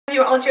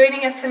all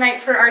joining us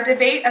tonight for our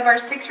debate of our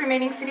 6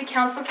 remaining City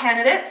Council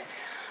candidates.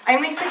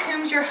 I'm Lisa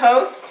Coombs, your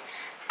host,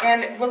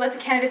 and we'll let the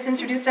candidates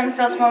introduce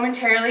themselves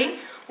momentarily.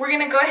 We're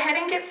going to go ahead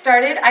and get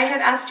started. I have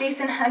asked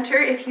Jason Hunter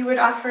if he would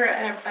offer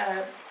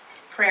a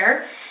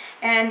prayer,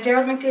 and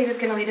Daryl McDade is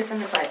going to lead us in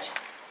the pledge.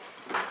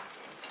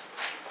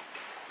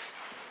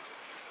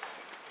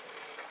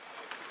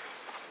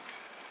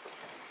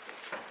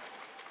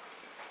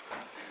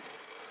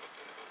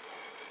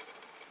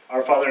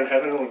 Our Father in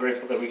heaven, we're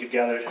grateful that we could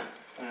gather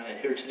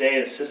here today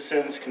as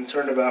citizens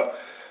concerned about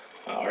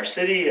our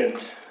city and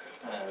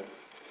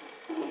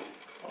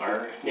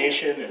our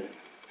nation. And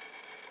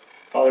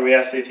Father, we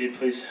ask that you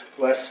please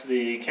bless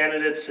the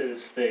candidates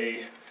as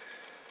they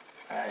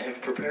have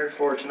prepared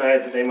for tonight,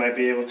 that they might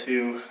be able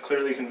to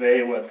clearly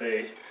convey what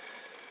they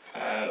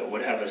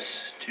would have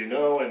us to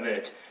know, and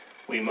that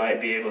we might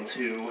be able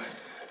to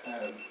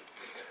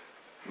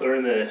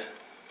learn the...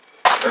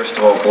 First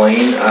of all,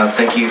 Blaine,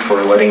 thank you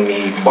for letting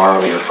me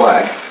borrow your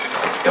flag.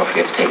 Don't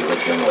forget to take it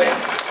with you on the way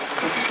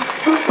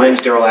out. My name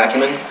is Daryl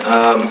Ackerman.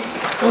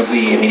 I was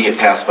the immediate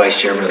past vice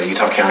chairman of the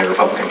Utah County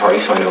Republican Party,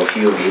 so I know a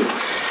few of you.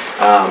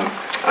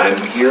 I'm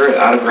here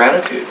out of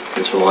gratitude,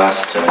 because for the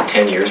last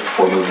 10 years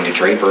before moving to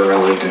Draper, I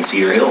lived in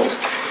Cedar Hills.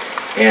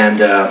 And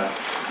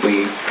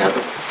we had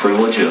the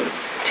privilege of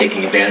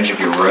taking advantage of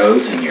your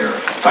roads and your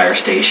fire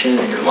station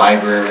and your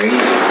library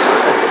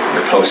and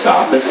your post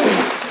office,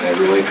 and I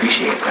really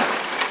appreciate that.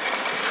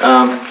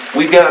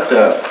 We've got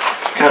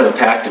kind of a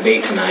packed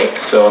debate tonight,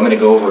 so I'm going to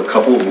go over a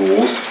couple of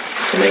rules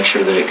to make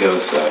sure that it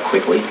goes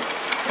quickly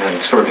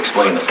and sort of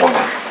explain the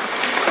format.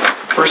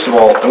 First of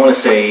all, I want to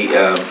say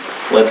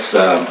let's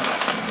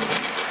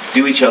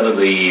do each other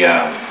the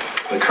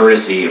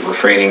courtesy of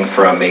refraining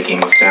from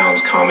making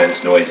sounds,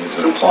 comments, noises,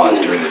 and applause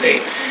during the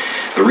debate.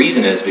 The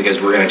reason is because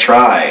we're going to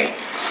try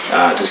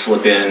to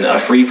slip in a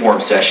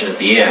free-form session at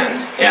the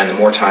end, and the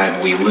more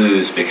time we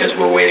lose because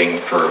we're waiting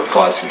for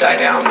applause to die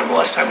down, the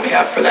less time we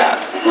have for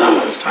that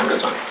as time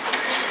goes on.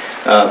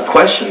 The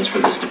questions for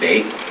this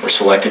debate were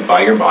selected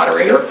by your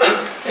moderator,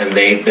 and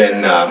they've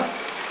been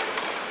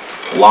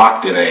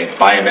locked in a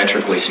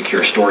biometrically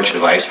secure storage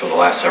device for the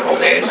last several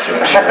days to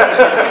ensure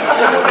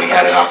that nobody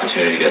had an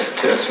opportunity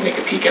to sneak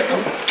a peek at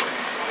them.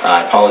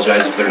 I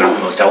apologize if they're not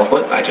the most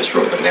eloquent. I just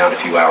wrote them down a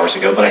few hours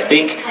ago, but I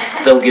think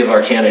they'll give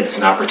our candidates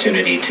an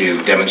opportunity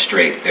to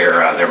demonstrate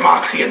their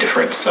moxie in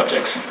different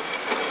subjects.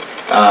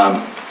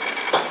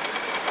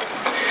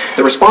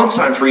 The response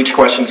time for each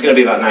question is going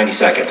to be about 90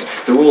 seconds.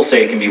 The rules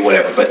say it can be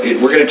whatever, but we're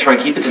going to try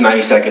and keep it to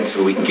 90 seconds so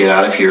that we can get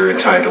out of here in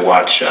time to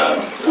watch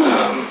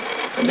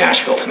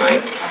Nashville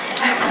tonight.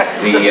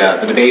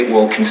 The debate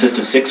will consist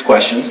of 6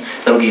 questions.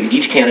 That'll give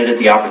each candidate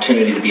the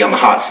opportunity to be on the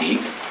hot seat.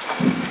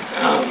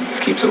 This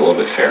keeps it a little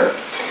bit fair.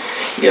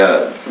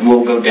 Yeah,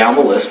 we'll go down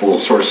the list. We'll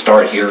sort of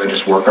start here and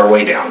just work our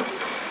way down.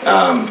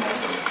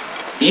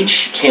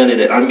 Each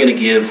candidate, I'm going to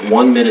give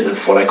 1 minute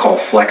of what I call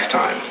flex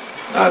time.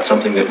 It's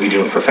something that we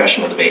do in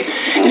professional debate.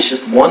 It's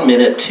just 1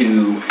 minute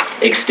to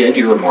extend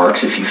your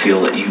remarks if you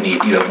feel that you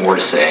have more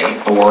to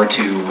say, or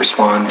to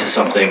respond to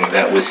something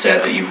that was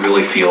said that you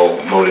really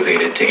feel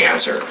motivated to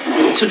answer.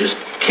 So just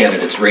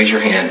candidates, raise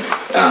your hand,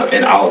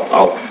 and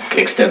I'll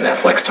extend that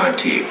flex time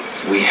to you.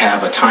 We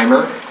have a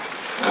timer.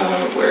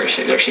 Where is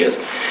she? There she is.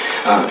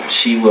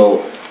 She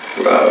will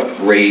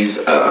raise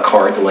a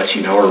card to let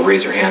you know, or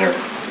raise her hand, or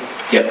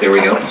yep, there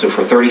we go. So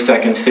for 30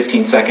 seconds,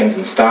 15 seconds,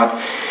 and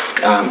stop.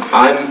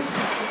 I'm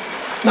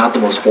not the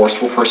most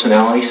forceful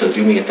personality, so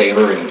do me a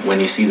favor, and when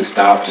you see the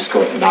stop, just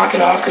go and knock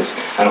it off, because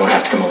I don't want to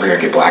have to come over here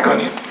and get black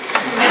on you.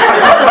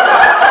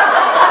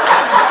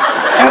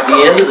 At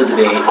the end of the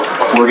debate,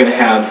 we're going to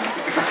have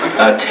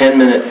a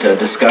 10-minute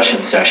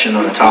discussion session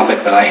on a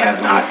topic that I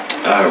have not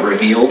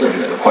revealed,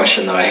 and a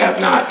question that I have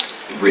not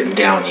written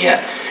down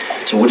yet.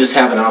 So we'll just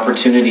have an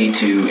opportunity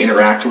to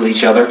interact with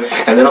each other,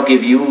 and then I'll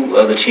give you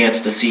the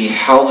chance to see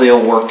how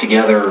they'll work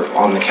together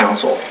on the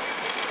council.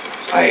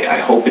 I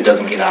hope it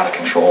doesn't get out of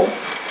control,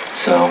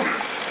 so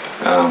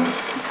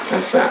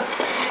that's that.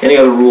 Any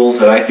other rules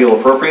that I feel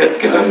appropriate,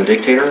 because I'm the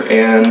dictator,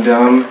 and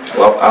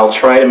well, I'll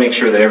try to make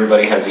sure that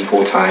everybody has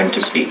equal time to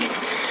speak.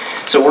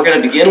 So we're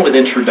going to begin with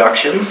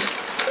introductions.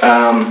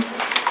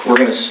 We're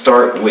going to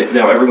start with,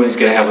 now everybody's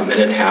going to have a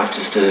minute and a half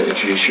just to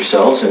introduce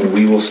yourselves, and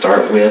we will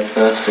start with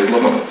Sid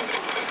Lamont.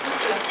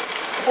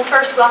 Well,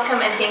 first,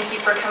 welcome and thank you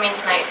for coming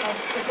tonight.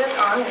 Is this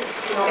on?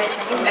 Can you guys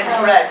hear me?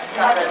 Red.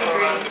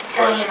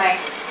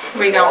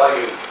 We go.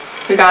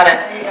 We got it.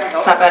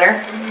 Is that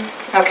better?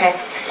 Okay.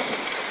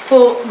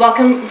 Well,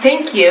 welcome,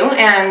 thank you,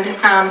 and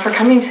for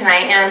coming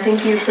tonight, and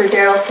thank you for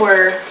Daryl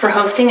for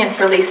hosting, and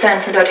for Lisa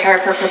and for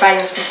doTERRA for providing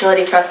this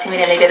facility for us to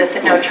meet, and they did this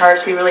at no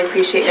charge. We really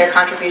appreciate their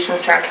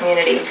contributions to our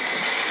community.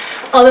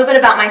 A little bit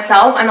about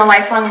myself. I'm a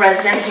lifelong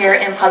resident here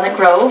in Pleasant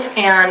Grove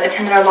and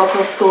attended our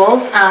local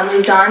schools.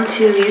 Moved on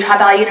to Utah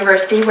Valley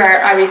University,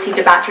 where I received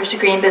a bachelor's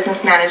degree in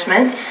business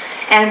management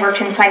and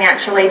worked in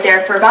financial aid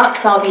there for about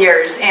 12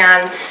 years.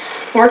 And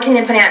working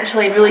in financial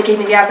aid really gave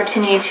me the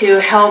opportunity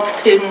to help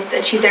students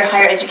achieve their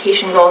higher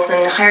education goals,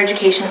 and higher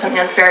education is something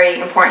that's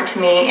very important to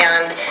me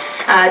and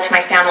to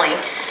my family.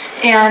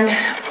 And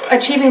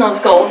achieving those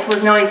goals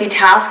was no easy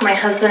task. My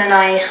husband and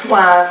I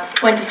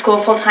went to school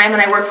full-time,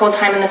 and I work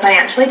full-time in the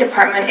financial aid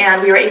department,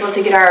 and we were able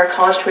to get our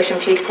college tuition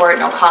paid for at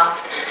no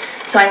cost.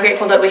 So I'm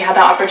grateful that we had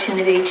the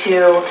opportunity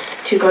to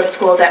go to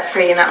school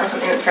debt-free, and that was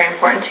something that's very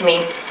important to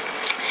me.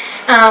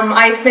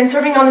 I've been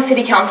serving on the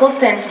City Council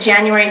since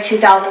January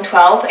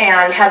 2012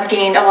 and have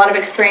gained a lot of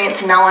experience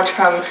and knowledge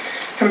from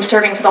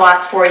serving for the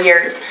last 4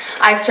 years.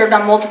 I've served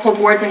on multiple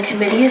boards and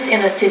committees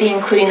in the city,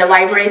 including the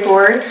Library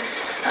Board,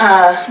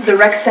 the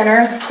Rec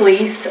Center,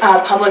 Police,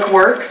 Public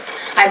Works.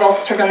 I've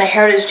also served on the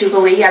Heritage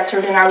Jubilee. I've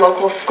served in our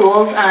local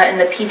schools, in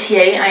the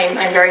PTA.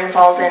 I'm very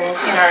involved in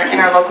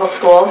our local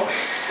schools.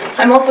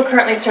 I'm also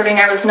currently serving,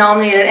 I was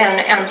nominated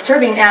and I'm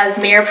serving as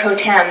Mayor Pro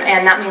Tem,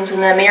 and that means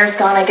when the mayor's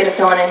gone I get to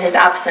fill in his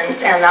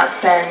absence, and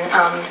that's been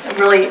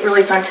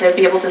really fun to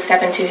be able to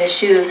step into his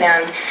shoes.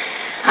 And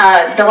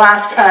the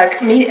last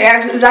meeting,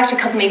 it was actually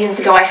a couple meetings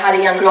ago, I had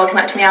a young girl come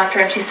up to me after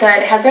and she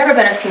said, "Has there ever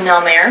been a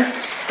female mayor?"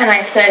 And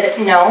I said,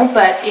 "No,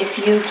 but if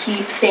you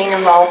keep staying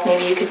involved,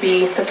 maybe you could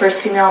be the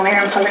first female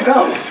mayor in Pleasant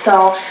Grove."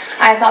 So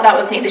I thought that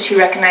was neat that she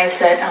recognized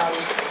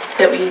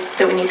that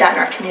we need that in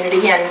our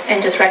community,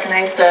 and just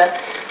recognize the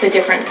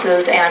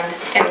differences and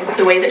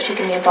the way that she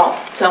can be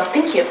involved. So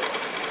thank you.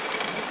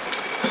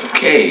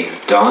 Okay,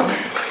 Don?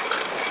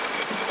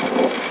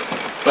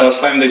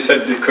 Last time they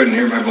said they couldn't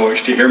hear my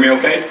voice. Do you hear me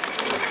okay?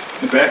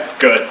 You back?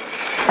 Good.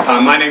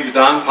 My name is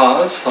Don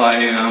Paz.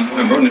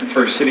 I'm running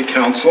for City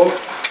Council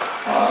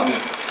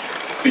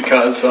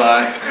because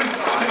I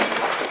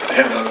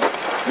had a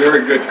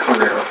very good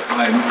career.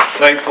 I'm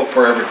thankful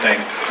for everything.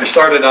 I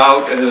started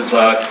out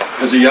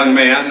as a young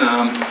man,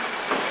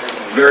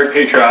 very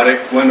patriotic,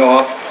 went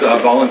off,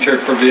 volunteered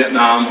for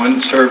Vietnam, went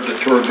and served a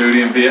tour of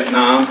duty in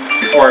Vietnam.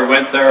 Before I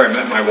went there, I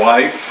met my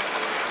wife,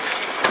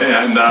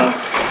 and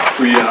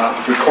we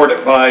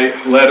recorded by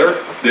letter,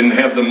 didn't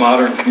have the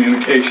modern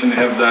communication they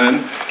have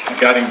then. I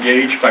got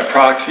engaged by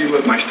proxy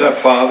with my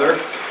stepfather,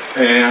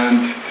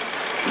 and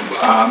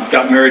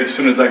got married as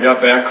soon as I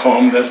got back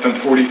home. That's been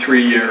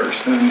 43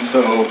 years, and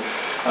so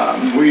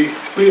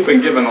we've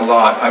been given a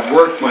lot. I've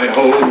worked my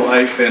whole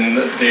life in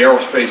the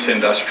aerospace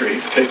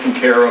industry, taking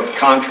care of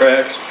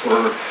contracts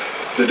for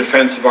the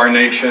defense of our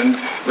nation,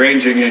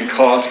 ranging in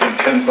cost from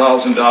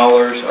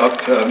 $10,000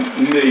 up to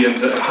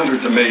millions,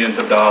 hundreds of millions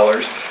of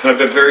dollars. And I've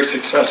been very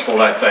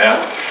successful at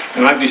that.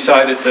 And I've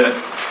decided that,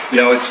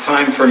 it's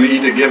time for me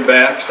to give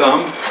back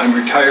some. I'm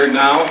retired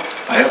now.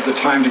 I have the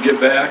time to give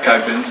back.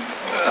 I've been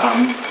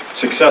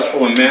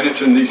successful in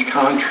managing these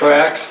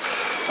contracts.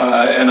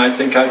 And I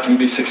think I can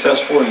be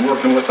successful in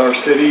working with our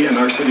city and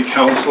our city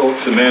council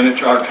to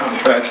manage our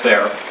contracts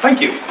there.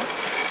 Thank you.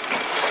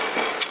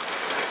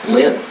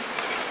 Lynn?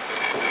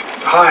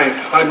 Hi,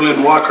 I'm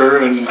Lynn Walker,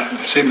 and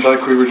it seems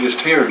like we were just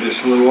here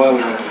just a little while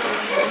ago.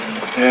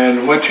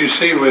 And what you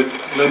see with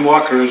Lynn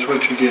Walker is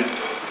what you get.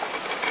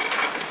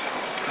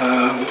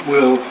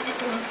 We'll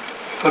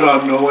put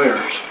on no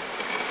airs.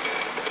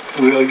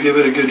 We'll give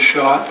it a good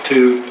shot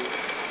to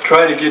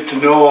try to get to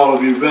know all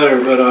of you better,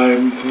 but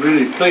I'm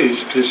really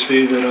pleased to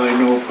see that I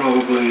know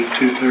probably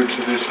 2/3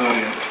 of this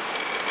audience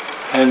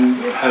and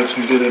have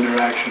some good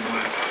interaction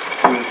with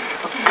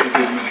a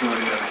good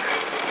majority of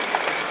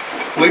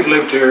it. We've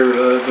lived here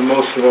the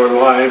most of our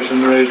lives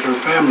and raised our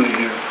family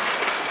here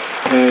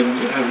and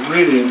have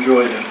really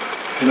enjoyed it.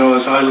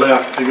 As I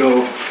left to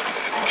go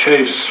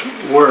chase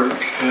work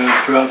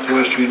throughout the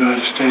western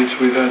United States,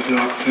 we've had the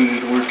opportunity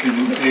to work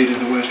in 8 of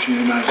the western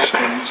United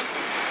States.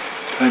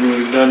 And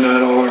we've done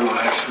that all our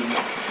lives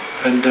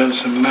and done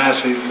some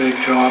massive big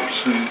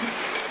jobs and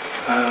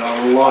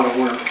a lot of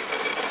work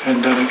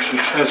and done it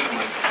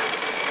successfully,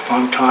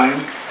 on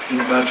time, in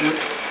budget,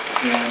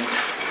 and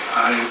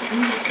I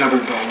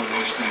covered all of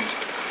those things.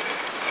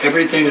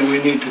 Everything that we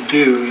need to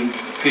do in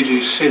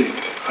PG City,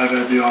 I've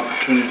had the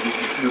opportunity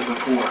to do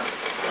before.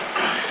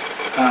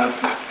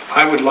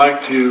 I would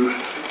like to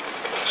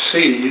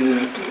see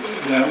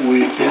that we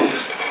get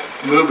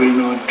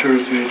moving on 2 or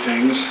 3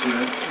 things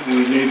that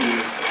we need to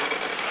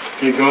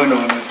get going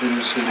on within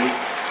the city,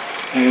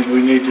 and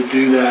we need to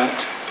do that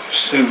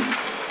soon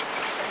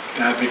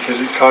because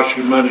it costs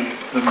you money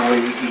the more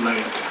you delay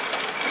it.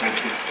 Thank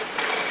you.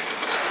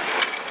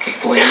 Okay,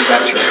 Blaine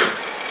Thatcher.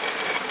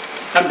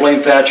 I'm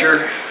Blaine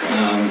Thatcher.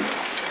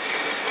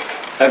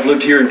 I've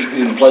lived here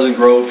in Pleasant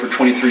Grove for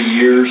 23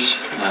 years.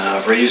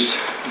 I've raised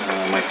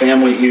my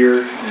family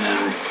here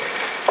and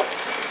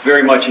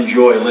very much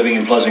enjoy living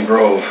in Pleasant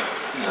Grove.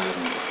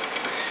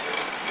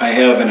 I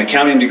have an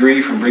accounting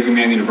degree from Brigham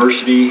Young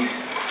University,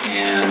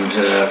 and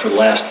for the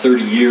last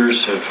 30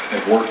 years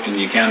have worked in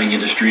the accounting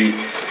industry.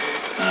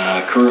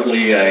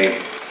 Currently I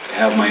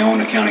have my own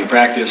accounting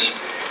practice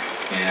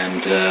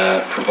and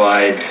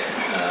provide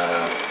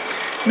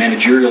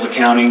managerial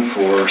accounting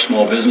for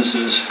small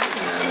businesses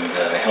and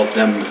help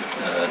them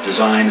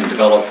design and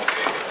develop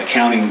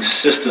accounting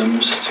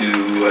systems to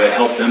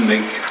help them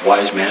make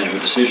wise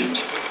management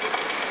decisions.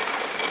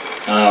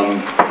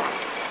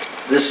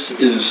 This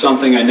is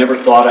something I never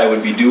thought I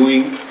would be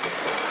doing,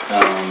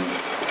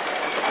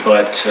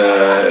 but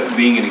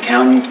being an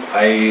accountant,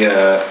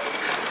 I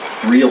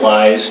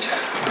realized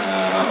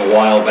a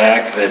while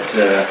back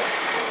that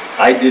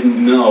I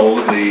didn't know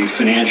the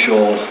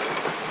financial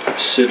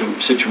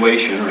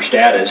situation or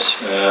status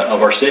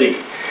of our city.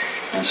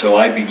 And so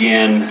I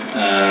began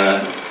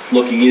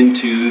looking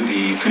into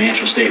the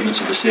financial statements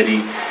of the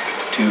city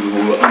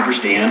to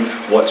understand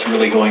what's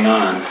really going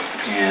on.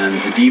 And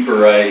the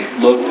deeper I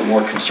looked, the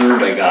more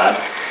concerned I got.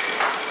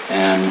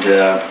 And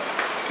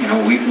you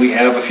know, we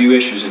have a few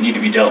issues that need to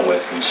be dealt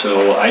with. And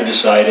so I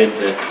decided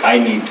that I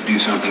need to do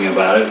something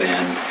about it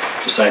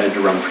and decided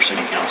to run for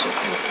city council.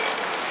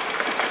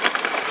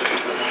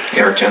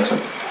 Eric Jensen.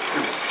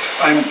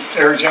 I'm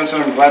Eric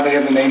Jensen. I'm glad they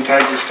have the name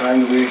tags this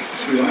time,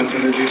 so we don't have to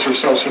introduce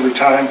ourselves every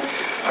time.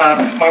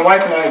 My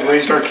wife and I have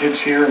raised our kids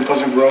here in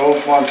Pleasant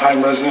Grove,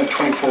 long-time resident,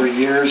 24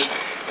 years,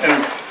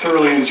 and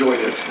thoroughly enjoyed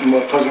it and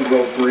what Pleasant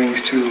Grove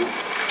brings to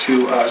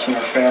us and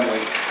our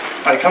family.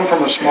 I come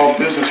from a small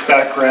business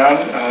background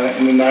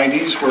in the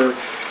 90s where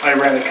I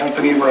ran a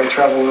company where I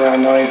traveled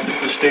around not only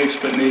the States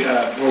but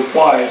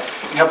worldwide,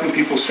 helping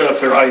people set up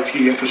their IT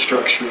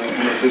infrastructure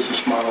and their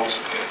business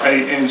models. I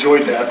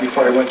enjoyed that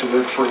before I went to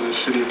work for the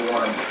City of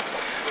Warren.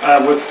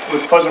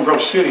 With Pleasant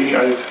Grove City,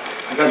 I've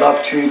had the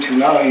opportunity to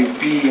not only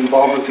be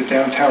involved with the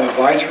Downtown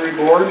Advisory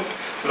Board,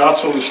 but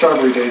also the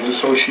Starberry Days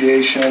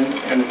Association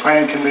and the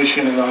Planning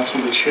Commission and also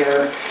the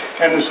chair.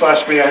 And this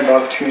last May I had the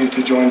opportunity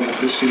to join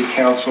the City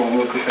Council and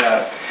work with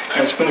that.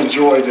 And it's been a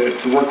joy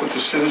to work with the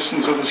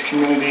citizens of this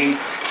community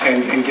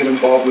and get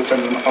involved with them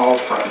on all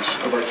fronts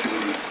of our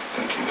community.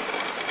 Thank you.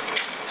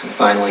 And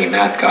finally,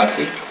 Matt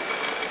Godsey.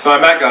 So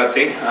I'm Matt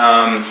Godsey.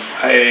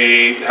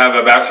 I have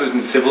a bachelor's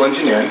in civil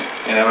engineering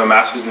and I have a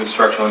master's in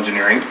structural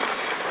engineering.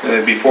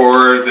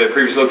 Before the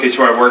previous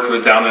location where I worked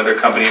was down at a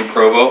company in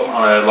Provo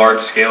on a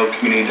large-scale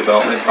community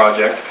development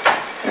project.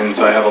 And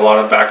so I have a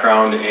lot of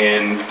background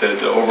in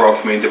the overall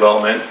community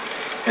development.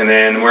 And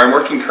then where I'm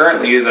working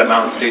currently is at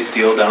Mountain State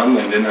Steel down in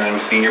Lindon, and I'm a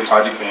senior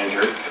project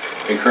manager.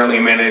 I currently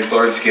manage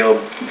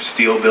large-scale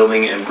steel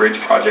building and bridge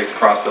projects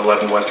across the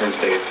 11 western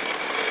states.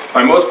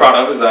 What I'm most proud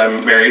of is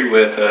I'm married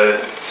with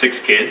 6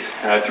 kids,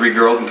 3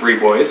 girls and 3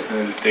 boys,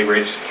 and they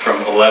range from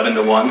 11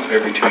 to 1, so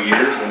every 2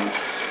 years. And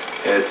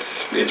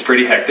it's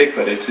pretty hectic,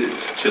 but it's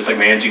just like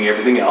managing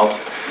everything else.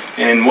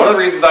 And one of the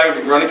reasons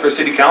I'm running for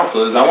city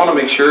council is I want to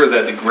make sure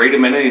that the great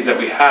amenities that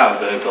we have,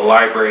 the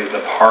library,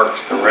 the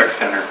parks, the rec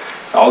center,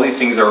 all these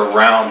things are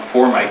around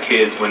for my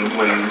kids when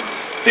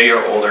they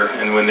are older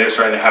and when they're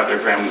starting to have their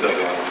families of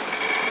their own.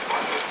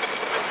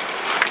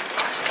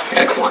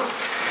 Excellent.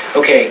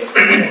 Okay,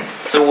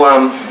 so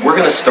we're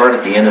going to start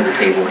at the end of the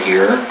table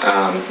here,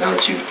 now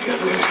that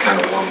everyone's kind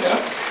of warmed up.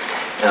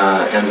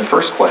 And the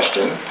first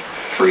question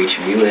for each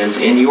of you is,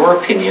 in your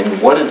opinion,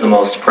 what is the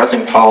most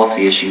pressing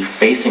policy issue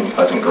facing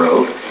Pleasant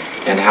Grove,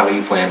 and how do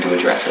you plan to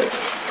address it?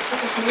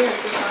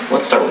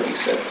 Let's start with you,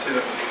 Sid.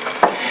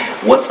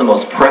 What's the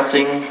most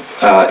pressing,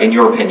 in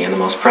your opinion, the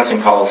most pressing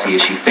policy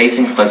issue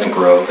facing Pleasant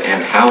Grove,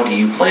 and how do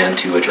you plan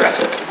to address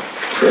it?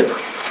 Sid?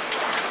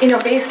 You know,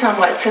 based on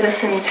what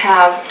citizens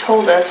have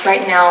told us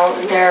right now,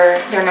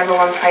 their number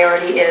one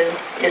priority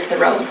is the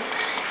roads.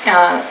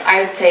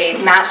 I would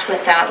say matched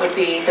with that would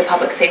be the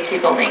public safety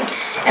building.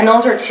 And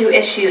those are 2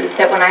 issues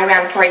that when I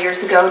ran 4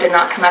 years ago did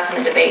not come up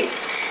in the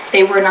debates.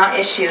 They were not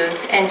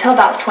issues until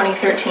about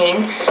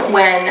 2013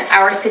 when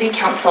our city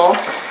council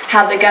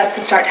had the guts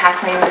to start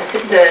tackling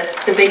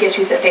the big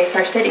issues that face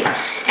our city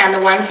and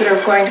the ones that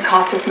are going to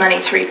cost us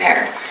money to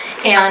repair.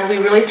 And we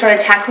really started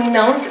tackling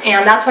those,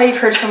 and that's why you've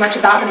heard so much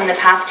about them in the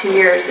past 2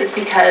 years, is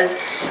because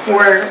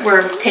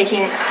we're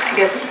taking, I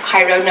guess,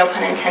 high road, no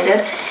pun intended,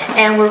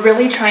 and we're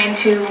really trying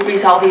to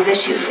resolve these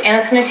issues. And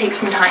it's going to take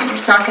some time.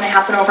 It's not going to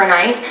happen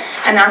overnight,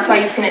 and that's why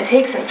you've seen it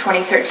take since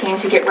 2013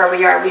 to get where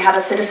we are. We have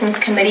a citizens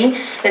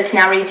committee that's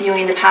now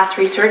reviewing the past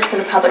research for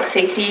the public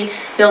safety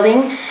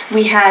building.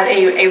 We have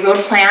a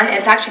road plan.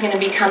 It's actually going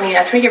to be coming, a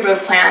 3-year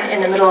road plan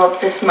in the middle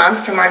of this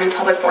month from our new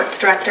public works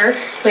director.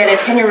 We had a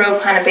 10-year road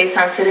plan based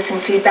on citizen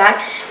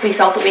feedback. We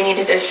felt that we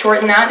needed to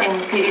shorten that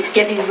and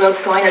get these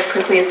roads going as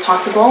quickly as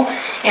possible,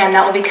 and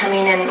that will be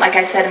coming in, like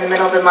I said, in the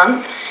middle of the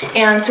month.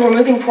 And so we're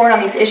moving forward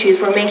on these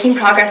issues. We're making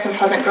progress in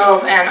Pleasant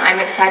Grove, and I'm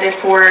excited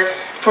for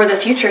the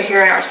future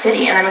here in our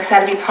city, and I'm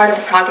excited to be part of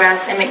the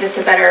progress and make this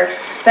a better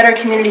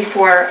community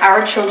for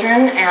our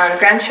children and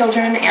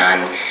grandchildren,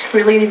 and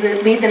really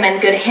leave them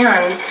in good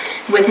hands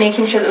with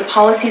making sure that the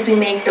policies we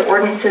make, the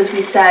ordinances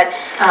we set,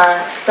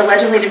 the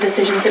legislative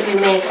decisions that we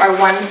make are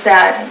ones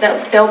that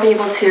they'll be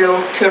able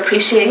to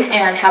appreciate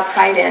and have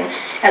pride in,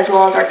 as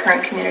well as our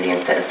current community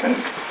and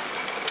citizens.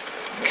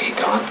 Okay,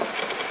 Don.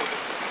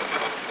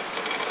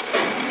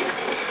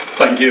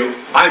 Thank you.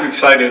 I'm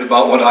excited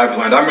about what I've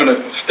learned. I'm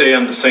going to stay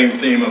on the same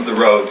theme of the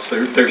roads.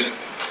 There's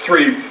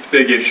 3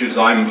 big issues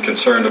I'm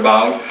concerned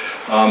about.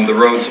 The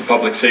roads, the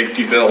public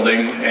safety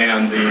building,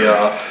 and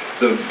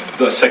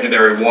the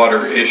secondary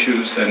water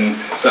issues and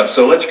stuff.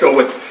 So let's go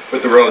with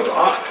the roads.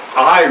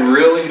 I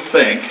really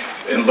think,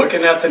 in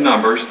looking at the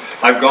numbers,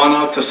 I've gone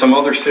out to some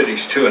other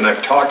cities too, and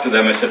I've talked to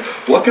them. I said,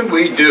 what could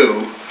we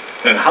do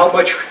and how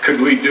much could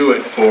we do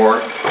it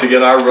for to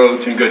get our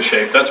roads in good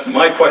shape? That's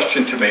my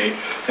question to me.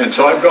 And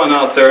so I've gone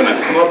out there and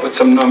I've come up with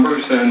some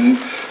numbers and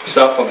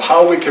stuff of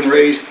how we can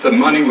raise the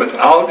money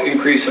without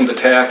increasing the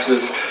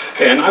taxes.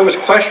 And I was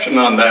questioned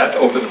on that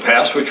over the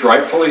past, which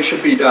rightfully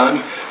should be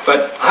done.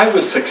 But I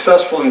was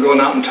successful in going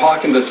out and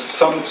talking to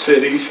some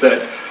cities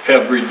that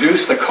have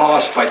reduced the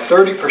cost by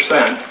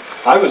 30%.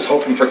 I was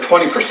hoping for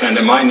 20%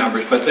 in my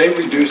numbers, but they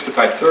reduced it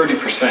by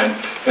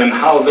 30% in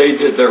how they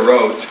did their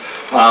roads.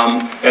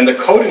 And the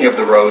coating of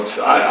the roads,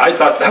 I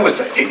thought that was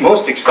the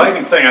most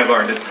exciting thing I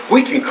learned, is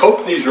we can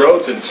coat these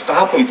roads and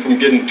stop them from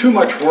getting too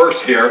much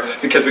worse here,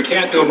 because we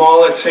can't do them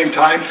all at the same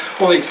time.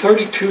 Only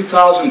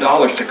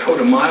 $32,000 to coat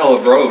a mile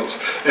of roads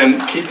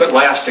and keep it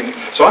lasting.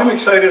 So I'm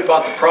excited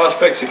about the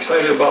prospects,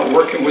 excited about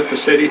working with the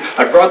city.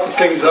 I brought the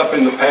things up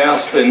in the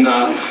past and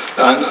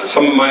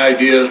some of my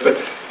ideas, but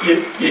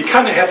you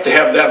kind of have to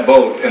have that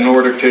vote in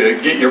order to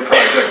get your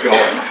project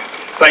going.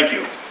 Thank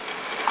you.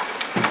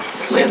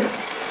 Lynn.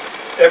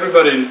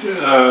 Everybody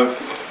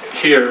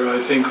here,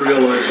 I think,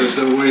 realizes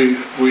that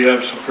we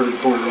have some pretty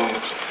poor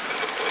roads.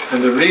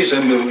 And the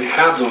reason that we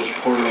have those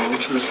poor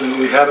roads is that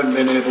we haven't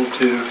been able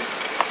to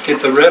get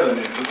the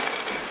revenue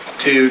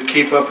to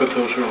keep up with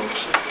those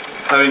roads.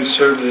 Having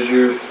served as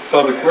your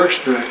Public Works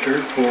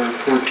Director for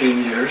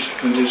 14 years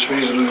and just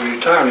recently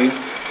retiring,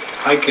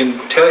 I can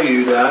tell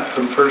you that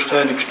from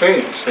first-hand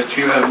experience, that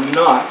you have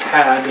not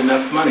had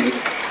enough money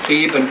to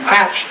even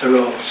patch the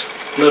roads,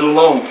 let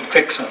alone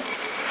fix them.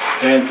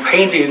 And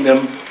painting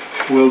them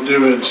will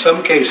do in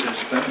some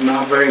cases, but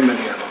not very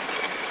many of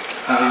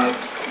them.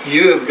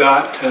 You have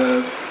got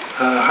a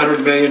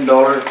 $100 million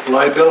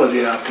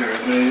liability out there,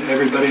 and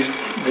everybody's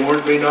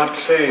warned me not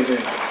to say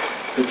anything.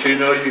 But you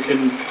know, you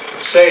can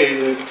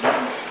say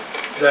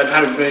that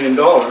 $100 million,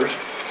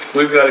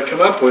 we've got to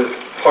come up with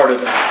part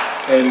of that.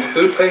 And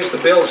who pays the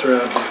bills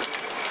around here?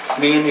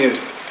 Me and you.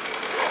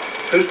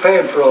 Who's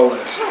paying for all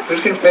this?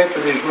 Who's going to pay for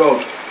these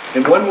roads?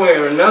 In one way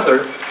or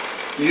another,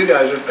 you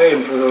guys are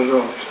paying for those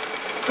roads.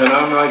 And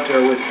I'm right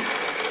there with you.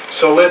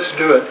 So let's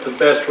do it the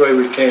best way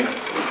we can.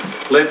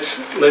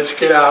 Let's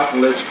get out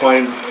and let's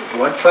find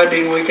what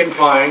funding we can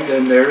find,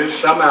 and there is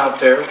some out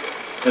there,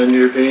 and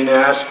you're being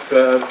asked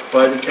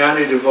by the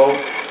county to vote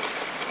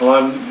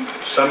on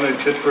some that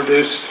could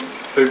produce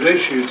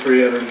you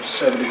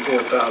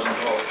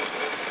 $374,000.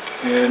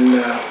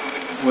 And,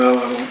 well,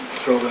 I won't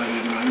throw that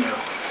in right now.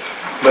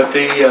 But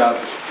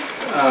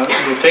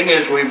the thing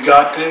is, we've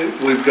got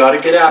to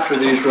get after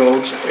these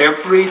roads.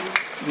 Every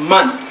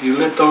month you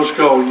let those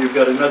go, you've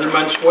got another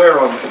month's wear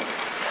on them.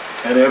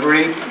 And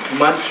every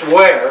month's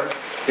wear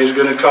is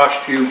going to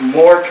cost you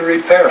more to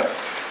repair it.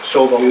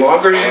 So the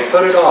longer you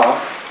put it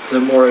off, the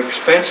more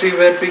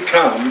expensive it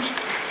becomes,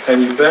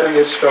 and you better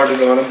get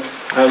started on them.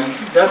 And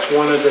that's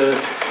one of the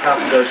half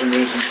a dozen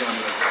reasons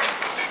I'm there.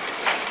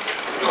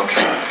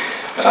 Okay.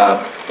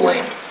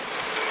 Blaine.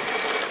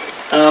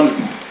 I'm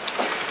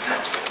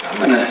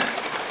going to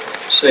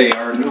say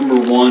our number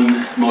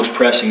one most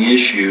pressing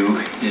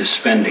issue is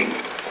spending.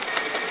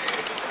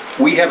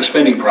 We have a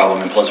spending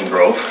problem in Pleasant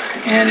Grove,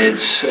 and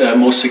it's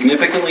most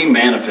significantly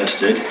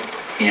manifested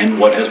in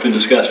what has been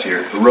discussed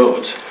here, the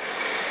roads.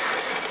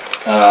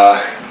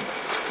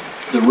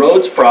 The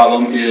roads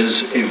problem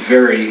is a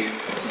very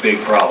big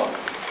problem.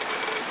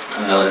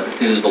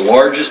 It is the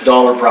largest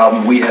dollar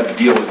problem we have to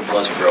deal with in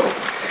Pleasant Grove.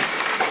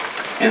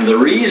 And the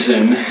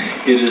reason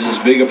it is as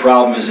big a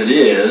problem as it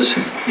is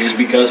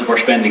because of our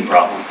spending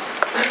problem.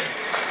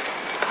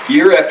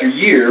 Year after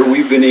year,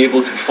 we've been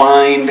able to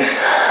find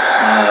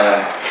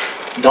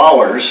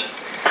dollars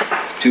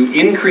to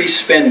increase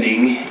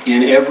spending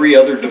in every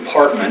other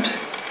department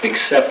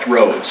except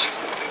roads.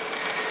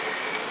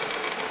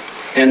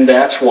 And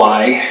that's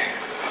why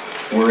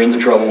we're in the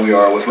trouble we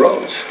are with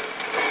roads.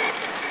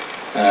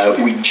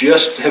 We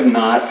just have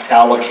not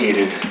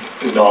allocated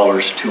the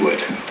dollars to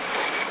it.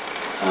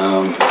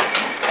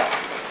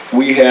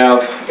 We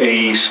have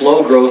a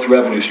slow growth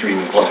revenue stream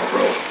in Pleasant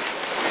Grove,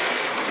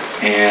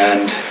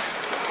 and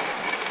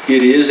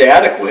it is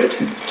adequate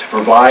to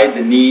provide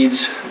the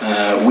needs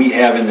we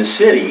have in the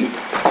city,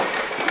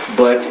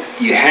 but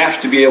you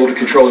have to be able to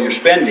control your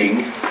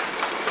spending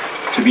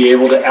to be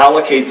able to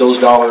allocate those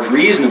dollars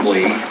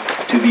reasonably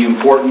to the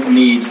important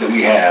needs that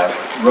we have.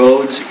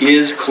 Roads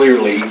is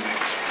clearly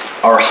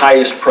our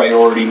highest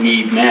priority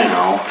need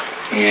now.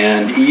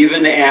 And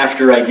even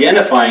after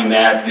identifying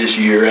that this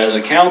year as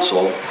a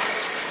council,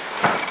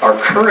 our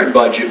current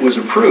budget was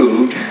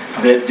approved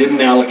that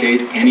didn't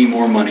allocate any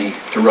more money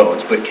to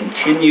roads, but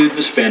continued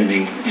the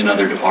spending in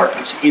other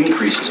departments,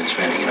 increases in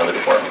spending in other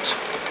departments.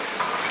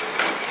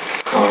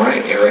 All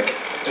right, Eric.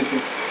 Thank you.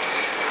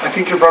 I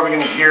think you're probably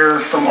going to hear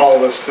from all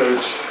of us that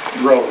it's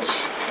roads,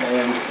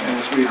 and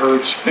as we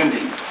heard,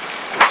 spending.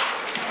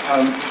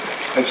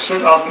 I've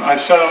sat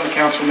on the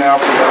council now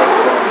for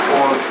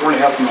about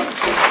 4.5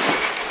 months.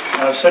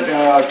 I've sat down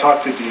and I've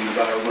talked to Dean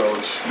about our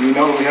roads. We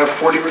know that we have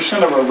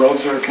 40% of our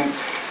roads that are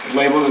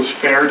labeled as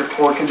fair to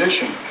poor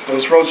condition.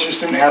 Those roads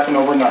just didn't happen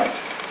overnight.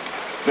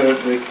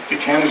 The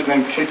can has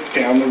been kicked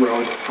down the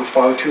road for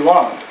far too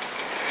long.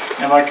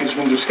 And like has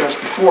been discussed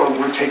before,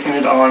 we're taking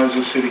it on as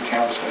a city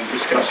council and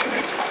discussing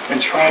it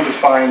and trying to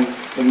find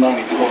the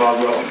money for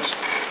our roads.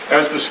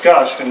 As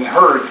discussed and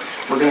heard,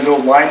 we're going to go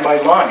line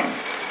by line.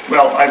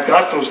 Well, I've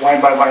got those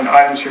line by line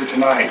items here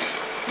tonight,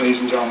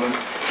 ladies and gentlemen.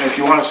 And if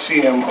you want to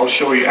see them, I'll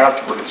show you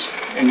afterwards.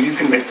 And you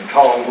can make the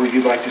call where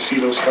you'd like to see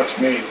those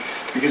cuts made.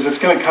 Because it's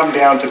going to come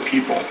down to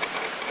people,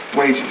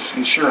 wages,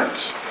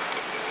 insurance.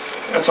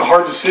 That's a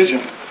hard decision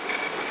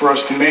for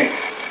us to make.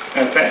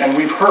 And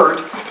we've heard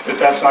that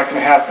that's not going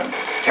to happen.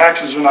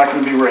 Taxes are not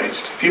going to be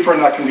raised. People are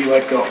not going to be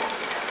let go.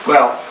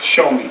 Well,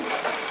 show me.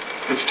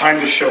 It's time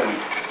to show me.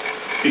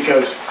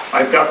 Because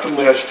I've got the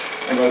list,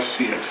 and let's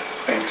see it.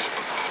 Thanks.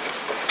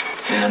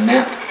 And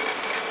Matt?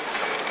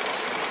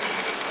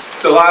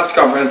 The last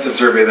comprehensive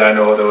survey that I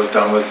know that was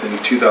done was in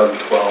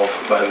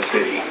 2012 by the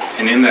city.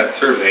 And in that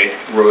survey,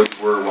 roads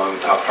were one of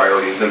the top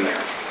priorities in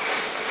there.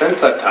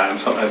 Since that time,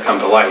 something has come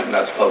to light, and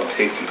that's a public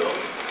safety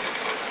building.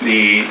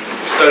 The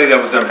study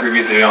that was done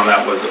previously on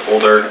that was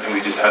older, and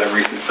we just had a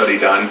recent study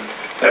done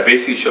that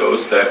basically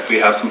shows that we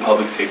have some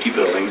public safety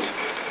buildings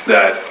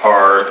that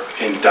are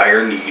in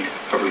dire need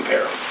of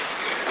repair.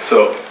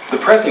 So the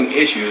pressing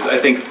issues, I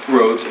think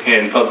roads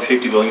and public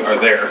safety building are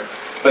there,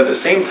 but at the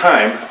same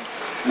time,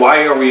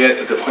 why are we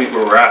at the point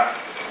where we're at?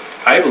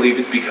 I believe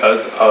it's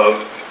because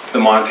of the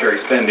monetary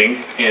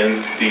spending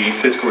and the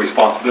fiscal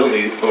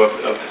responsibility of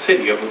the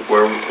city,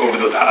 where over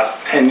the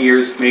past 10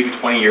 years, maybe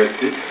 20 years,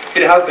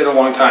 it has been a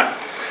long time.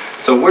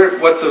 So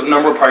what's the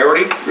number one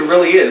priority? It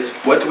really is,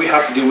 what do we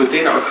have to do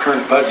within our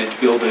current budget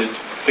to be able to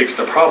fix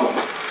the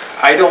problems?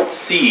 I don't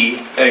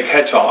see a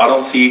catch-all. I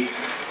don't see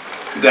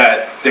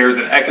that there's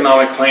an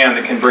economic plan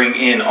that can bring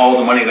in all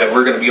the money that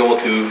we're going to be able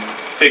to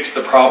fix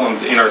the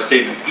problems in our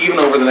city. Even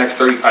over the next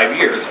 35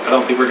 years, I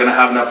don't think we're going to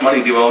have enough money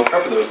to be able to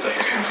cover those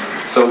things.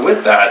 So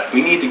with that,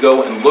 we need to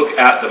go and look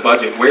at the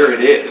budget where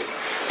it is.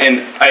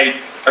 And I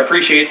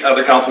appreciate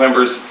other council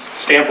members'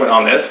 standpoint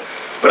on this,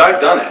 but I've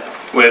done it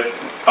with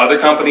other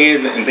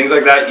companies and things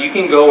like that. You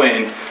can go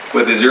in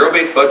with a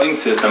zero-based budgeting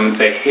system and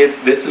say, hey,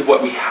 this is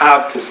what we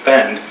have to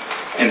spend,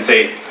 and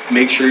say,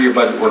 make sure your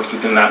budget works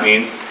within that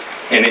means,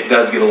 and it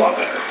does get a lot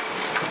better.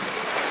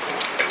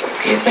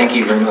 Okay, thank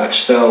you very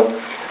much. So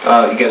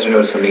you guys are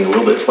noticing I'm being a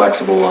little bit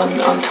flexible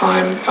on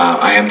time.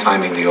 I am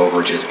timing the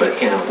overages,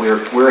 but you know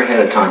we're ahead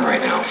of time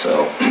right now,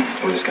 so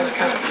we're just going to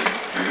kind of be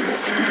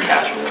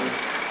casual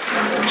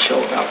and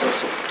chill about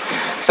this.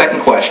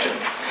 Second question.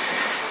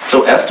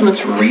 So estimates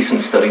from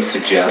recent studies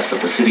suggest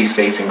that the city is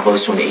facing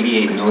close to an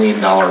 $88 million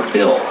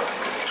bill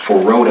for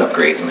road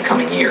upgrades in the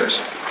coming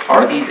years.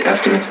 Are these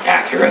estimates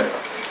accurate?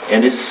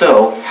 And if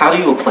so, how do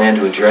you plan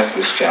to address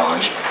this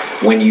challenge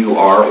when you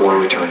are or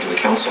return to the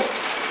council?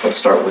 Let's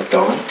start with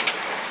Don.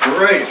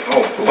 Great.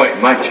 Oh boy,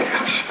 my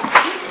chance.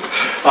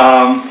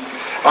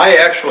 I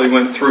actually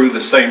went through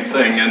the same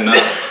thing, and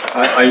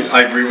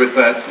I agree with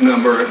that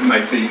number. It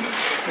might be,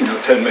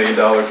 $10 million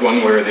one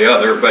way or the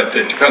other, but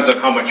it depends on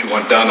how much you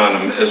want done on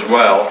them as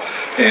well.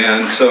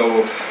 And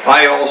so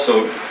I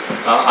also,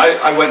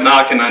 I went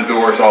knocking on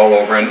doors all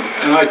over, and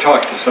I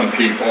talked to some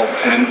people,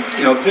 and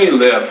they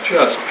live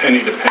just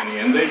penny to penny,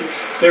 and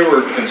they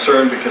were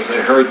concerned because they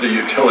heard the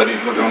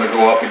utilities were going to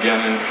go up again,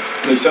 and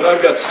they said,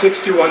 I've got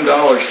 $61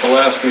 to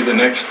last me the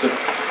next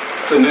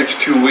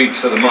 2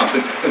 weeks of the month.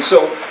 And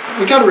so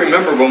we got to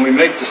remember when we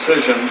make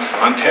decisions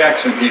on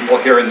taxing people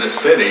here in this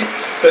city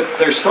that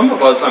there's some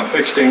of us on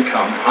fixed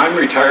income. I'm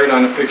retired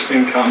on a fixed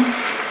income.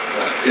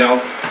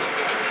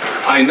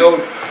 I know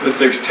that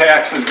there's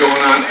taxes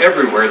going on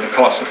everywhere. The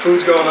cost of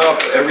food's going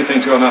up,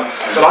 everything's going up.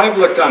 But I've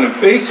looked on it.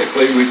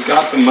 Basically, we've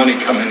got the money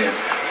coming in.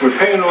 We're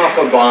paying off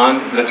a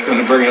bond that's going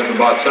to bring us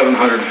about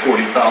 $740,000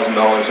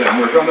 in.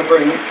 We're going to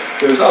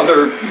there's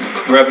other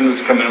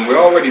revenues coming in. We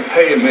already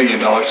pay $1 million.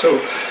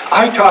 So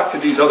I talked to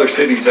these other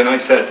cities and I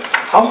said,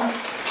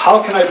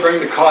 how can I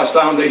bring the cost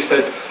down? They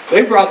said,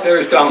 they brought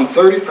theirs down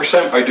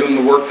 30% by doing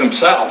the work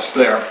themselves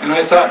there. And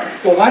I thought,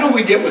 well, why don't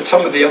we get with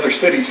some of the other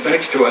cities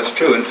next to us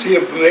too and see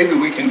if maybe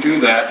we can do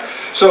that.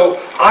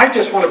 So I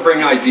just want to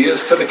bring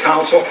ideas to the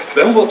council,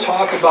 then we'll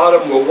talk about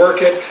them, we'll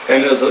work it,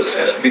 and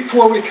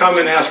before we come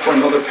and ask for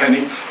another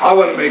penny, I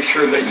want to make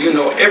sure that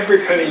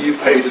every penny you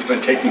paid has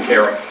been taken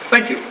care of.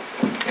 Thank you.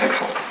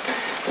 Excellent.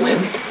 Lynn?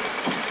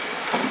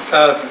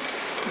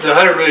 The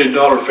 $100 million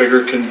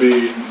figure can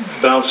be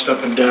bounced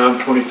up and down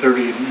 20,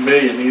 30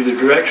 million either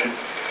direction.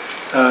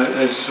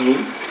 As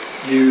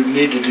you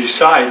need to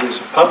decide as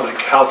a public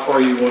how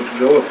far you want to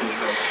go with these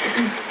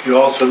roads. You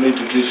also need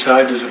to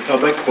decide as a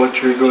public what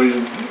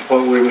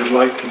we would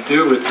like to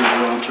do with these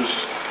roads,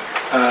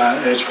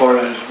 as far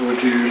as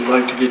would you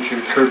like to get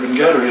your curb and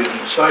gutter in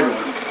and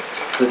sidewalk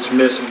that's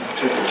missing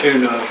to the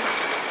tune of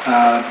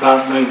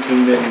about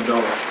 $19 million,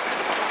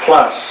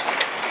 plus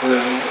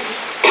a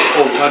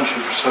whole bunch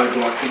of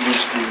sidewalk that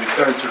needs to be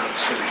repaired throughout the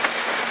city.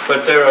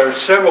 But there are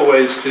several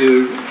ways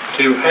to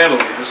handle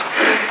this.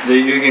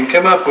 You can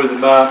come up with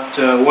about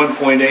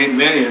 1.8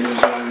 million,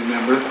 as I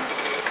remember,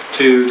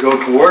 to go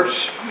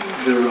towards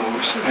the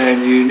roads,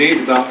 and you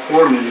need about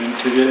 4 million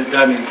to get it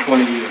done in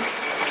 20 years.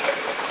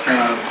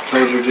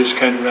 Those are just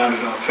kind of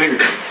rounded off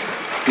figures.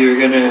 you're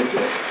going to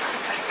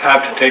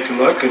have to take a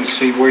look and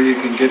see where you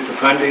can get the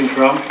funding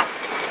from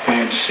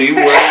and see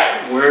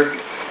where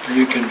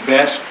you can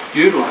best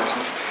utilize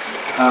it.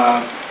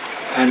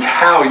 And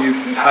how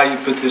you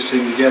put this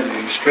thing together.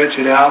 You can stretch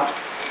it out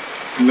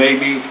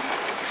maybe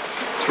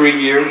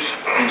 3 years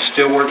and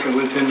still work it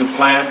within the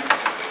plan.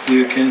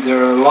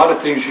 There are a lot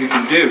of things you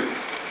can do,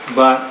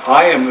 but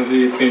I am of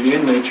the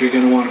opinion that you're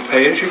going to want to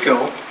pay as you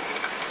go,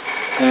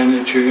 and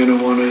that you're going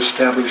to want to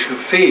establish a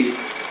fee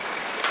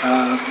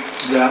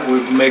that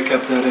would make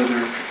up that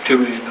other $2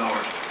 million.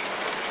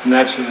 And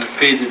that's a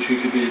fee that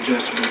you could be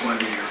adjustable by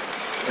the year.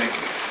 Thank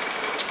you.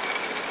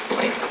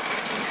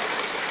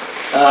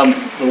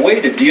 The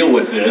way to deal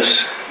with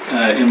this,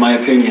 in my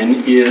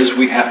opinion, is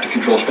we have to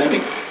control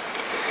spending.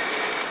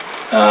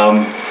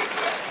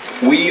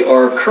 We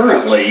are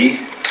currently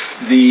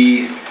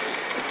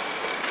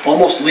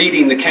almost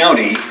leading the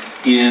county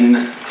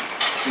in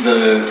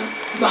the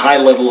high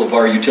level of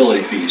our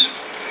utility fees.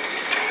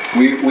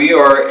 We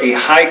are a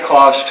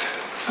high-cost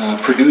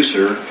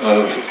producer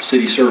of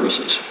city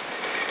services.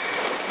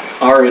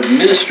 Our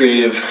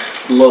administrative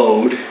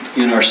load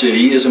in our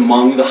city is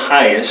among the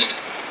highest,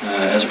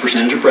 as a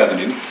percentage of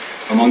revenue,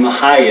 among the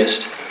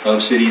highest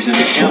of cities in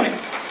the county.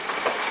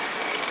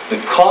 The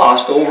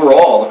cost,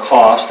 overall, the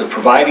cost of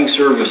providing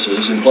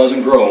services in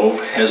Pleasant Grove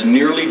has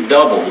nearly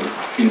doubled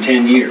in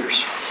 10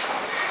 years.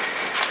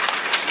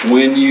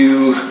 When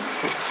you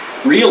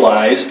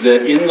realize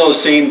that in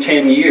those same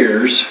 10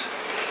 years,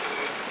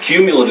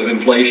 cumulative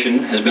inflation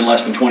has been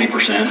less than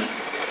 20%,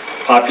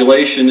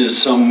 population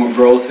is some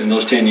growth in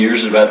those 10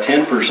 years is about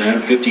 10%,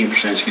 or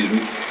 15%, excuse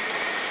me.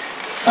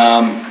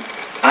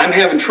 I'm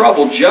having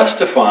trouble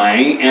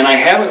justifying, and I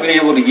haven't been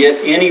able to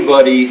get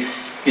anybody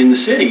in the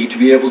city to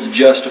be able to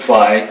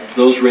justify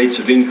those rates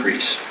of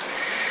increase.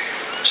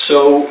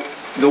 So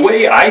the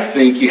way I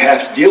think you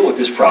have to deal with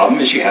this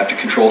problem is you have to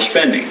control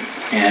spending.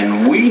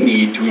 And we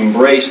need to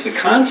embrace the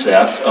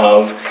concept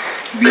of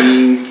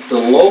being the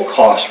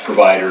low-cost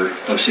provider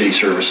of city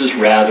services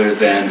rather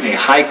than a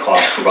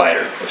high-cost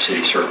provider of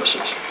city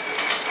services.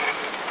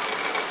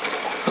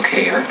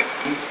 Okay, Eric.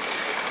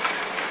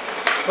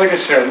 Like I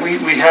said,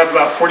 we have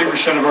about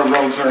 40% of our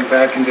roads that are in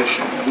bad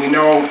condition. And we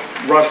know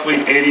roughly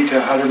 $80 to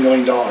 $100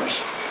 million.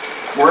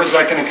 Where is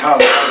that going to come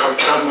out of our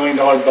 $12 million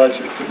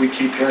budget that we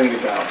keep hearing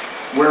about?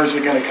 Where is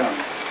it going to come?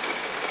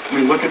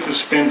 We look at the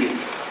spending.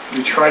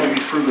 We try to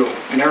be frugal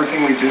in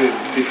everything we do.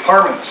 The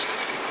departments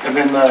have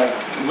been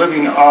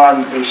living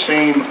on their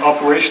same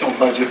operational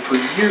budget for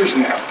years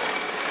now.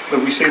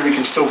 But we say we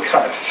can still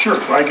cut. Sure,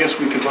 I guess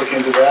we could look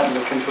into that and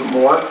look into it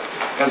more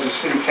as a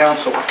city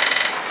council.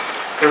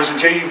 There was a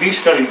JUB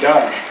study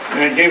done,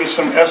 and it gave us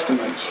some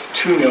estimates,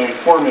 2 million,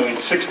 4 million,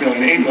 6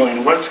 million, 8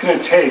 million, what it's going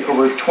to take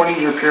over a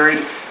 20-year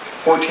period,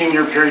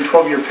 14-year period,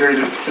 12-year period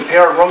to pay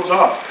our roads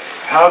off.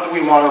 How do we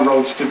want our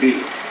roads to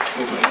be?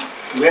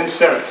 Lynn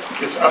said it,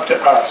 it's up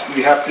to us.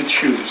 We have to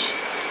choose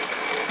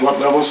what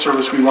level of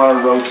service we want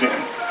our roads in,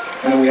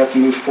 and then we have to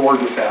move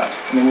forward with that,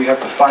 and then we have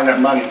to find that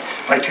money.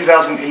 By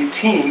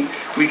 2018,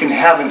 we can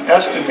have an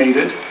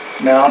estimated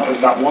amount of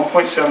about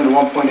 $1.7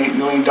 to $1.8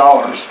 million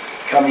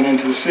coming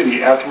into the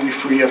city after we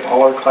free up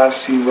all our Class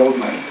C road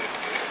money.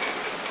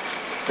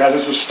 That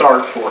is a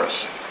start for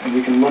us, and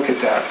we can look at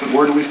that. But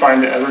where do we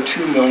find the other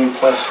 $2 million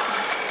plus?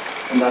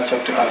 And that's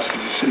up to us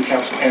as a city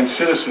council and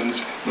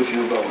citizens with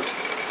your vote.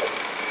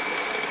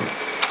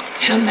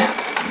 And Matt.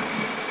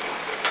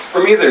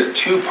 For me, there's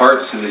two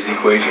parts to this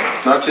equation,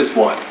 not just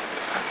one.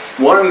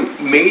 One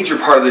major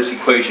part of this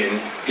equation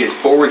is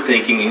forward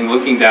thinking and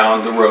looking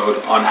down the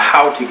road on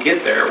how to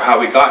get there, how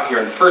we got here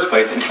in the first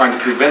place, and trying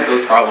to prevent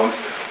those problems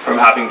from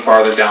happening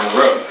farther down the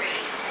road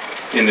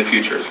in the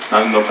future,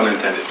 no pun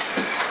intended.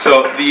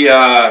 So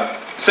the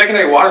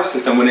secondary water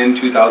system went in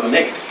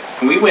 2008,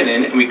 and we went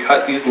in and we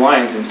cut these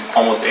lines in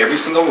almost every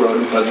single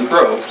road in Pleasant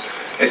Grove,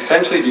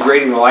 essentially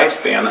degrading the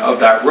lifespan of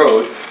that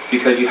road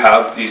because you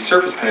have these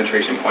surface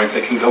penetration points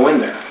that can go in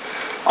there.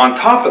 On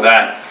top of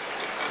that,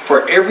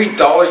 for every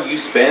dollar you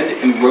spend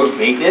in road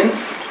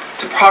maintenance,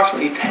 it's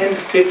approximately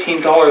 $10 to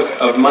 $15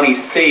 of money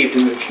saved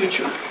in the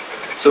future.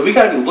 So we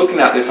got to be looking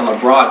at this on a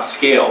broad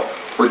scale.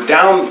 We're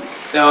down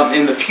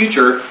in the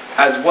future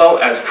as well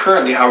as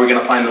currently how we're going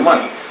to find the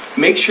money.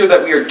 Make sure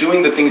that we are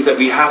doing the things that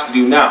we have to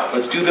do now.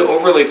 Let's do the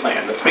overlay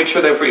plan. Let's make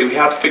sure that if we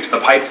have to fix the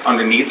pipes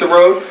underneath the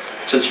road,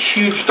 which is a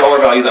huge dollar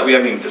value that we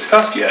haven't even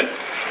discussed yet,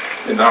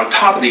 and on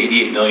top of the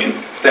 $88 million,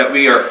 that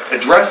we are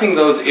addressing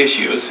those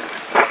issues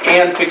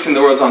and fixing the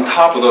roads on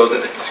top of those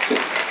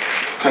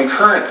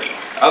concurrently.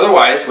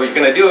 Otherwise, what you're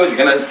going to do is you're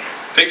going to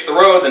fix the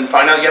road, then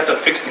find out you have to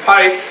fix the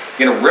pipe,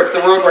 you're going to rip the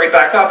road right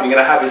back up, and you're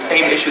going to have the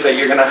same issue that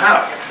you're going to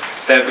have,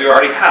 that we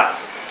already have.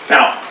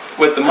 Now,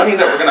 with the money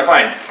that we're going to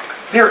find,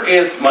 there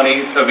is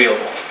money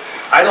available.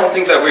 I don't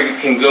think that we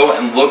can go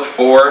and look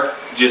for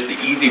just the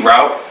easy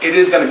route. It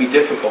is going to be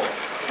difficult.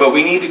 But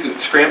we need to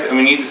scrimp, and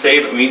we need to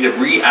save, and we need to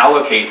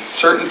reallocate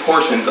certain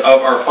portions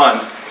of our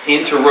fund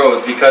into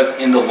roads, because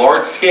in the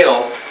large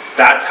scale,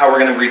 that's how we're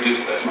going to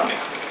reduce this money.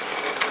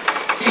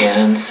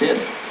 And Sid.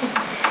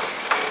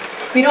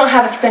 We don't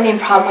have a spending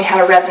problem, we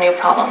have a revenue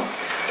problem.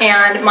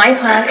 And my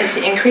plan is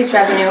to increase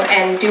revenue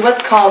and do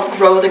what's called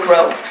grow the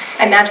grove.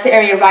 And that's the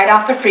area right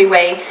off the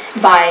freeway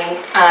by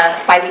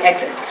the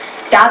exit.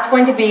 That's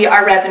going to be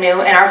our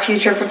revenue and our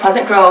future for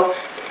Pleasant Grove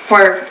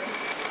for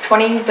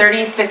 20,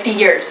 30, 50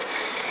 years.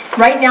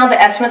 Right now, the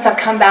estimates have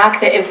come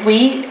back that if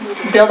we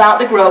build out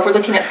the grove, we're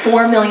looking at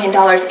 $4 million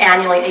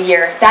annually a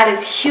year. That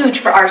is huge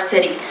for our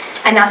city,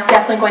 and that's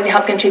definitely going to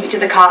help contribute to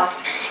the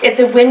cost. It's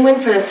a win-win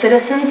for the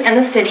citizens and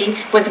the city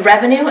with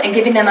revenue and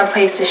giving them a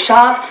place to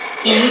shop,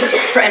 eat,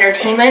 for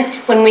entertainment,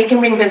 when we can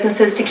bring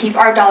businesses to keep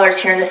our dollars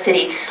here in the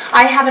city.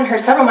 I haven't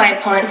heard several of my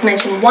opponents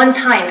mention one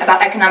time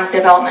about economic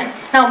development.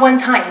 Not one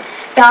time.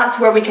 That's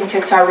where we can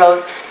fix our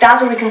roads.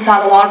 That's where we can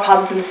solve a lot of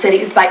problems in the city,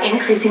 is by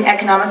increasing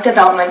economic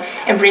development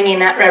and bringing in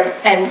that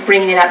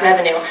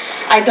revenue.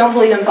 I don't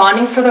believe in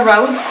bonding for the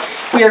roads.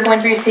 We are going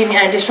to be receiving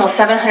an additional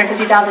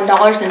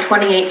 $750,000 in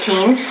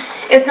 2018.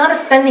 It's not a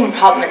spending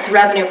problem, it's a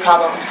revenue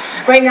problem.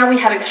 Right now we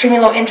have extremely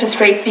low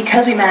interest rates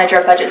because we manage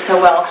our budget so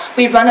well.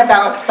 We run a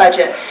balanced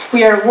budget.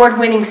 We are an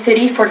award-winning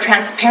city for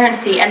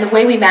transparency and the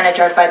way we manage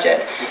our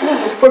budget.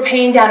 We're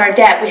paying down our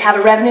debt. We have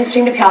a revenue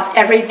stream to pay off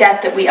every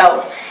debt that we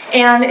owe.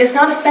 And it's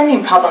not a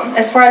spending problem.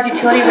 As far as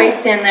utility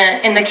rates in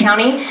the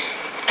county,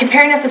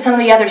 comparing us to some of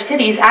the other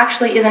cities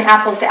actually isn't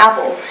apples to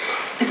apples.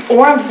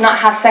 Orem does not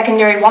have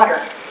secondary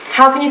water.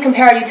 How can you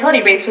compare our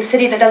utility rates to a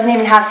city that doesn't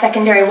even have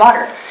secondary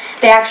water?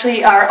 They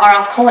actually are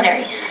off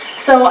culinary.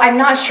 So I'm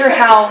not sure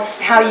how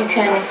you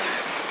can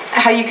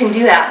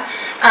do that.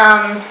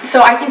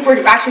 So I think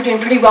we're actually doing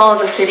pretty well as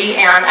a city,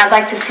 and I'd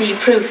like to see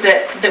proof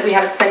that we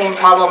have a spending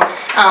problem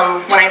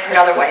when I've heard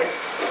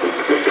otherwise.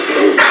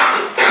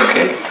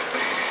 Okay.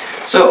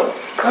 So,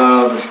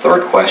 this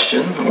third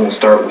question, and we'll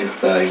start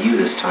with you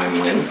this time,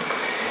 Lynn.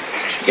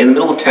 In the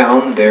middle of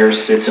town, there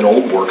sits an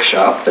old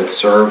workshop that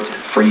served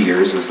for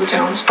years as the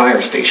town's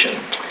fire station.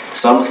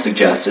 Some have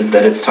suggested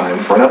that it's time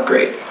for an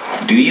upgrade.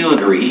 Do you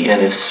agree,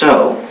 and if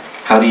so,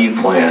 how do you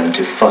plan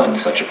to fund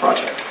such a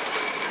project?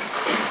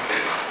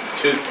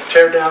 To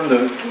tear down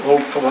the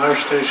old fire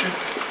station?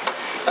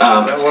 Is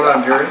that what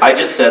I'm hearing? I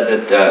just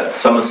said that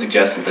someone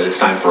suggested that it's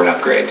time for an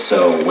upgrade,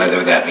 so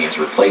whether that means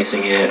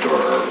replacing it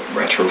or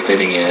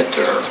retrofitting it,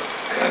 or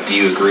do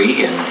you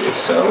agree, and if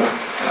so?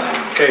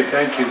 Okay,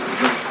 thank you.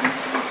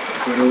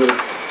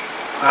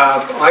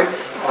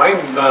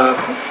 I'm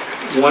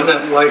one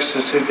that likes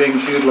to see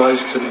things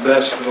utilized to the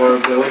best of our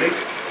ability.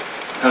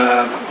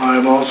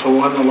 I'm also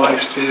one that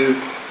likes to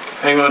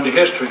hang on to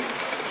history,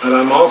 but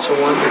I'm also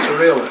one that's a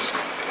realist.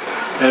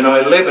 And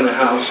I live in a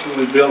house that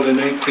was built in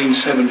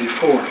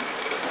 1874,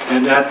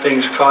 and that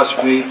thing's cost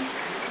me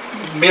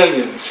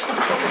millions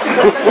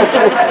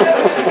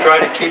to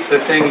try to keep the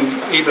thing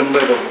even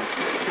livable.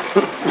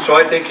 So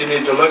I think you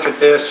need to look at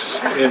this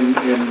in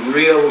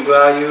real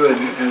value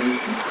and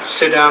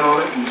sit down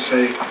on it and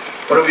say,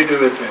 what do we do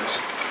with this?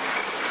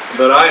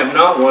 But I am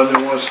not one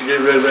that wants to get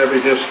rid of every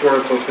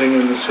historical thing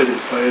in the city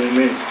by any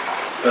means.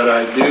 But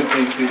I do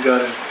think you've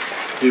got to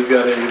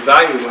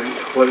evaluate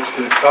what it's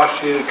going to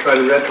cost you to try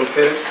to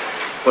retrofit it,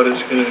 what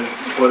it's going to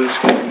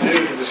do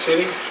to the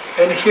city.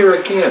 And here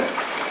again,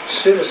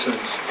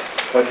 citizens,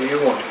 what do you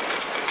want?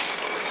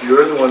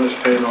 You're the one that's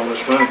paying all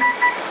this money.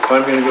 If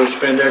I'm going to go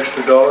spend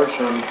extra dollars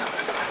on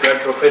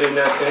retrofitting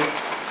that thing,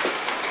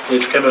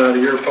 it's coming out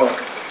of your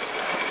pocket.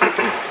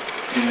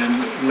 And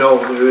no,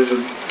 there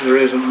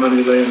isn't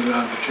money laying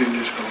around that you can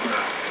just go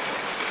grab.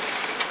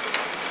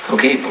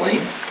 Okay,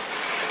 Blaine.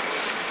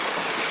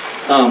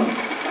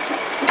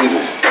 If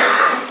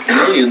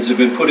millions have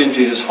been put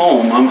into his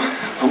home,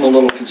 I'm a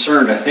little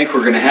concerned. I think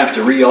we're going to have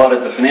to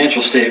re-audit the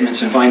financial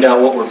statements and find out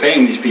what we're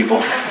paying these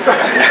people.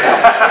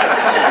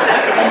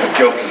 I'm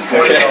joking.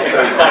 Okay,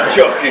 I'm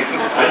joking.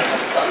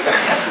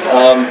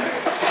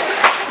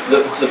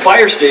 The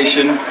fire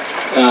station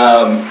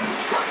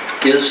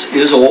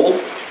is old.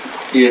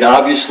 It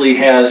obviously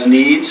has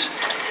needs.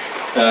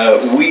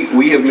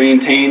 We have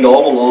maintained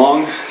all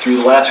along through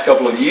the last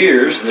couple of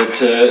years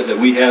that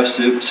we have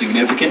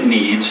significant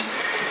needs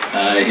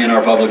in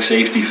our public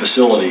safety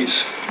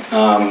facilities.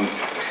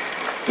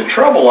 The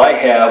trouble I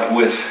have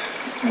with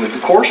the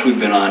course we've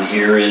been on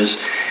here is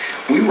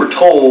we were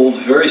told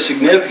very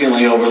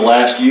significantly over the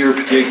last year,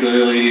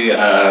 particularly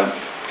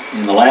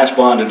in the last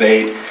bond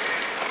debate,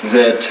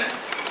 that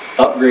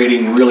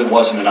upgrading really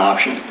wasn't an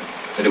option,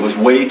 that it was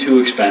way too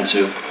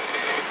expensive,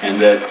 and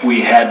that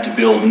we had to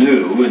build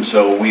new, and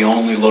so we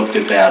only looked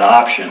at that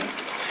option.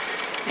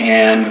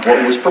 And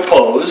what was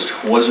proposed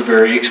was a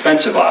very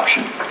expensive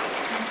option.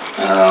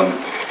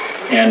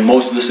 And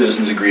most of the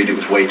citizens agreed it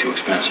was way too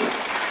expensive.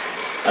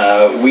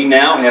 We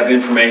now have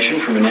information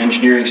from an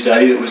engineering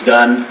study that was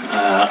done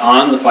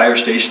on the fire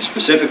station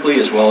specifically,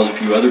 as well as a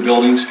few other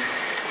buildings,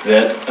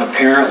 that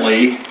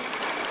apparently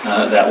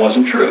that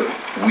wasn't true.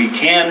 We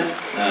can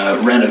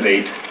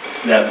renovate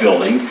that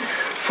building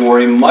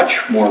for a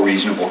much more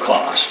reasonable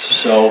cost.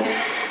 So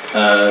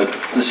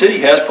the city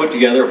has put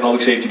together a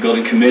public safety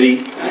building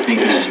committee. I think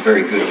this is a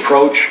very good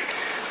approach.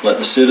 Let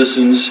the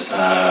citizens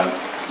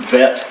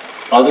vet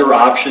other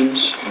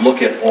options,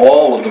 look at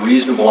all of the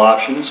reasonable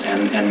options,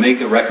 and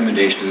make a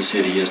recommendation to the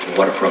city as to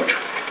what approach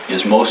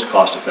is most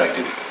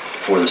cost-effective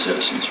for the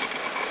citizens.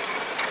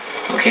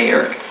 Okay,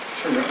 Eric.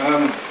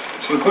 Sure.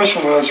 So the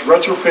question was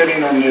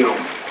retrofitting or new?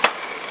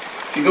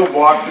 If you go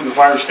walk through the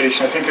fire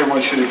station, I think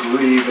everyone should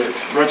agree that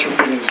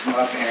retrofitting is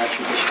not the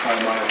answer this time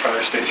on our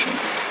fire station.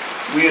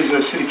 We as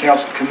a city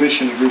council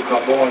commission, a group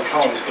called Wal-Mart,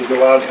 they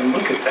go out and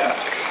look at that.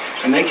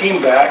 And they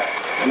came back,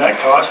 and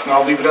that cost, and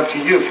I'll leave it up to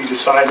you if you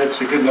decide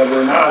it's a good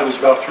number or not, it was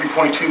about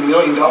 $3.2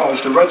 million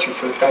to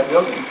retrofit that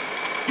building.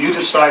 You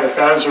decide if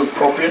that is an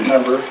appropriate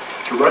number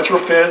to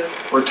retrofit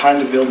or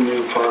time to build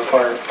new for our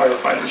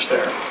firefighters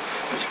there.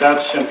 It's that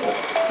simple.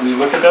 When you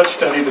look at that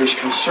study, there's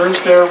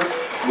concerns there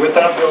with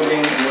that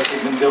building and what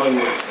they've been dealing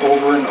with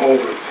over and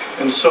over.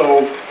 And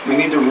so we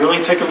need to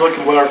really take a look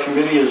at what our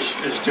committee is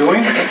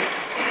doing,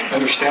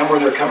 understand where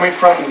they're coming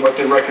from and what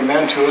they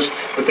recommend to us,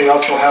 but they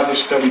also have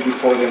this study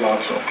before them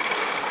also.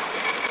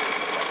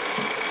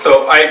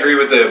 So I agree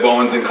with the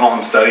Bowens and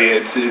Collins study.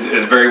 It's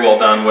very well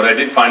done. What I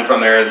did find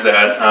from there is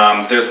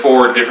that there's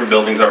 4 different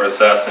buildings that were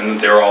assessed, and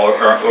they're all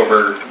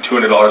over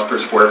 $200 per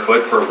square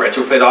foot for a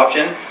retrofit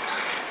option.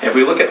 If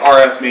we look at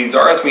RS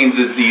means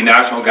is the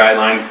national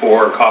guideline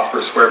for cost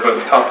per square foot,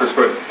 cost per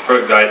square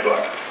foot guidebook.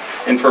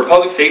 And for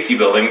public safety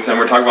buildings, and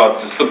we're talking about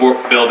just the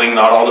building,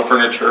 not all the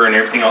furniture and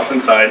everything else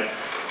inside,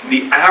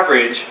 the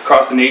average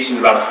across the nation is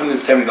about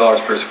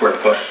 $170 per square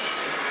foot.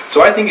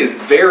 So I think it's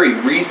very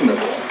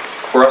reasonable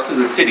for us as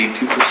a city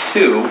to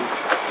pursue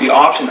the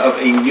option of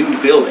a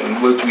new building,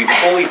 which would be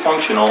fully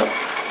functional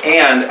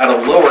and at a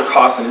lower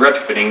cost than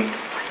retrofitting,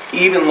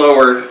 even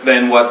lower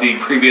than what the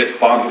previous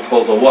bond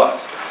proposal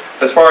was.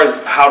 As far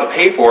as how to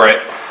pay for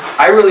it,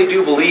 I really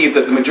do believe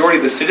that the majority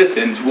of the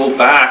citizens will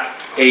back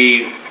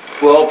a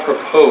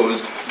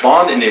well-proposed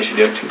bond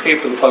initiative to pay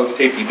for the public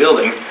safety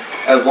building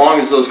as long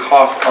as those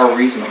costs are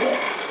reasonable.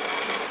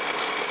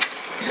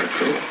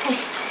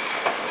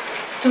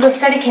 So the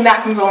study came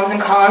back from Bowens and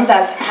Collins,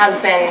 as has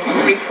been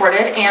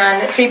reported,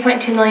 and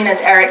 $3.2 million, as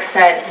Eric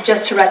said,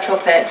 just to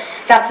retrofit.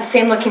 That's the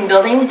same looking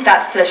building,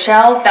 that's the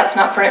shell, that's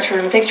not furniture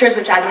and fixtures,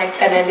 which add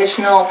an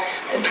additional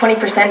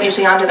 20%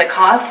 usually onto the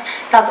cost.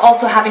 That's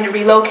also having to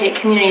relocate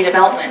community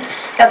development.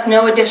 That's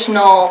no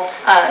additional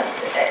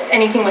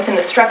anything within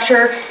the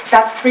structure.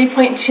 That's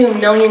 $3.2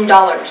 million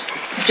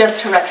just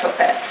to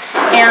retrofit.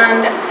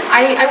 And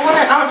I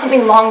want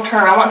something long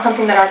term. I want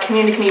something that our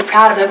community can be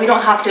proud of, that we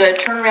don't have to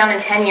turn around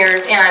in 10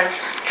 years and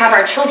have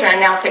our children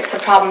now fix the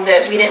problem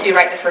that we didn't do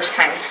right the first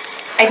time.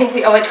 I think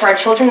we owe it to our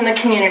children in the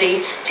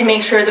community to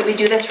make sure that we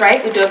do this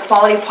right, we do a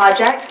quality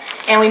project,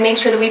 and we make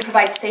sure that we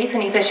provide safe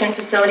and efficient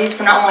facilities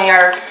for not only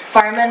our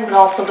firemen, but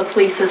also the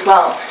police as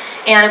well.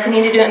 And if we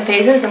need to do it in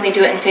phases, then we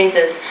do it in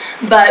phases.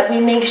 But we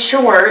make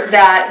sure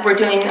that we're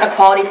doing a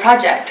quality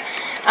project.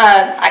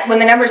 When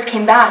the numbers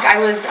came back, I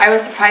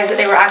was surprised that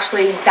they were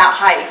actually that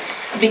high.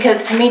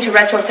 Because to me, to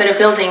retrofit a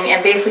building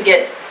and basically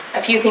get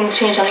a few things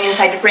changed on the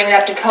inside to bring it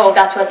up to code,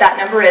 that's what that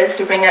number is,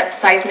 to bring it up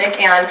seismic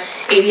and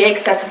ADA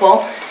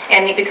accessible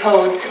and meet the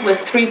codes,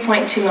 was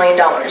 $3.2 million.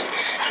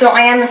 So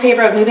I am in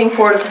favor of moving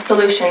forward with the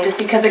solution. Just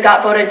because it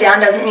got voted down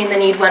doesn't mean the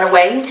need went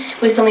away.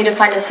 We still need to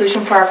find a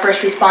solution for our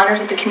first responders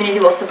that the community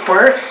will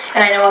support.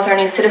 And I know with our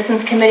new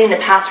citizens committee and the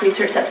past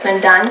research that's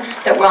been done,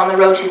 that we're on the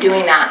road to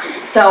doing that.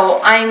 So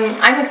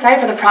I'm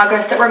excited for the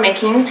progress that we're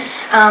making.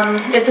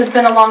 This has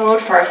been a long road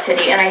for our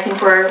city, and I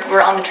think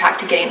we're on the track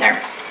to getting there.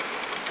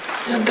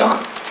 And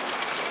Don.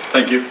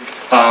 Thank you.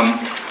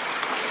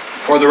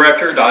 For the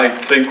record, I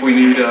think we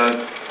need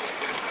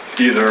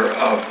either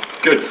a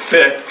good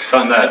fix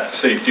on that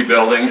safety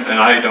building, and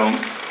I don't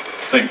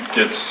think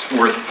it's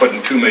worth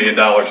putting $2 million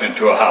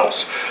into a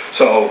house.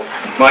 So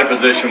my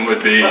position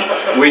would be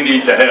we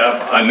need to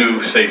have a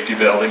new safety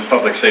building,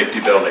 public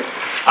safety building.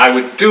 I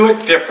would do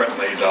it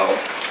differently though.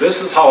 This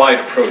is how I'd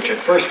approach it.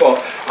 First of all,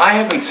 I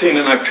haven't seen,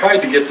 and I've tried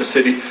to get the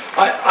city,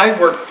 I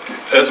work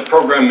as a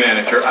program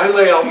manager. I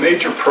lay out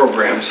major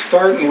programs,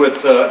 starting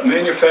with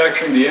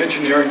manufacturing, the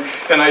engineering,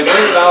 and I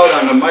lay it out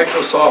on a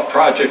Microsoft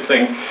project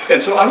thing.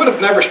 And so I would have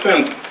never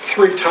spent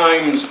 3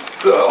 times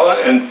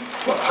and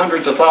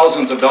hundreds of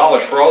thousands of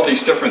dollars for all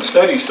these different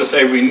studies to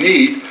say we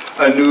need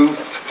a new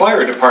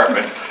fire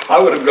department.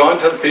 I would have gone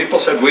to the people,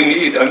 said we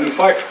need a new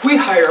fire. We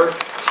hire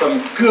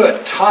some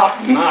good,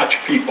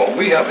 top-notch people.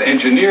 We have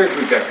engineers,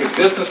 we've got good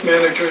business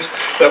managers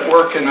that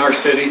work in our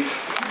city.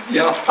 You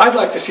know, I'd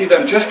like to see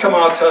them just come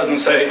out to us and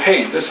say,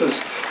 hey, this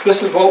is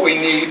what we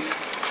need.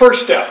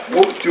 First step,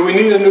 do we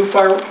need a new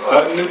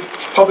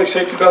public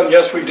safety building?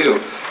 Yes, we do.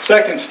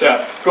 Second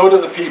step, go to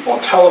the people,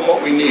 tell them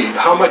what we need,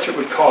 how much it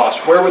would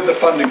cost, where would the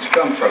fundings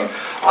come from.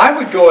 I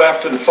would go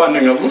after the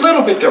funding a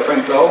little bit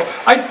different though.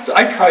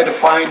 I try to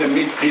find and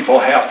meet people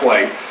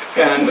halfway.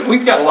 And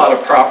we've got a lot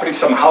of property,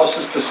 some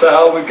houses to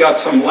sell, we've got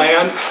some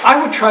land.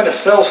 I would try to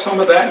sell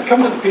some of that and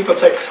come to the people and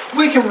say,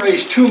 we can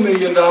raise $2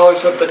 million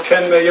of the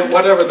 10 million,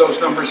 whatever those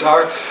numbers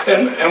are,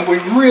 and we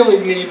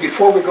really need,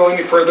 before we go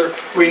any further,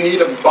 we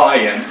need a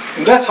buy-in.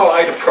 And that's how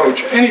I'd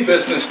approach any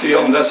business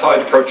deal, and that's how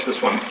I'd approach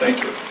this one.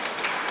 Thank you.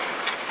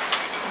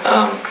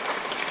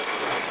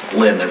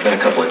 Lynn, there've been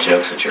a couple of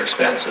jokes at your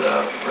expense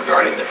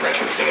regarding the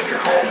retrofitting of your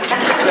home.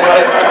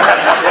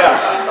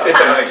 Yeah, it's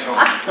a nice home.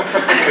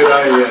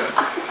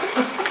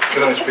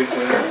 Could I speak to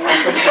that?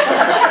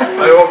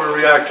 I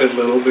overreacted a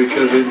little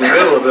because in the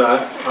middle of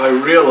that, I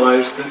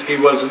realized that he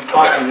wasn't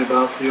talking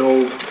about the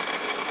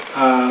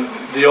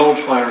old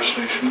fire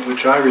station,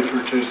 which I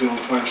refer to as the old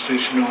fire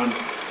station on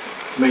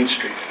Main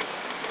Street.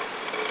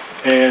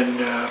 And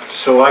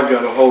so I've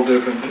got a whole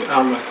different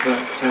outlook.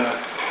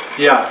 But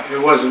yeah, it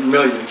wasn't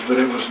millions, but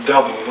it was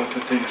double what the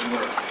things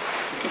were.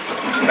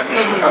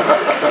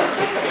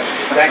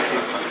 Thank you.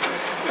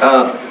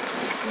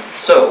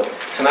 So,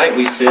 tonight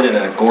we sit in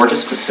a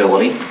gorgeous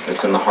facility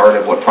that's in the heart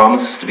of what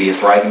promises to be a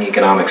thriving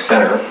economic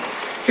center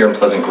here in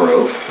Pleasant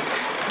Grove.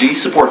 Do you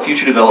support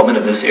future development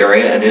of this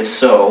area, and if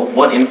so,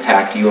 what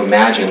impact do you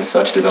imagine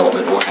such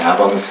development will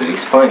have on the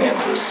city's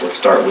finances? Let's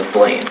start with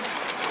Blaine.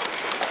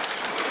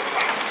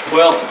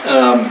 Well,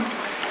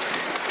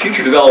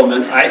 future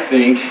development, I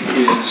think,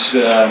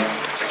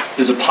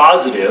 is a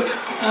positive.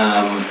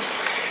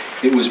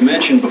 It was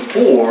mentioned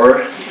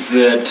before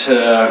that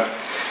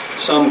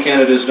some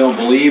candidates don't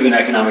believe in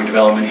economic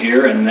development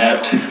here, and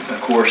that,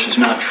 of course, is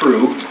not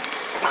true.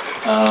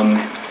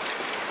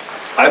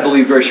 I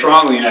believe very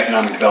strongly in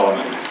economic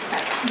development.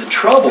 The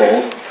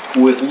trouble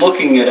with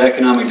looking at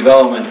economic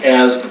development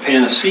as the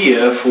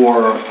panacea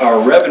for our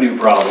revenue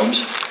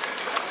problems,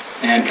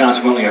 and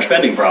consequently our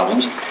spending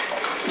problems,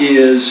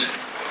 is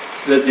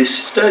that the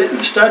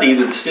study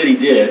that the city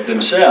did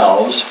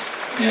themselves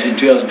in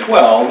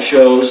 2012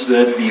 shows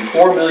that the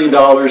 $4 million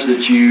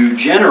that you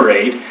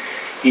generate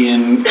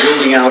in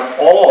building out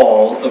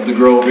all of the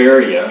Grove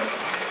area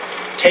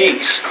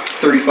takes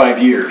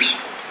 35 years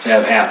to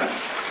have happen.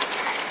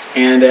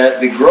 And at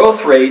the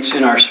growth rates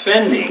in our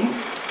spending,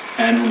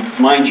 and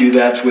mind you,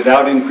 that's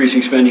without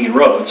increasing spending in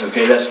roads,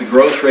 okay, that's the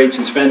growth rates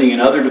in spending in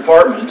other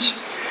departments.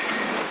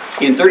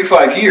 In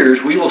 35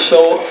 years, we will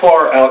so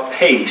far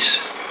outpace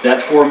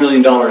that $4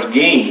 million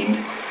gained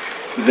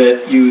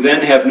that you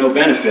then have no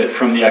benefit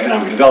from the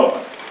economic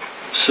development.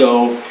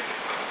 So,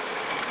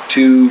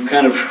 to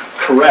kind of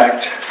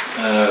correct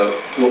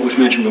what was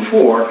mentioned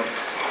before,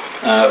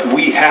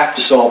 we have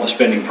to solve the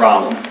spending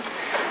problem.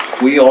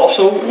 We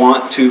also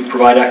want to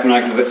provide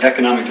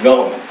economic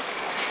development.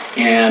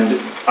 And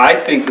I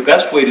think the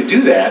best way to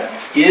do that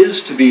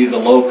is to be the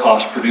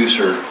low-cost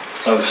producer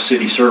of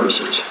city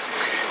services.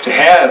 To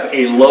have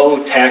a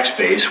low tax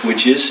base,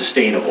 which is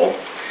sustainable,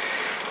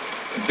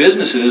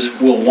 businesses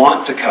will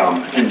want to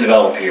come and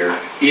develop here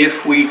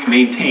if we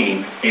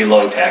maintain a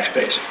low tax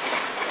base.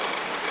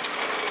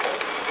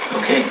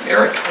 Okay,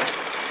 Eric.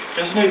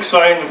 Isn't it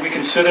exciting that we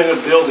can sit in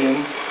a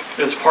building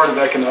that's part of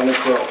economic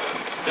growth?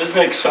 Isn't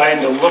it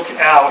exciting to look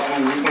out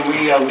when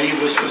we leave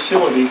this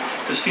facility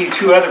to see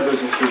two other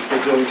businesses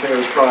that Bill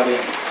Terra's brought in?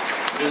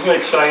 Isn't it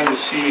exciting to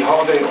see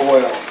Holiday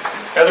Oil,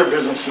 other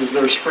businesses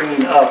that are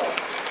springing up?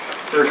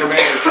 They're coming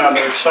into town,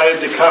 they're excited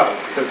to come,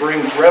 to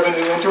bring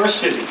revenue into our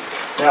city.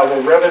 Now,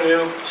 will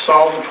revenue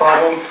solve the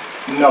problem?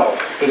 No,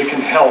 but it can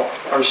help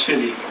our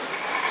city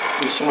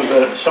with some of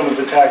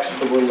the taxes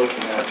that we're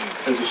looking at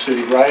as a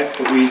city, right?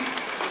 That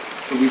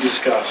we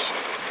discuss.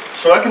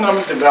 So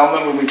economic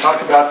development, when we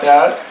talk about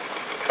that,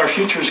 our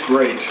future is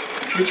great.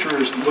 The future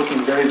is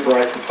looking very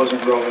bright for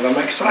Pleasant Grove, and I'm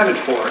excited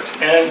for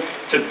it. And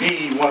to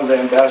be one of the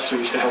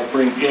ambassadors to help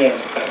bring in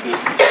that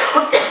business.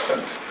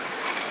 Thanks.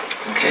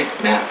 Okay,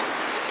 Matt.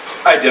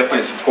 I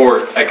definitely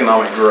support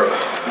economic growth.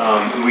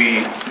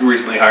 The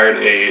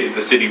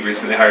city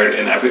recently hired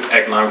an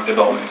economic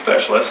development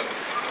specialist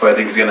who I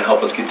think is going to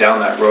help us get down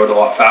that road a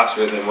lot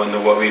faster than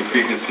what we've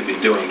previously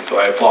been doing. So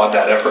I applaud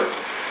that effort.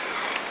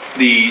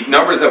 The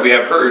numbers that we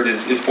have heard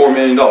is $4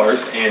 million,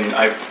 and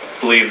I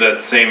believe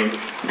that same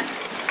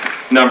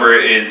number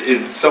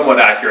is somewhat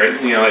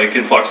accurate. You know, it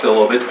can fluctuate a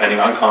little bit depending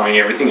on economy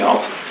and everything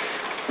else.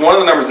 One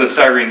of the numbers that's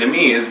staggering to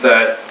me is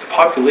that the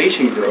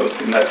population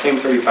growth in that same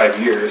 35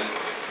 years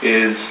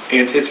is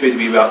anticipated to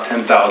be about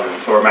 10,000.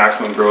 So our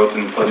maximum growth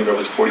in Pleasant Grove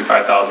is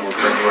 45,000. We're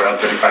currently around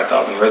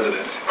 35,000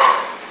 residents.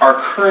 Our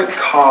current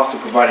cost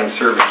of providing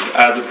services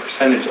as a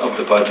percentage of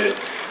the budget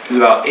is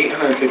about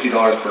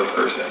 $850 per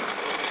person.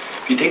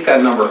 If you take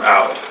that number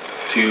out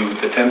to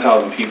the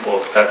 10,000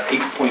 people, that's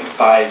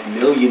 $8.5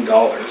 million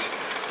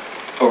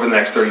over the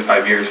next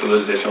 35 years for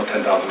those additional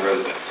 10,000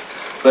 residents.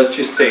 Let's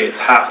just say it's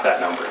half that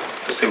number.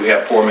 Let's say we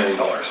have $4 million.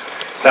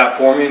 That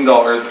 $4 million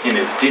in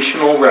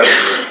additional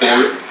revenue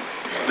for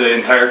the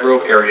entire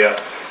Grove area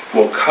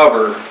will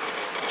cover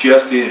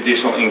just the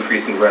additional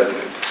increase in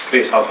residents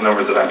based off the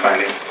numbers that I'm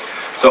finding.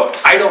 So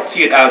I don't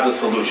see it as a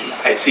solution.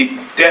 I see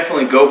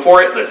definitely go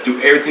for it. Let's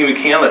do everything we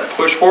can. Let's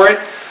push for it.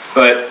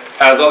 But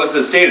as others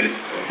have stated,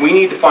 we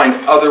need to find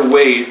other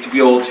ways to be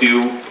able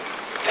to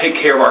take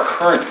care of our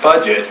current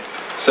budget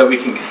so we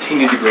can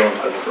continue to grow in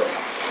Pleasant Grove.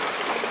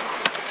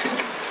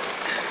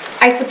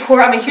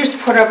 I'm a huge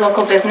supporter of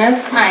local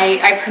business.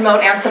 I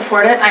promote and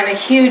support it. I'm a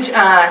huge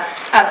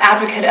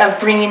advocate of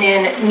bringing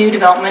in new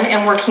development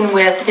and working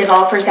with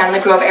developers down in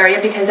the Grove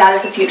area, because that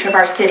is the future of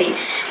our city.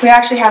 We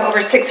actually have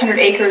over 600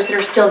 acres that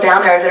are still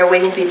down there that are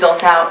waiting to be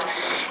built out.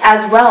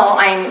 As well,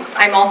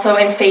 I'm also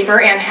in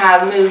favor and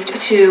have moved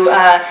to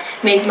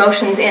make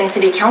motions in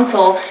City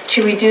Council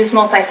to reduce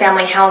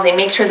multifamily housing,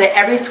 make sure that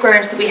every square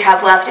inch that we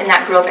have left in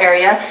that Grove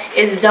area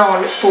is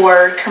zoned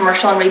for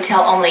commercial and retail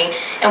only.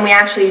 And we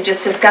actually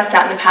just discussed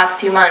that in the past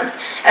few months.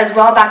 As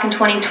well, back in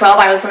 2012,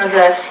 I was one of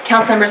the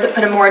council members that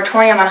put a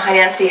moratorium on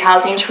high-density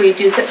housing to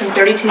reduce it from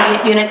 32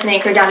 units an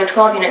acre down to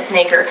 12 units an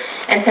acre.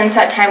 And since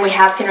that time, we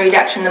have seen a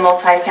reduction in the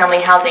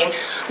multifamily housing.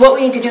 What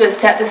we need to do is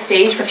set the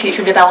stage for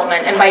future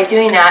development, and by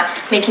doing that,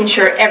 making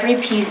sure every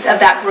piece of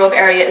that Grove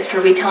area is for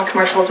retail and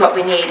commercial is what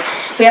we need.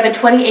 We have a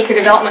 20-acre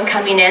development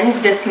coming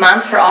in this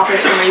month for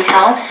office and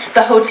retail.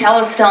 The hotel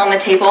is still on the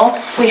table.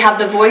 We have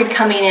the Void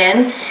coming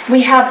in.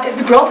 We have,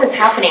 the growth is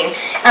happening.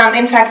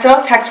 In fact,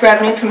 sales tax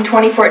revenue from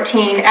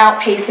 2014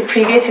 outpaced the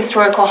previous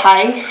historical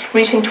high,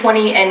 reaching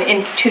 20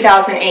 in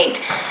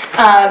 2008.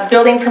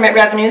 Building permit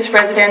revenues,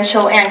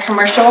 residential and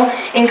commercial,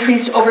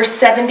 increased over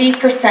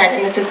 70%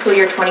 in the fiscal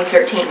year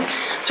 2013.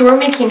 So we're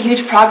making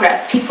huge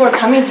progress. People are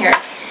coming here.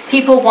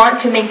 People want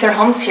to make their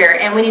homes here,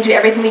 and we need to do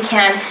everything we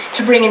can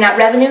to bring in that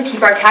revenue,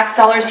 keep our tax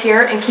dollars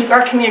here, and keep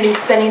our community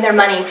spending their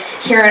money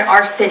here in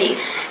our city.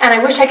 And I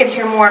wish I could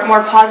hear more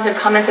positive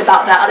comments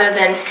about that, other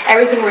than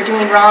everything we're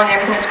doing wrong and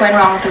everything that's going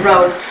wrong with the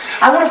roads.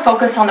 I want to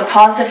focus on the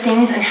positive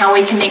things and how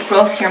we can make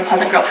growth here in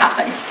Pleasant Grove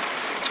happen.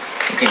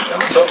 Okay,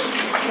 Don. So,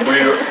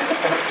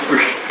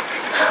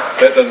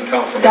 that doesn't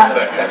count for my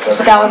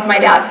second. That was my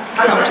dad,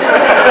 so I'm just...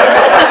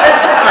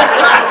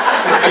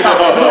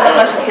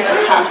 Let's just give it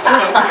a pass.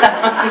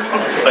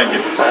 Thank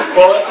you.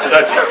 Well,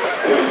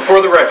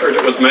 for the record,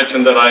 it was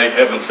mentioned that I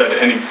haven't said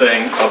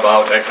anything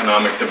about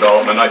economic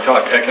development. I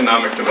talk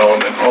economic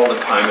development all the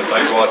time as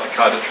I go out to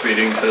cottage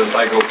meetings, as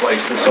I go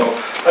places. So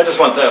I just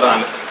want that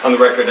on the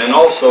record. And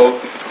also,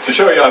 to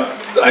show you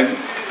I'm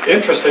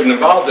interested and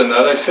involved in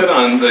that, I sit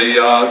on the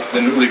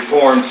newly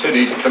formed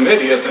cities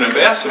committee as an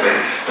ambassador,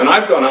 and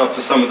I've gone out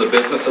to some of the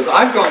businesses.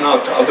 I've gone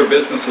out to other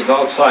businesses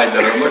outside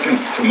that are looking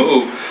to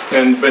move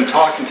and been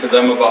talking to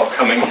them about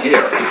coming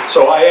here.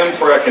 So I am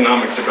for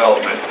economic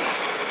development,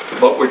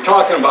 but we're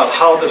talking about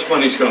how this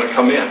money's going to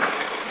come in.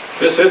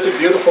 This is a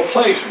beautiful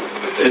place.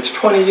 It's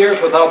 20 years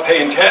without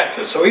paying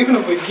taxes. So even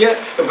if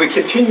we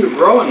continue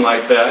growing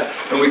like that,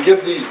 and we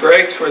give these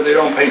breaks where they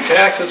don't pay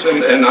taxes,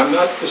 and I'm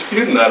not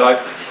disputing that, I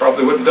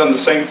probably would have done the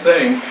same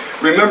thing.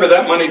 Remember,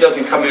 that money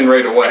doesn't come in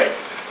right away.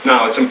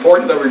 Now, it's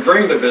important that we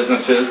bring the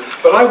businesses,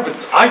 but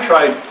I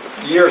tried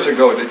years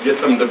ago to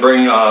get them to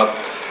bring a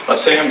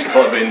Sam's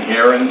Club in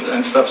here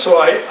and stuff, so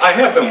I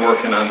have been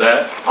working on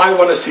that. I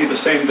want to see the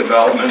same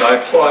development. I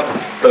applaud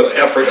the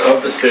effort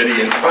of the city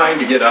in trying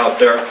to get out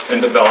there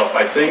and develop.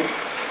 I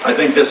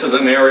think this is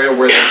an area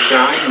where they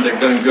shine and they've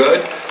done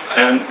good,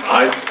 and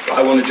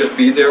I want to just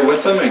be there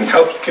with them and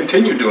help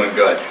continue doing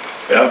good.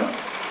 Yeah,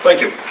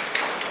 thank you.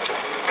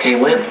 Okay,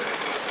 Lynn.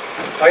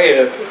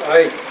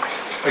 I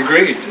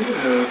agreed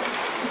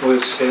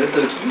with Sid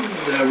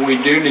that we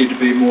do need to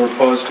be more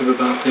positive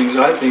about things.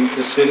 I think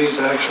the city's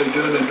actually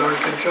doing a darn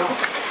good job.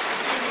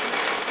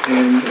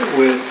 And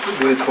with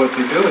what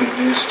they're doing,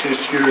 it's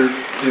just you're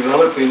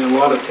developing a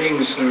lot of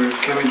things that are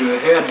coming to a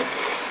head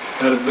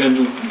that have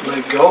been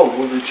let go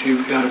that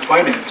you've got to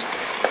finance.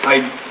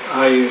 I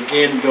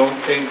again don't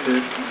think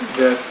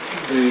that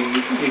the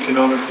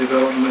economic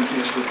development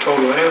is the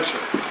total answer.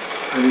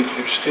 I think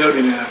you're still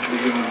going to have to be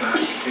going back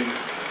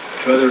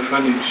to other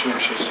funding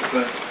sources.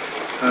 But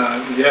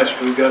yes,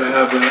 we've got to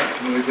have that,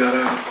 and we've got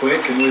to have it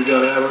quick, and we've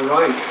got to have it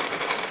right.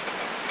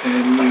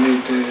 And we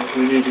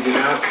need to get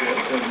after it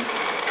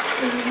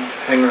and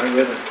hang right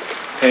with it.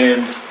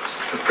 And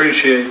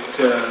appreciate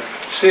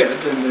Sid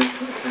and the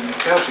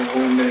council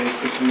when they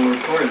put the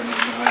moratorium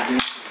on the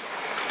idea.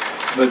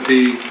 But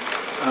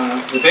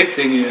the big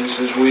thing is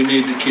we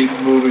need to keep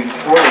moving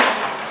forward,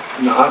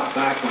 not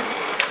backward.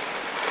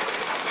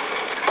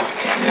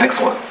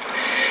 Excellent.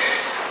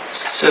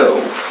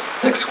 So,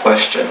 next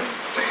question.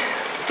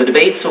 The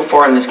debate so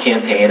far in this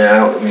campaign, I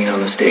don't mean on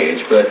the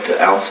stage, but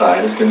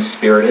outside, has been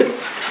spirited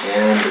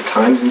and at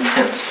times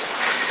intense.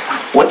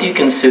 What do you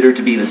consider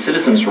to be the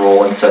citizens'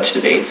 role in such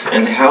debates,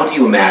 and how do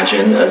you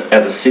imagine,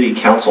 as a city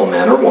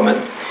councilman or woman,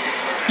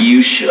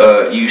 you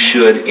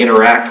should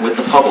interact with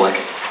the public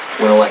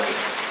when elected?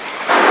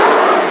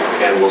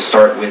 And we'll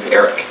start with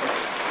Eric.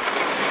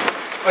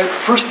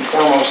 First and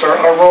foremost,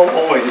 our role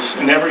always,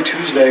 and every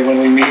Tuesday when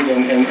we meet,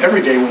 and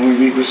every day when we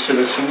meet with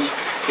citizens,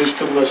 is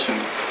to listen.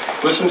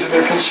 Listen to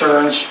their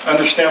concerns,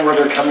 understand where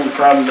they're coming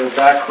from, their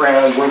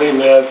background, where they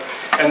live,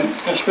 and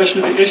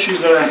especially the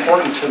issues that are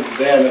important to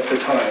them at the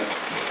time.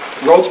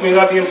 Roads may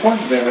not be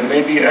important to them. It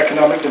may be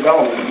economic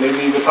development. It may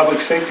be the public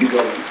safety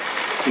building.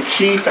 The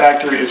key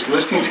factor is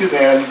listening to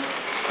them,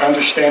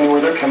 understanding where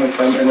they're coming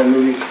from, and then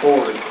moving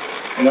forward.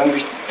 And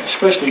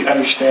especially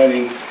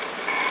understanding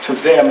to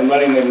them and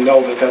letting them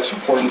know that that's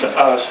important to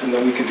us and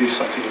that we can do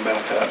something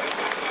about that.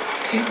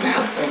 Okay,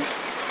 Matt. Thanks.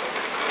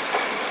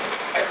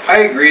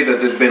 I agree that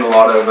there's been a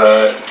lot of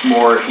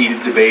more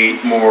heated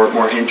debate,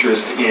 more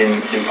interest in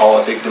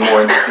politics and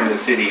more interest in the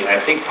city. And I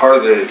think part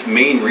of the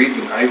main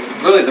reason,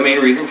 really the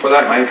main reason for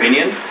that, in my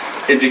opinion,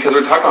 is because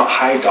we're talking about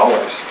high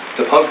dollars.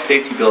 The public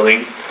safety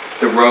building,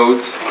 the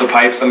roads, the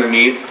pipes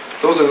underneath,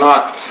 those are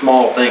not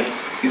small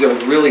things. These are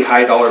really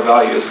high dollar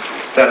values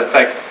that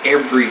affect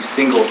every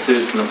single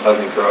citizen of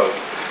Pleasant Grove.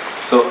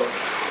 So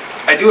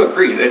I do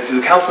agree that it's the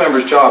council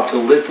member's job to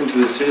listen to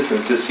the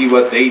citizens to see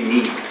what they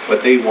need,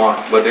 what they want,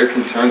 what their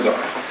concerns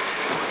are.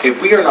 If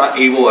we are not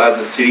able as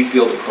a city to be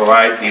able to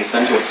provide the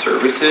essential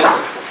services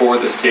for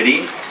the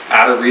city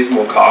at a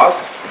reasonable cost,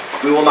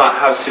 we will not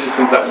have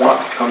citizens that want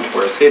to come to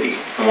our city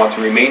and want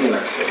to remain in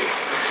our city.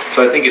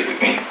 So I think it's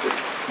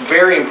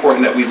very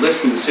important that we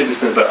listen to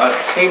citizens, but at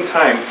the same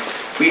time,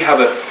 we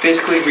have a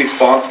fiscally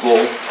responsible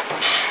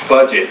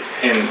budget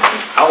and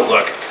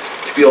outlook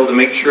to be able to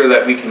make sure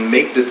that we can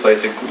make this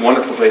place a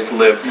wonderful place to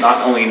live,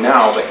 not only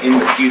now, but in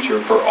the future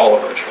for all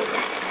of our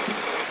children.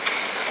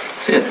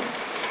 Sid.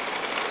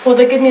 Well,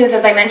 the good news,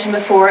 as I mentioned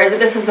before, is that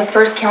this is the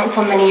first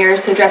council in many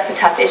years to address the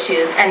tough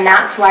issues, and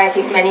that's why I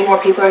think many more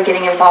people are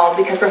getting involved,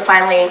 because we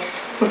finally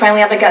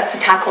have the guts to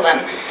tackle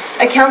them.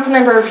 A council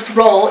member's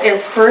role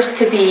is first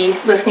to be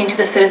listening to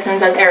the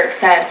citizens, as Eric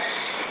said,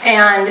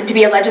 and to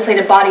be a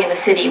legislative body in the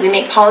city. We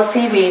make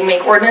policy, we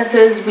make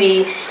ordinances,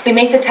 we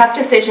make the tough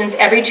decisions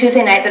every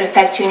Tuesday night that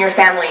affect you and your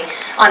family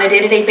on a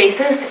day-to-day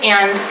basis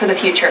and for the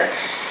future.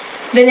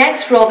 The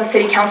next role of a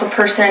city council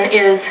person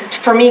is,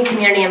 for me,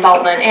 community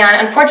involvement.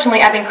 And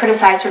unfortunately, I've been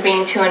criticized for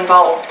being too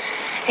involved.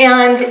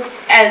 And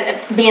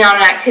as being on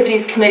an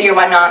activities committee or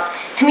whatnot,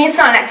 to me it's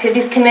not an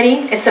activities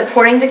committee, it's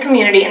supporting the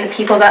community and the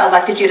people that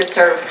elected you to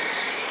serve.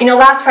 You know,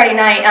 last Friday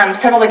night,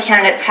 several of the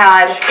candidates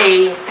had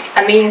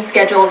a meeting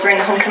scheduled during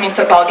the homecoming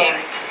football game.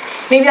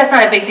 Maybe that's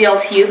not a big deal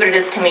to you, but it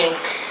is to me.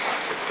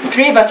 The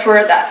three of us were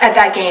at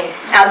that game,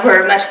 as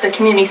were much of the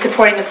community,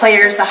 supporting the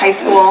players, the high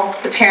school,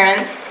 the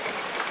parents.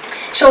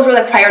 Shows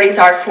where the priorities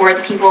are for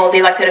the people, the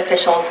elected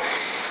officials.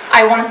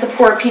 I want to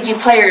support PG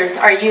players,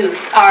 our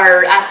youth,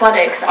 our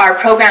athletics, our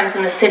programs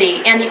in the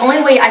city. And the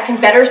only way I can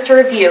better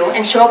serve you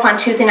and show up on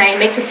Tuesday night and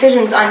make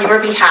decisions on your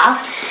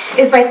behalf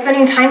is by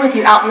spending time with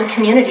you out in the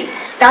community.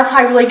 That's how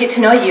I really get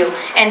to know you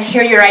and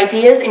hear your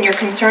ideas and your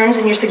concerns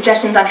and your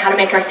suggestions on how to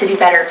make our city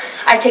better.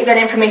 I take that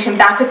information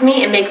back with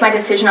me and make my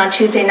decision on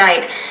Tuesday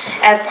night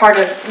as part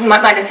of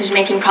my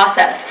decision-making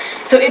process.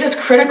 So it is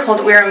critical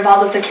that we are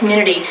involved with the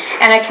community,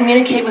 and I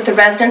communicate with the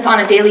residents on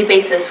a daily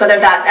basis, whether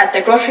that's at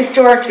the grocery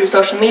store, through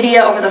social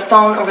media, over the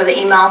phone, over the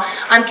email.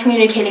 I'm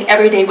communicating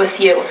every day with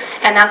you,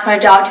 and that's my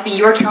job, to be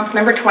your council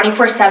member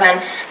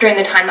 24/7 during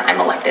the time that I'm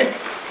elected.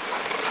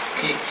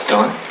 Okay,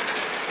 Don?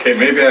 Okay,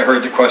 maybe I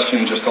heard the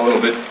question just a little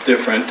bit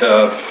different,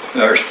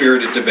 our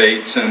spirited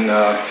debates and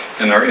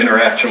our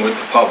interaction with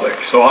the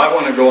public. So I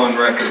want to go on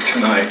record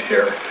tonight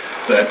here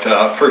that,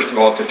 first of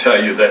all, to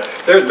tell you that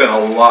there's been a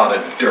lot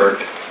of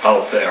dirt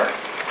out there.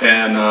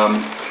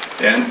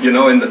 And you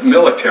know, in the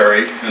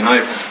military, and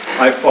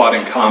I fought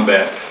in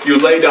combat, you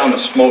lay down a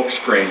smoke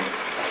screen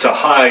to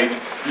hide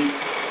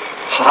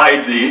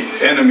the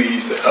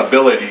enemy's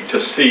ability to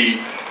see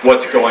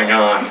what's going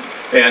on.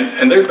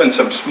 And there's been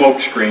some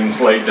smoke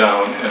screens laid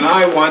down, and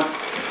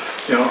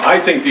I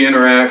think the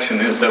interaction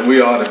is that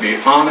we ought to be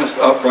honest,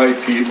 upright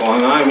people,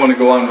 and I want to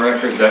go on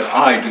record that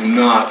I do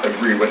not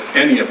agree with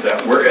any of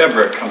that,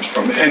 wherever it comes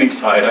from, any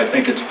side. I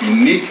think it's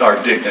beneath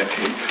our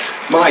dignity.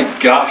 My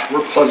gosh,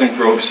 we're Pleasant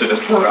Grove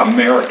citizens, we're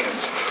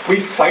Americans. We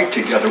fight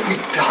together, we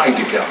die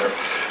together.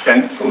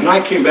 And when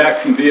I came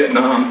back from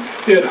Vietnam,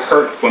 it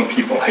hurt when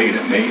people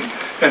hated me,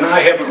 and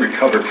I haven't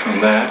recovered from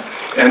that.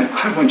 And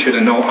I want you to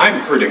know I'm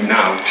hurting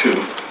now, too.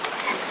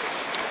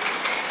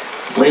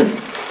 Lynn.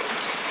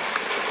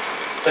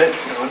 Thank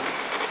you, Don.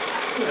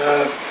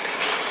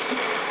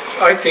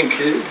 I think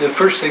the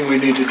first thing we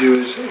need to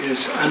do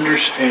is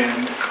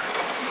understand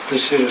the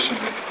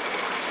citizenry.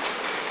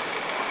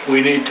 We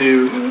need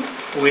to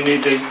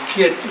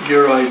get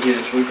your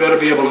ideas. We've got to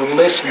be able to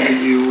listen to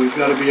you. We've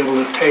got to be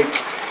able to take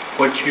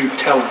what you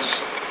tell us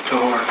to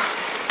heart.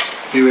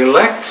 You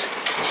elect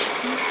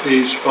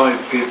these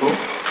 5 people,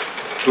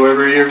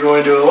 whoever you're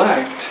going to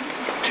elect,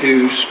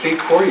 to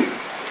speak for you.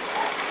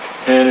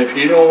 And if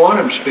you don't want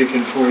them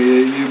speaking for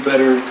you, you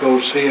better go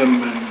see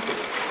them and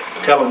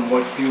tell them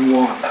what you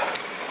want.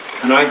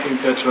 And I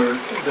think that's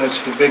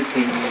the big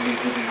thing we need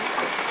to do.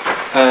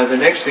 The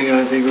next thing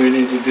I think we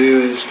need to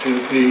do is to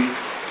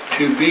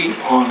be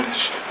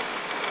honest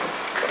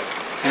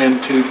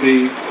and to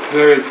be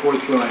very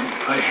forthright.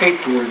 I hate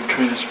the word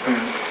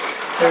transparent.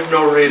 There's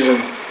no reason.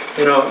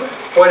 You know,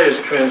 what is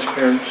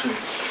transparency?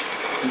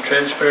 And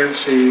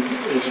transparency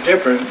is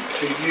different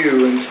to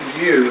you and to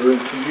you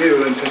and to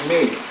you and to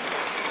me.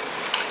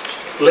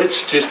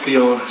 Let's just be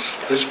honest.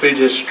 Let's be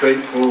just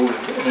straightforward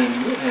and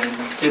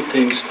get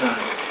things done.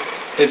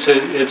 It's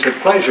a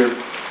pleasure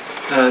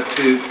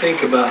to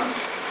think about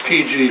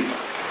PG,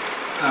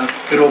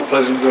 good old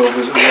Pleasant Grove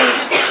as it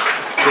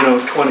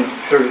was, 20,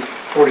 30,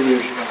 40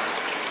 years ago.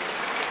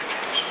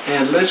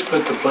 And let's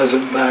put the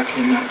Pleasant back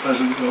in that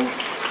Pleasant Grove.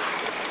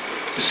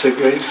 It's a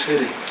great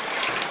city.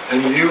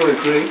 And you are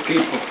great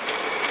people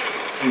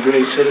and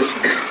great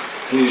citizens.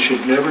 And you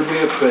should never be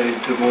afraid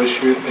to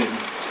voice your opinion,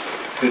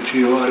 but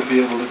you ought to be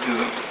able to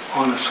do it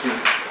honestly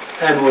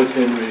and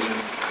within reason.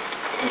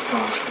 The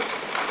process.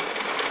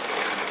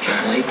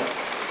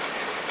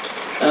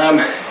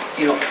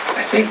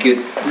 I think it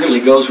really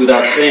goes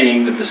without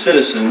saying that the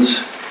citizens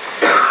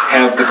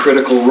have the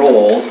critical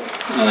role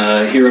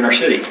here in our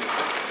city.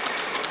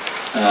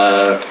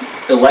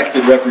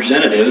 Elected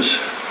representatives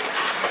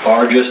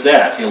are just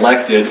that,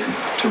 elected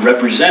to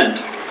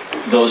represent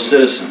those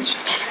citizens.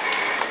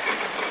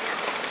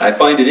 I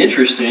find it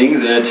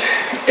interesting that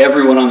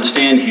everyone on the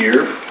stand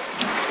here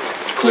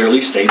clearly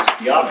states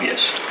the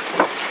obvious.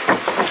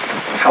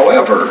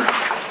 However,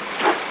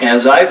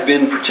 as I've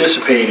been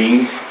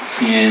participating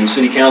in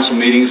city council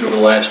meetings over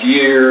the last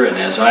year, and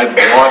as I've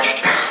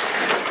watched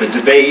the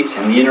debate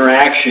and the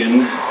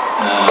interaction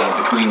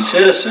between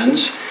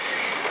citizens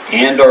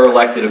and our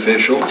elected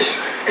officials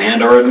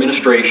and our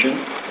administration,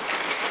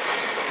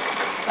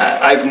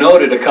 I've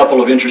noted a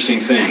couple of interesting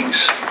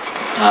things.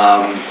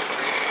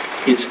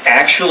 It's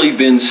actually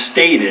been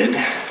stated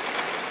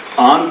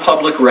on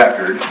public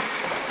record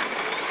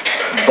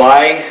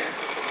by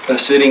a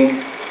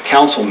sitting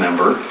council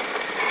member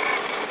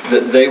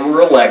that they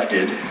were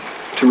elected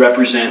to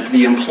represent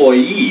the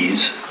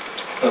employees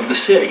of the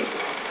city.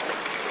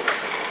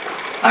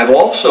 I've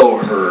also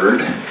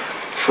heard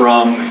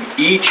from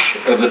each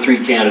of the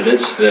three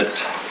candidates that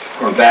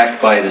are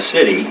backed by the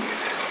city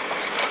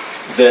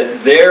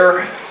that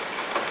their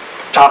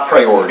top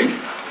priority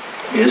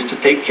is to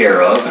take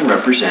care of and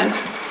represent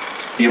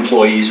the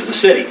employees of the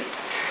city.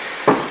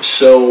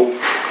 So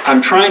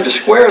I'm trying to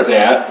square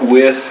that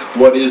with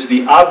what is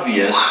the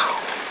obvious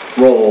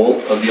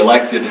role of the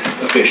elected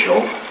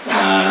official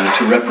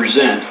to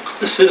represent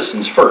the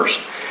citizens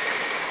first.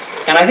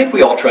 And I think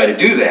we all try to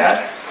do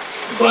that,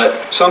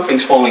 but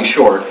something's falling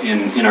short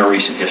in our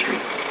recent history.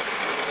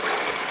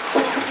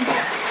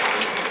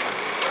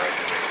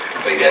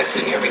 So you guys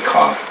didn't hear me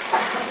cough.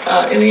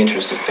 In the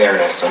interest of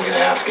fairness, I'm going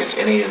to ask if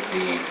any of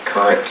the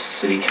current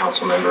city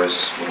council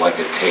members would like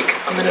to take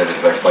a minute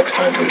of their flex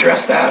time to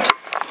address that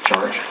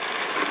charge.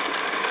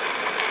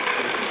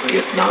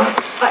 If not,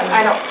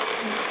 I don't,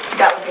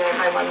 that would be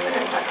my 1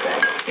 minute, is that good?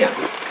 Yeah.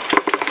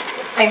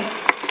 I'd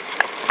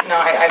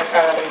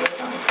rather move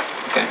on.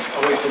 Okay.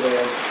 I'll wait till the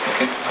end.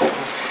 Okay. Cool.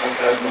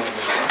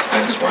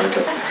 I just wanted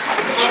to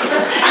make sure.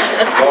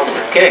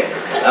 Okay.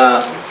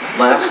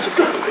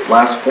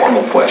 Last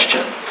formal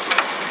question.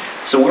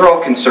 So we're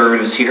all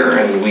conservatives here,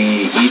 and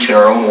we each in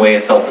our own way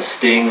have felt the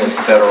sting of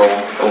federal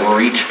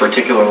overreach,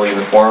 particularly in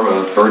the form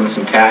of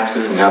burdensome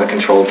taxes and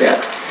out-of-control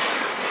debt.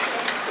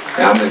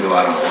 Now I'm going to go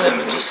out on a limb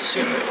and just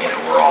assume that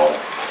we're all,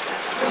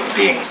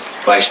 being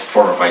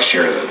former vice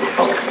chair of the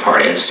Republican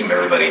Party, I just assume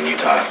everybody in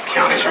Utah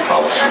County is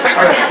Republican.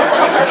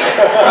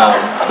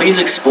 Please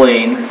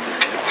explain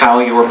how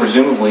your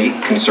presumably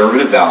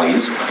conservative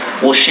values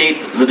will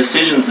shape the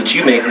decisions that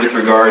you make with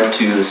regard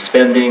to the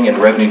spending and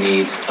revenue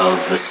needs of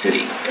the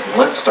city. And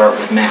let's start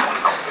with Matt.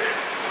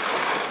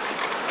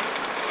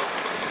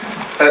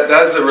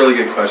 That is a really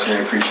good question. I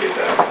appreciate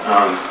that.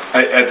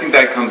 I think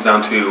that comes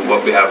down to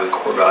what we have as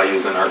core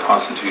values and our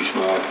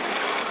constitutional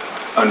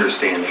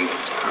understanding.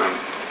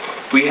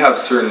 We have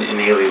certain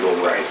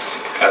inalienable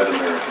rights as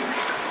Americans,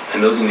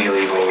 and those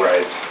inalienable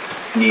rights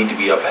need to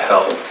be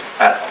upheld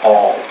at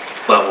all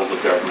levels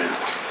of government,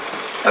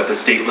 at the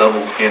state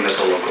level and at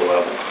the local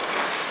level.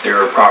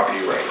 There are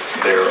property rights,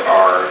 there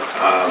are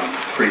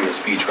freedom of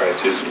speech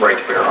rights, there's the right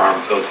to bear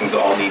arms. Those things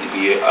all need to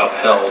be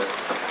upheld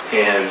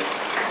and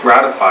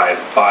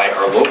ratified by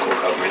our local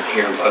government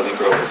here in Pleasant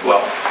Grove as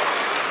well.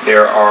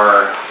 There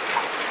are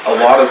a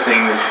lot of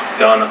things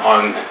done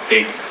on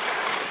a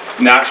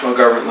national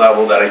government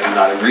level that I do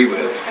not agree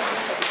with,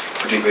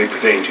 particularly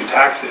pertaining to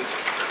taxes.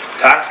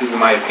 Taxes, in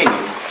my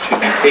opinion, should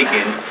be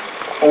taken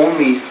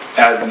only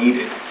as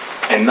needed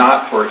and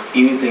not for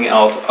anything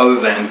else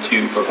other than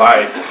to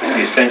provide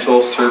the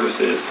essential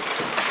services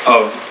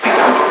of the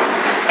country,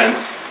 the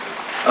defense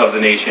of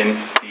the nation,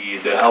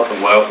 the health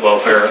and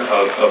welfare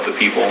of the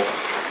people,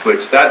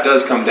 which that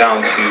does come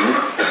down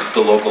to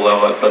the local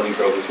level at Pleasant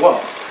Grove as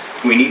well.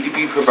 We need to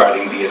be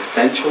providing the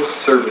essential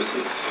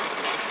services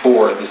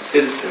for the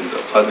citizens of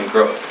Pleasant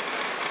Grove.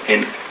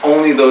 And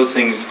only those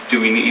things do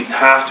we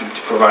have to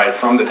provide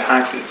from the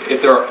taxes.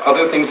 If there are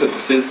other things that the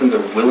citizens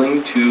are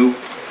willing to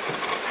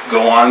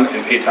go on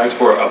and pay tax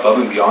for above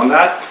and beyond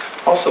that,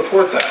 I'll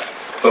support that.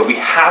 But we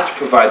have to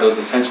provide those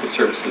essential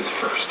services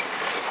first.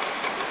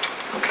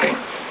 Okay.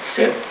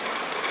 Sid?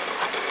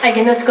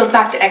 Again, this goes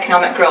back to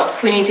economic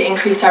growth. We need to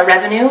increase our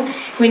revenue.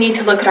 We need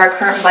to look at our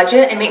current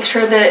budget and make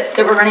sure that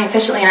we're running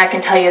efficiently, and I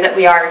can tell you that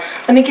we are.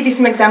 Let me give you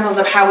some examples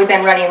of how we've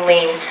been running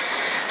lean.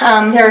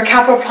 There are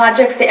capital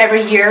projects that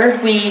every year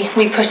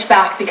we push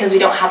back because we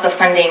don't have the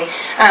funding.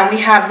 We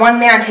have one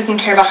man taking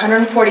care of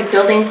 140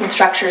 buildings and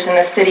structures in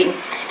the city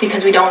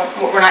because we're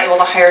not able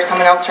to hire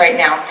someone else right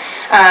now.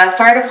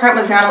 Fire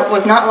department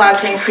was not allowed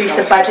to increase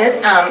the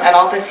budget at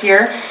all this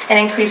year. An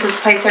increase was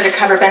placed there to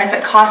cover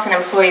benefit costs and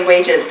employee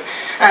wages.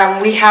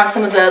 We have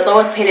some of the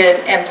lowest paid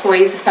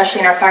employees,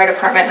 especially in our fire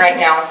department right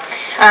now.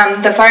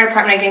 The fire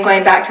department, again,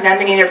 going back to them,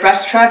 they needed a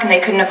brush truck and they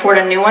couldn't afford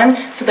a new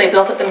one, so they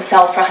built it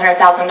themselves for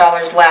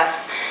 $100,000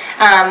 less.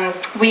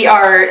 We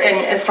are,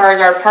 as far as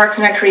our parks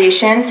and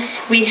recreation,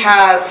 we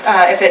have,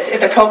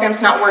 if the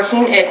program's not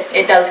working,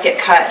 it does get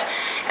cut.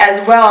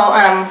 As well,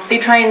 they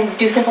try and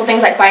do simple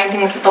things like buying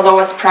things at the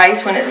lowest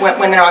price when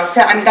they're on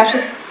sale. I mean, that's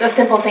just a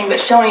simple thing, but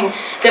showing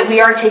that we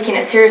are taking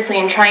it seriously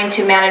and trying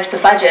to manage the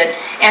budget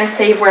and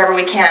save wherever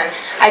we can.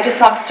 I just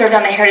served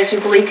on the Heritage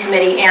Jubilee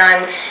Committee,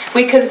 and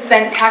we could have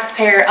spent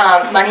taxpayer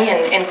money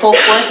in full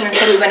force, and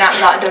instead we went out and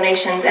got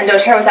donations. And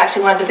doTERRA was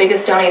actually one of the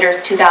biggest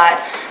donators to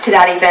that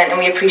event, and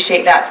we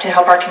appreciate that to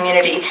help our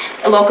community.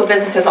 Local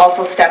businesses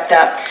also stepped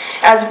up.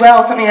 As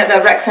well, something that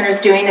the rec center is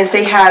doing is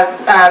they have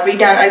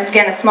redone,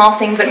 again, a small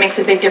thing, but makes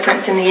a big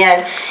difference in the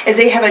end, is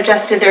they have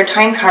adjusted their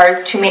time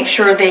cards to make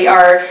sure they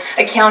are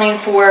accounting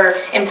for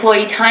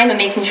employee time and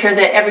making sure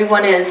that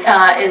everyone is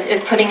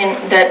putting in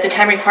the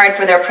time required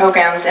for their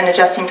programs and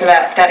adjusting for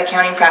that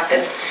accounting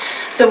practice.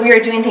 So we are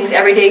doing things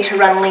every day to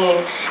run lean,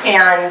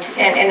 and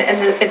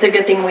it's a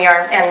good thing we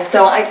are. And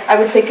so I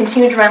would say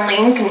continue to run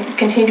lean,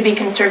 continue to be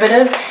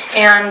conservative,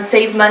 and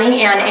save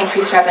money and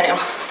increase revenue.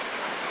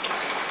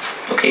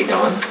 Okay,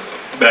 Don?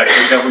 Back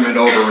to government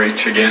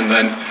overreach again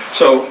then.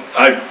 So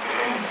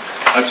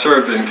I've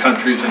served in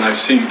countries and I've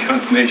seen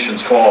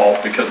nations fall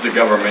because the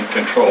government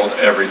controlled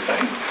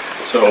everything.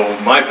 So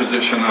my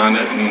position on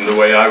it and the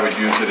way I would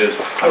use it is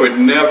I would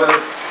never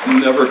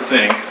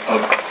think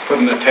of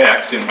putting a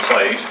tax in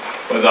place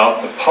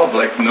without the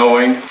public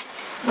knowing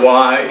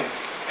why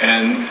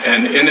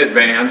and in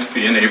advance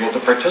being able to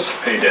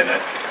participate in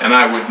it. And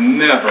I would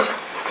never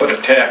put a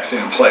tax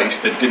in place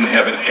that didn't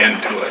have an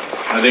end to it.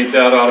 I think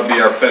that ought to be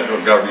our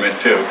federal government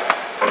too.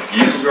 If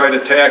you write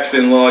a tax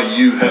in law,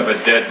 you have a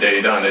dead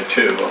date on it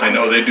too. I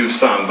know they do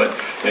some, but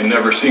they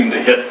never seem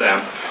to hit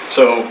them.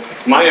 So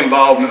my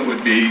involvement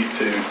would be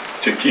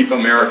to keep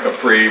America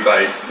free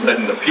by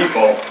letting the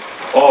people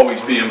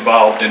always be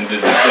involved in the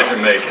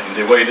decision making.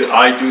 The way that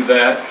I do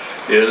that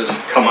is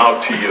come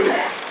out to you,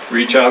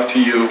 reach out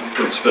to you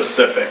with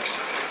specifics.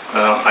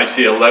 I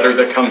see a letter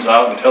that comes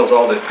out and tells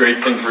all the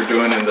great things we're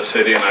doing in the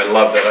city, and I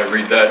love that. I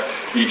read that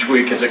each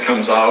week as it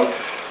comes out.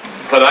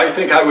 But I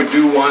think I would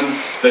do one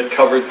that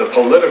covered the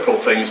political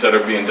things that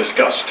are being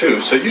discussed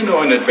too. So you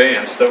know in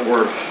advance that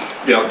we're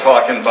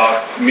talking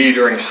about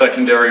metering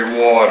secondary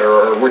water,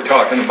 or we're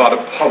talking about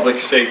a public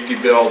safety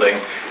building.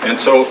 And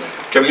so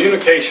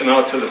communication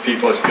out to the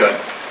people is good.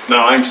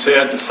 Now I'm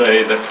sad to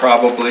say that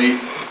probably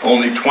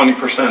only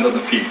 20% of the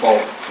people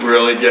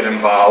really get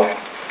involved,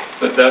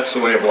 but that's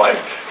the way of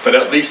life. But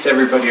at least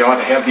everybody ought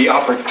to have the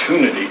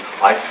opportunity.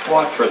 I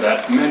fought for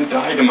that. Men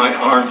died in my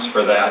arms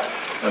for that.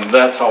 And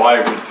that's how I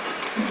would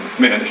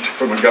manage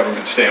from a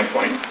government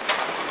standpoint.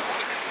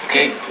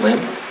 Okay,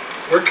 Lynn?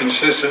 We're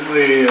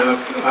consistently,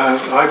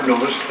 I've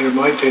noticed through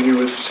my tenure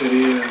with the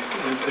city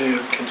that they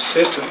have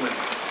consistently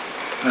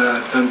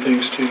done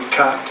things to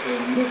cut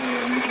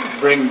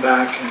and bring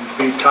back and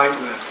be tight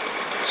with,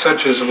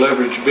 such as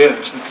leverage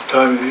bids at the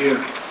time of the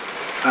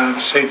year,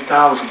 save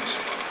thousands,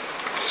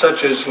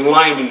 such as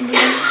lining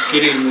and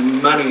getting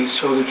the money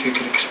so that you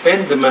can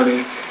expend the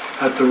money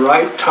at the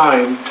right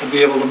time to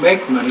be able to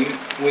make money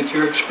with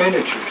your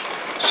expenditures,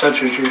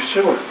 such as your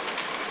sewer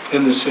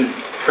in the city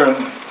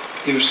currently.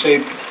 You've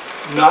saved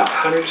not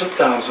hundreds of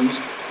thousands,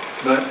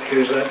 but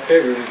here's that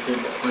figure,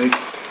 like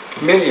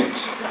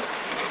millions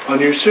on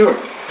your sewer.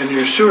 And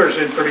your sewer's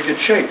in pretty good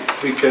shape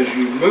because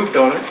you moved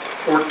on it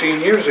 14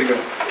 years ago.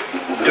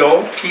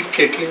 Don't keep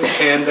kicking the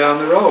can down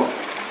the road.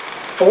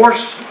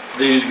 Force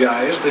these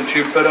guys that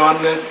you put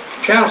on the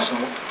council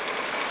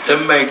to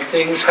make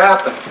things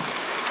happen.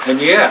 And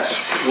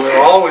yes,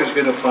 we're always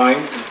going to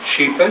find the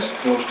cheapest,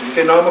 most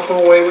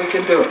economical way we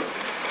can do it.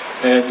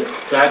 And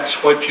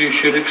that's what you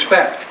should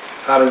expect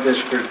out of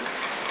this group.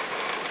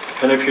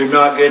 And if you're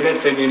not getting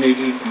it, then you need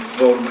to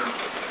vote them out.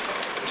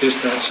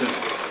 Just that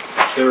simple.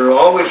 There are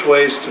always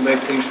ways to make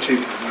things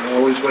cheaper. There are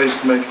always ways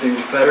to make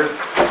things better.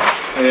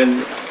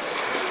 And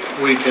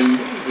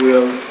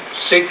we'll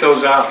seek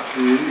those out.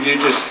 You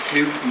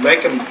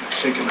make them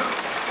seek them out.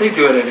 They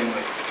do it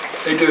anyway.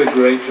 They do a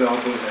great job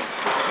with it.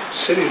 The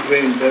city's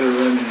being better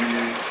run than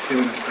you're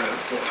giving it credit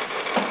for.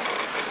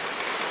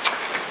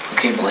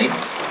 Okay, Blaine?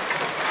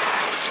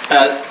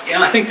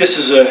 I think this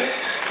is an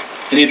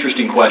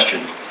interesting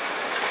question.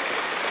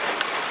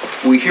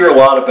 We hear a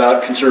lot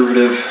about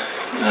conservative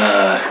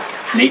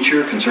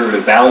nature,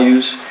 conservative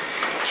values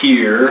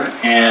here,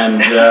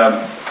 and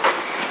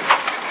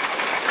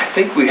I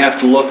think we have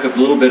to look a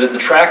little bit at the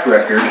track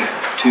record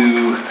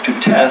to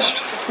test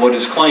what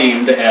is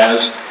claimed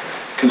as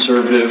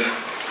conservative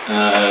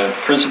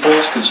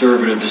principles,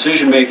 conservative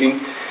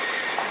decision-making.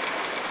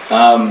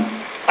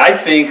 I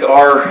think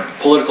our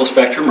political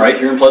spectrum right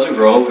here in Pleasant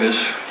Grove is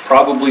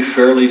probably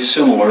fairly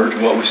similar to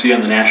what we see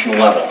on the national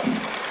level.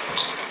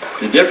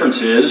 The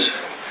difference is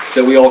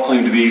that we all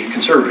claim to be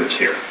conservatives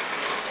here.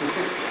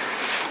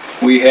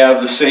 We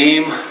have the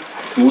same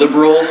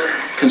liberal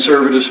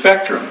conservative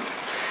spectrum.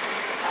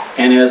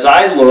 And as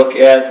I look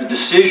at the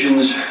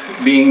decisions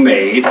being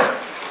made,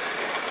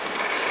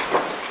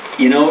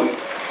 you know,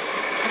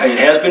 it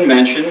has been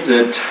mentioned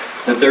that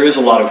there is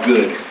a lot of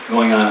good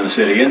going on in the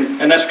city,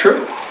 and that's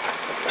true.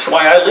 That's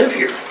why I live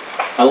here.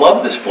 I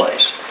love this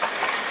place.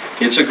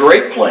 It's a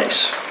great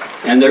place,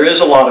 and there is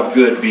a lot of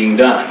good being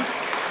done.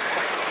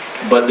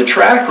 But the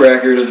track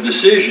record of the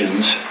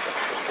decisions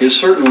is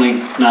certainly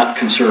not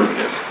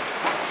conservative.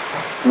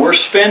 We're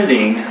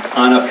spending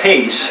on a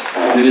pace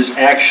that is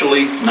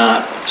actually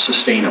not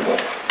sustainable.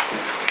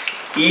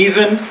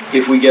 Even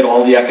if we get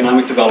all the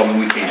economic development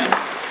we can.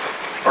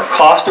 Our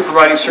cost of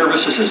providing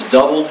services has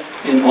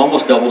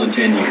almost doubled in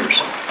 10 years.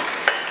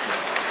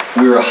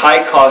 We're a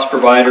high-cost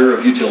provider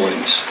of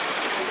utilities.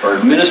 Our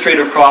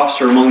administrative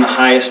costs are among the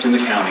highest in the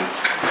county.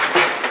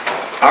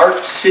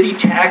 Our city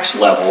tax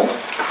level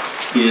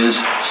is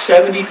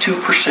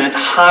 72%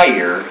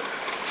 higher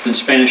than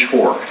Spanish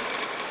Fork,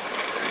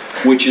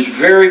 which is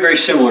very, very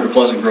similar to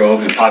Pleasant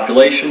Grove in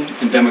population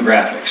and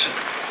demographics.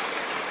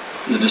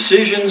 The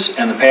decisions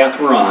and the path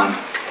we're on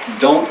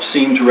don't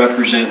seem to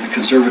represent the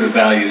conservative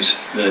values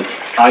that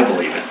I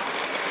believe in.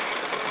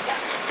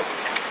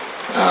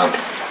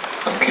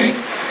 Okay.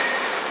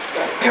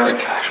 Eric?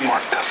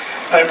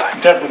 I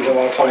definitely don't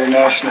want to follow your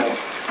national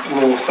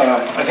rule of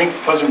thumb. I think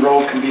Pleasant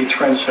Grove can be a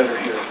trendsetter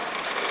here.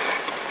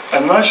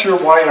 I'm not sure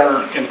why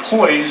our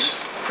employees,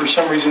 for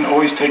some reason,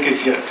 always take a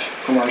hit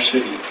from our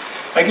city.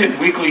 I get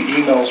weekly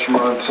emails from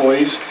our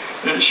employees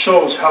that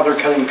shows how they're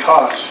cutting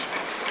costs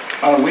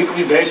on a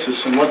weekly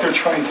basis and what they're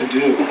trying to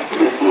do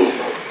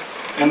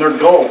and their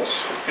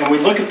goals. And we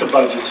look at the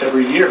budgets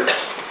every year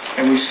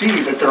and we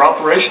see that their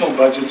operational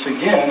budgets,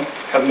 again,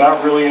 have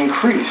not really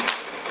increased.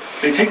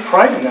 They take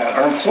pride in that.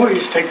 Our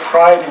employees take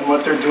pride in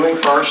what they're doing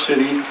for our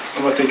city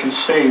and what they can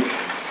save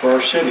for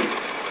our city.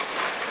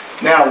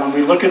 Now, when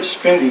we look at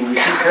spending, we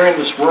keep hearing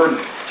this word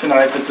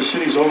tonight that the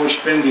city's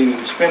overspending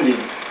and spending.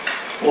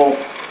 Well,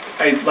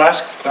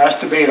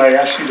 last debate, I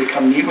asked you to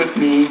come meet with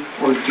me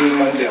or Dean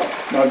Lindon.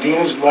 Now, Dean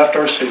has left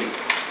our city,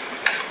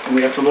 and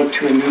we have to look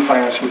to a new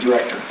financial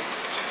director.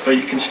 But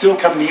you can still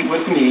come meet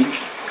with me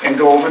and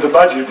go over the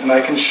budget, and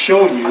I can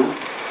show you,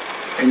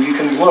 and you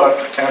can look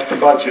at the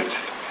budget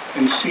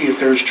and see if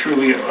there's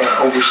truly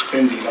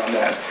overspending on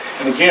that.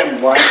 And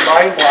again, line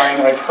by line,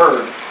 I've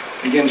heard,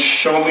 again,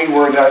 show me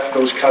where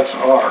those cuts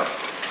are.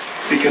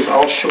 Because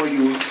I'll show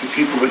you the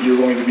people that you're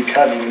going to be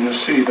cutting in the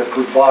city that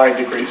provide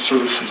the great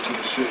services to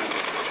the city.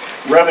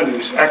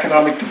 Revenues,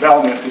 economic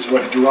development is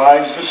what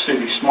drives the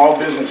city. Small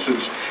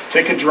businesses,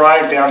 take a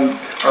drive down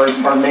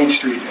our main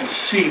street and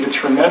see the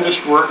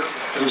tremendous work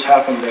that has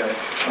happened there.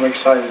 I'm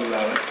excited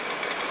about it.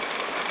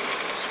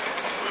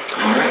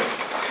 All right.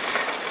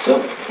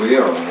 So we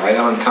are right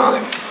on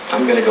time.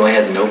 I'm going to go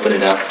ahead and open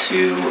it up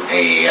to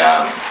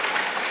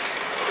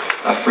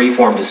a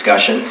free-form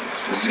discussion.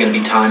 This is going to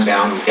be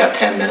time-bound. We've got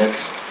 10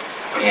 minutes.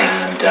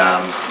 And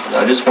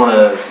I just want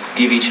to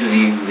give each of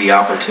you the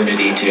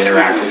opportunity to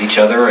interact with each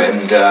other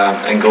and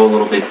go a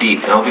little bit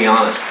deep. And I'll be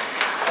honest,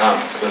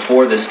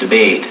 before this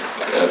debate,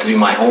 to do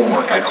my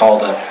homework, I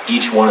called up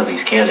each one of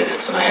these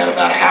candidates and I had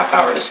about a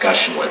half-hour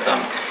discussion with them.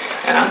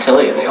 And I'll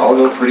tell you, they all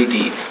go pretty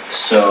deep.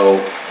 So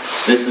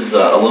this is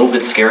a little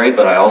bit scary,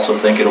 but I also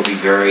think it'll be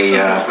very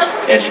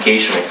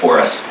educational for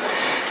us.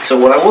 So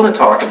what I want to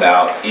talk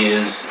about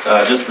is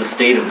just the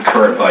state of the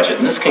current budget,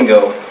 and this can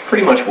go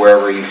pretty much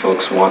wherever you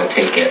folks want to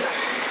take it.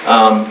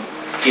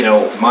 You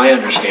know, my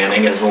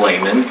understanding as a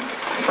layman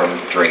from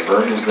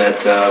Draper is that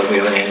we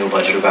have an annual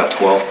budget of about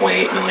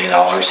 $12.8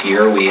 million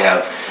here. We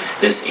have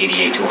this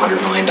 $88 to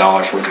 $100 million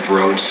worth of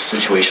roads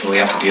situation we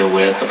have to deal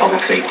with, the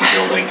public safety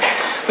building.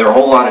 There are a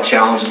whole lot of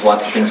challenges,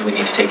 lots of things we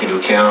need to take into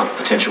account,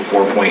 potential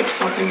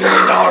 $4-point-something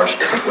million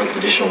worth of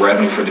additional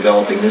revenue for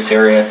developing this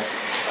area.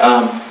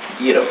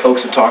 You know,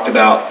 folks have talked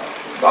about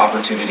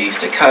opportunities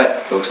to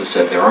cut. Folks have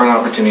said there aren't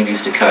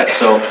opportunities to cut.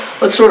 So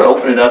let's sort of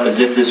open it up as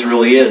if this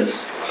really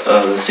is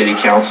the city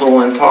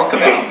council and talk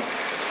about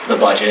the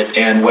budget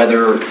and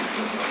whether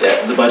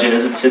the budget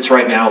as it sits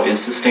right now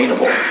is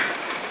sustainable.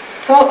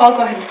 So I'll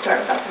go ahead and start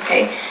if that's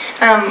okay.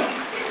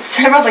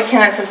 Several of the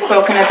candidates have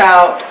spoken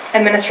about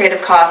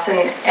administrative costs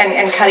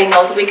and cutting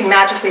those. We can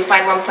magically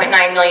find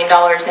 $1.9 million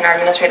in our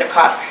administrative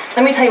costs.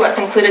 Let me tell you what's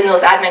included in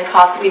those admin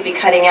costs that we'd be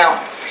cutting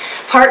out.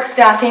 Park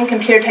staffing,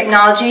 computer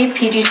technology,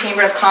 PG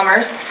Chamber of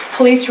Commerce,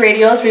 police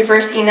radios,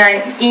 reverse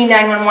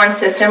E911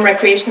 system,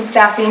 recreation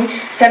staffing,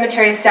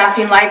 cemetery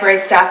staffing, library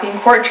staffing,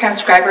 court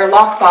transcriber,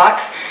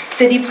 lockbox,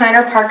 city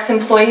planner, parks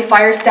employee,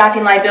 fire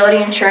staffing,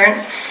 liability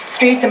insurance,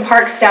 streets and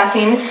park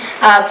staffing,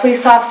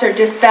 police officer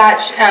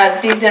dispatch.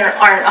 These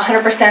aren't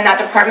 100% in that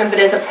department, but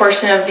is a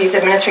portion of these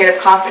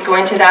administrative costs that go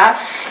into that.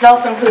 It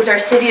also includes our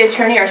city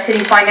attorney, our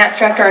city finance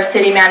director, our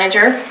city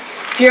manager.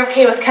 If you're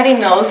okay with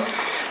cutting those,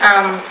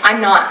 I'm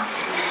not.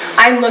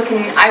 I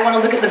want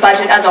to look at the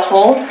budget as a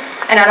whole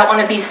And I don't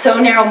want to be so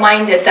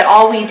narrow-minded that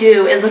all we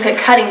do is look at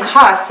cutting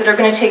costs that are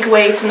going to take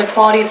away from the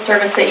quality of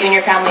service that you and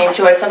your family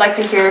enjoy. So I'd like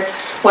to hear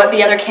what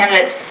the other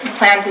candidates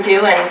plan to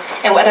do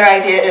and what their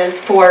idea is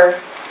for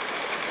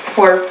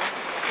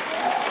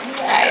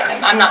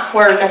I'm not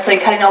for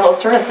necessarily cutting all those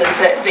services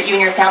that you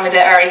and your family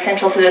that are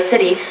essential to the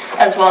city,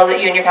 as well that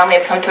you and your family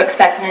have come to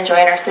expect and enjoy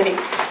in our city.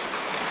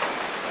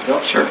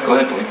 Well, sure, go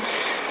ahead, Lynn.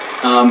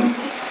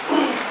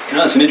 You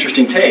know, it's an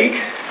interesting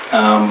take.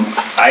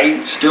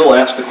 I still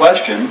ask the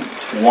question,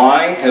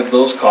 why have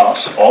those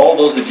costs, all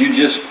those that you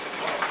just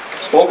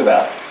spoke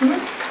about,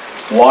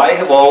 why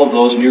have all of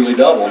those nearly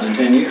doubled in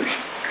 10 years?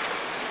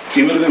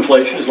 Cumulative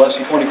inflation is less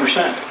than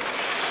 20%.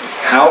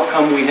 How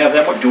come we have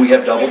that much? Do we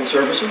have double the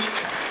services?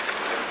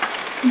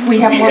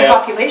 We have more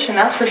population,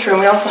 that's for sure, and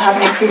we also have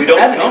an increase in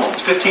revenue. No,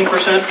 it's 15% population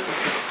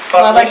growth.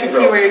 Well, I'd like to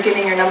see where you're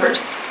getting your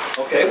numbers.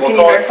 Okay, well,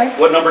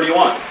 what number do you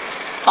want?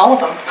 All of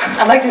them.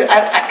 I'd like to,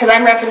 because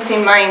I'm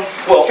referencing mine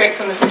straight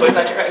from the city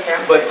budget right here.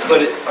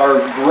 But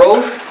our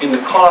growth in the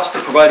cost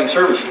of providing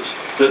services,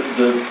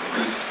 the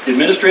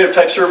administrative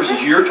type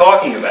services you're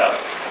talking about,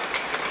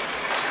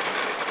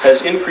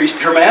 has increased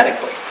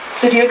dramatically.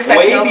 So do you expect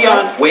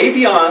way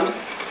beyond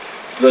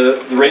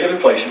the rate of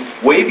inflation,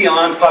 way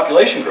beyond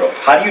population growth.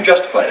 How do you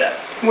justify that?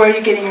 Where are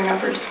you getting your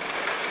numbers?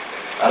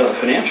 Out of the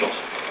financials.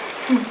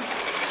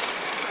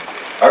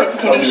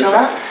 Can you show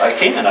that? I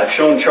can. I've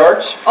shown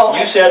charts. Oh.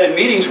 You sat in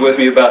meetings with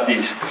me about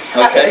these,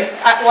 okay?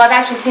 Well, I've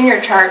actually seen your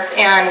charts,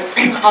 and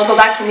I'll go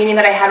back to the meeting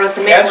that I had with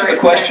the mayor. Answer the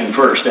question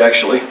first,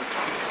 actually.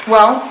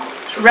 Well,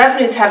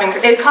 revenues have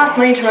increased. It costs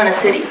money to run a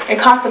city. It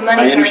costs the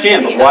money. I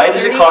understand, but why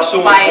does it cost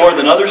so much more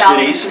than other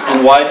cities,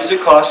 and why does it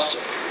cost?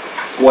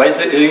 Why is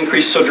it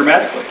increased so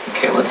dramatically?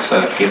 Okay, let's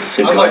give the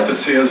city. I'd like to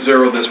see us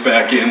zero this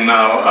back in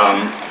now,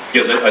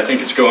 because I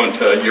think it's going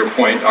to your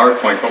point, our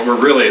point, but we're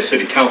really a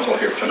city council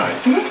here tonight.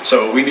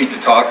 So we need to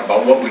talk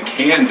about what we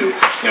can do.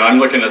 You know, I'm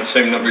looking at the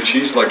same numbers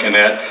she's looking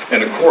at,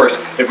 and of course,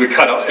 if we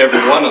cut out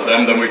every one of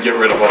them, then we get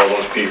rid of all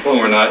those people,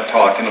 and we're not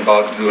talking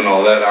about doing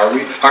all that, are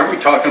we? Aren't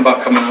we talking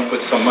about coming up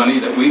with some money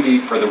that we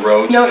need for the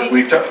roads? No.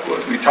 We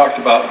talked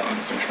about,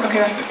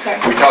 Okay, sorry.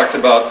 we talked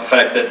about the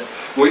fact that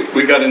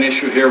we got an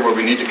issue here where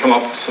we need to come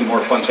up with some more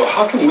funds. So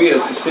how can we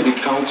as the city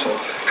council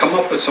come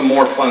up with some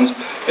more funds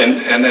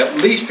and at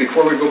least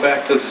before we go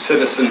back to the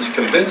citizens,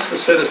 convince the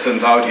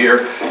citizens out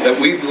here that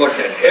we've looked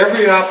at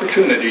every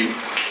opportunity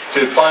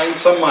to find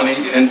some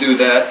money and do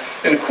that.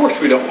 And of course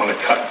we don't want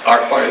to cut our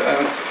fire.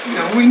 You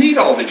know, we need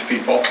all these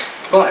people,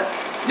 but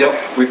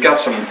we've got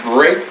some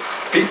great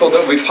people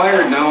that we've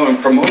hired now and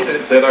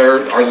promoted that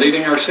are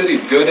leading our city,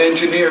 good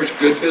engineers,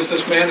 good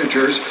business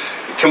managers.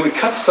 Can we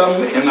cut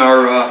some in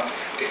our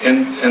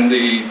in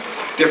the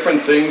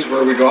different things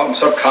where we go out and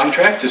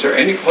subcontract? Is there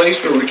any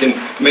place where we can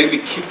maybe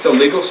keep the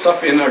legal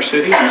stuff in our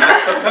city and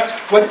not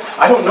subcontract? What,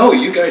 I don't know,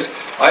 you guys,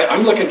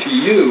 I'm looking to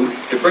you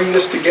to bring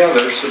this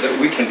together so that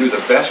we can do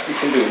the best we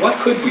can do. What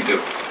could we do?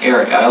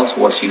 Eric, I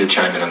also want you to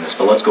chime in on this,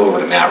 but let's go over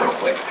to Matt real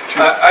quick.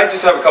 I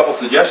just have a couple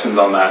suggestions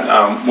on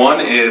that.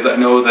 One is I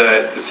know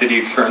that the city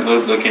is currently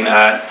looking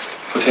at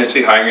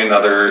potentially hiring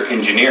another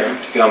engineer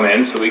to come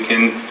in so we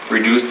can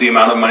reduce the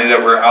amount of money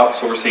that we're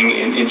outsourcing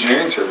in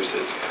engineering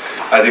services.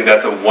 I think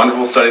that's a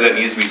wonderful study that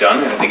needs to be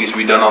done, and I think it should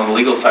be done on the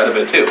legal side of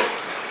it too.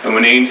 And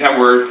when anytime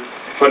we're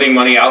putting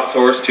money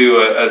outsourced to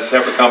a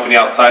separate company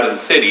outside of the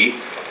city,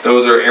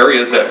 those are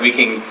areas that we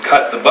can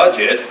cut the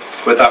budget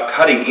without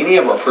cutting any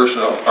of our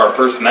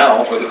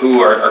personnel or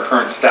who our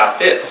current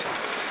staff is.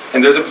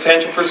 And there's a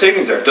potential for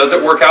savings there. Does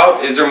it work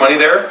out? Is there money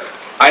there?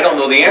 I don't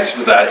know the answer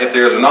to that, if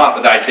there is or not,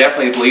 but I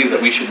definitely believe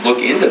that we should look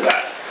into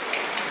that.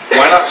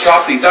 Why not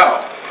shop these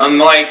out?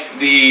 Unlike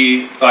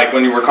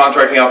when you were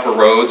contracting out for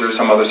roads or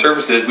some other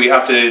services, we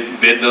have to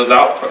bid those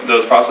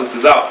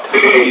processes out.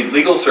 These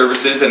legal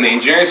services and the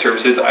engineering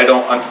services,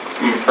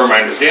 from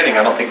my understanding,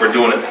 I don't think we're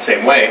doing it the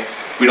same way.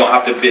 We don't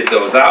have to bid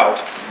those out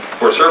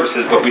for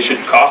services, but we should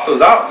cost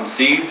those out and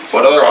see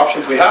what other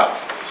options we have.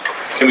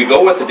 Can we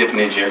go with a different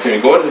engineer? Can we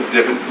go with a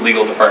different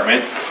legal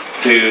department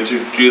to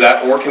do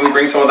that, or can we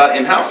bring some of that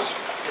in-house?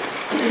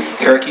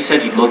 Eric, you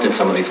said you looked at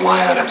some of these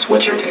line items.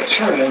 What's your take?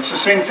 Sure, and it's the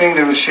same thing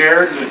that was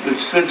shared, that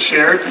Sid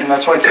shared, and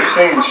that's why I keep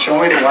saying,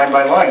 show me the line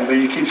by line, but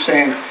you keep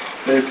saying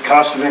that the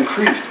costs have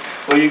increased.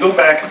 Well, you go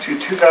back to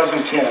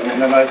 2010,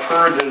 and then I've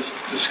heard this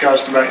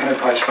discussed about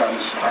enterprise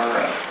funds,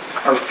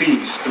 our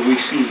fees that we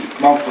see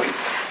monthly.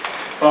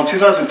 Well, in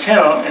 2010,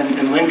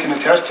 and Lynn can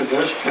attest to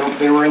this,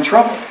 they were in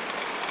trouble,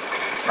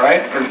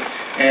 right?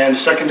 And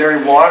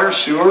secondary water,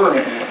 sewer,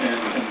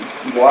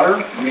 and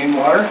water, main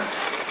water,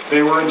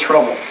 they were in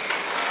trouble.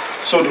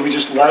 So do we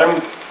just let them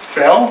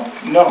fail?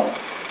 No.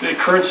 The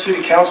current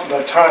city council at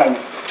that time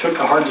took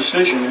a hard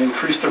decision and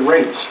increased the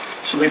rates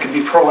so they could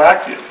be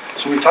proactive.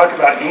 So we talk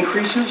about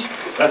increases,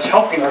 that's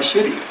helping our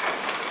city,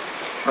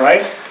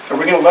 right? Are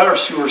we going to let our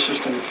sewer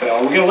system fail?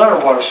 Are we going to let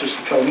our water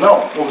system fail?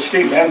 No. Well, the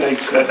state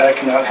mandates that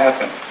cannot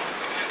happen.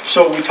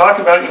 So we talk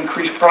about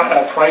increased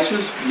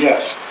prices,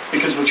 yes,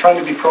 because we're trying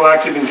to be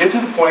proactive and get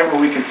to the point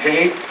where we can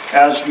pay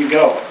as we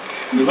go.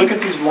 We look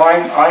at these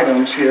line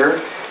items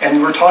here,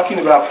 and we're talking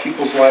about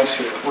people's lives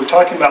here. We're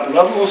talking about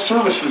level of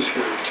services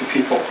here to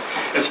people.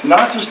 It's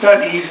not just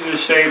that easy to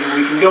say that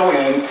we can go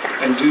in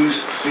and do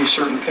these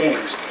certain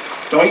things.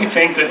 Don't you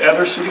think that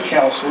other city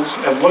councils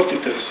have looked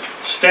at this?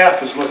 Staff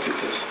has looked at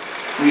this.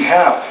 We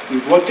have.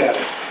 We've looked at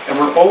it. And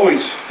we're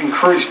always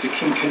encouraged to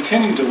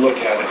continue to look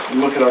at it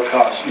and look at our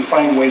costs and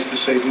find ways to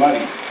save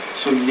money.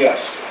 So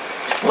yes.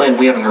 Lynn,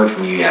 we haven't heard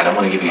from you yet. I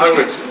want to give you a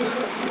chance.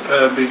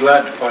 I would be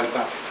glad to pipe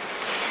up.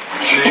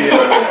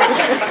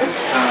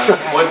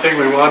 One thing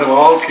we want to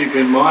all keep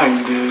in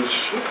mind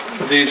is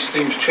these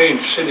things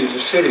change city to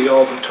city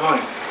all the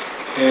time.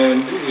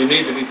 And you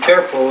need to be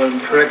careful,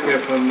 and correct me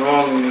if I'm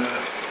wrong,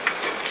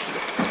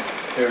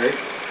 Eric,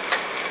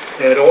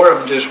 that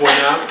Orem just went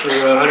out for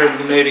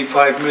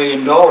 $185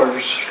 million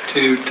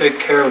to take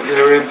care of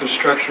their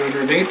infrastructure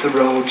underneath the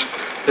roads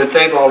that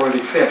they've already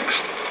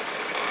fixed.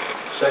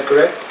 Is that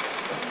correct?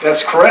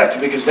 That's correct,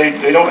 because they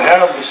don't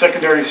have the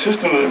secondary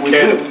system that we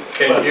do.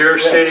 Can your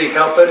city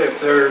help it if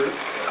they're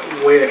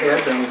way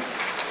ahead, and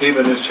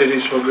even a city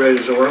so great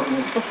as Orem?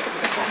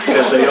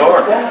 Because they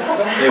are.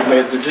 They've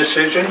made the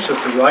decisions at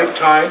the right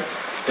time.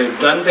 They've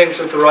done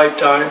things at the right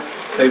time.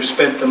 They've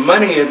spent the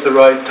money at the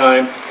right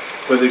time,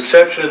 with the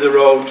exception of the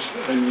roads,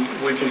 and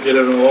we can get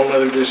into a whole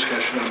other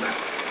discussion on that.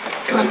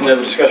 Isn't that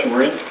the discussion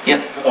we're in?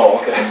 Yeah. Oh,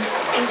 okay.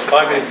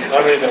 I'm in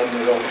on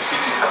the road.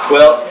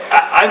 Well,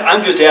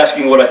 I'm just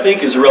asking what I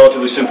think is a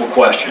relatively simple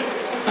question.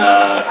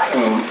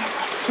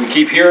 We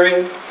keep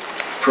hearing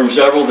from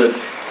several that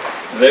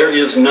there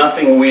is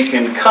nothing we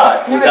can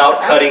cut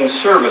without cutting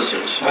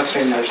services.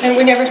 And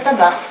we never said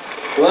that.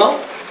 Well,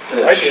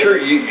 sure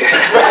you...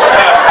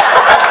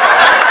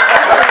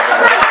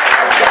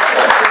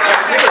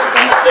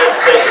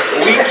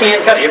 We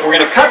can't cut it. If we're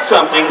going to cut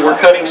something, we're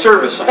cutting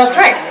services. That's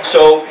right.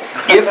 So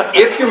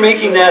if you're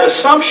making that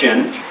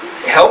assumption,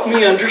 help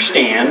me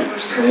understand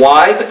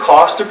why the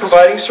cost of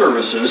providing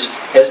services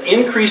has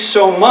increased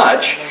so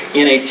much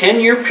in a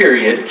 10-year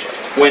period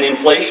when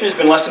inflation has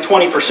been less than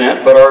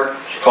 20%, but our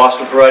cost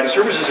of providing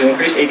services has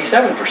increased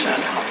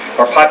 87%.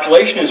 Our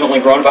population has only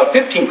grown about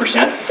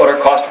 15%, but our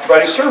cost of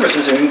providing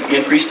services has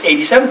increased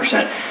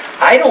 87%.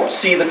 I don't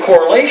see the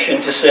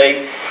correlation to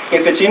say,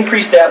 if it's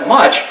increased that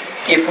much,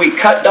 if we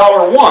cut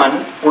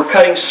 $1, we're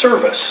cutting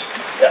service.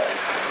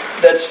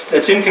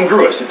 That's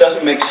incongruous. It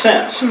doesn't make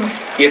sense.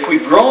 If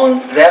we've grown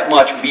that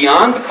much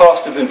beyond the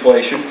cost of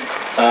inflation,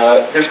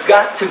 there's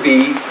got to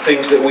be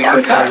things that we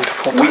can cut.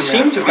 We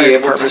seem to be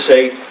able to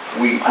say,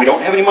 we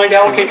don't have any money to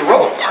allocate to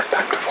roads.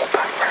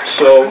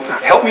 So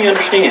help me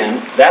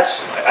understand.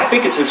 I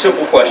think it's a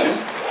simple question.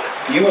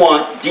 You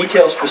want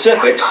detail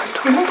specifics.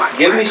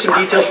 Give me some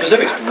detail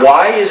specifics.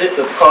 Why is it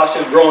that the cost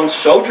has grown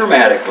so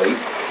dramatically?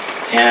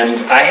 And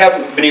I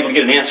haven't been able to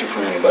get an answer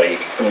from anybody,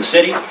 from the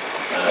city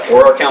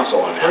or our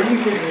council on that. Where are you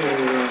getting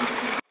your...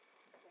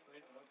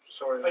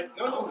 Sorry.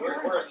 No,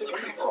 we're a city.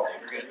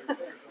 Population.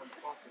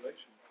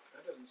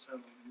 That doesn't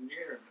sound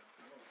near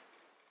enough.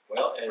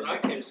 Well, When I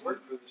came to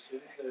work for the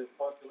city, the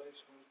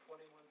population was 21,000.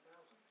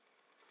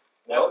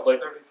 Well, Now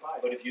it's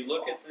 35. but if you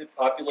look at the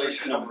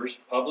population numbers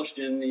published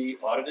in the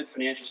audited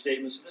financial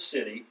statements of the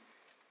city,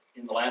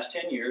 in the last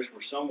 10 years,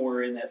 we're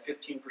somewhere in that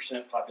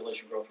 15%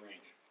 population growth range.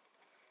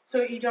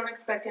 So you don't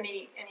expect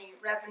any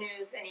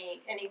revenues,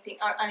 anything,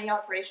 any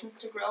operations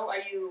to grow?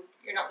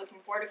 You're not looking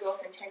forward to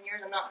growth in 10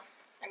 years? I'm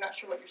not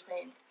sure what you're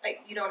saying.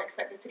 Like, you don't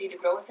expect the city to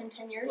grow within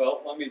 10 years?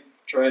 Well, let me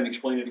try and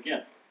explain it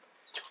again.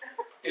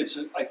 It's,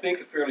 I think,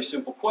 a fairly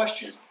simple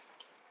question.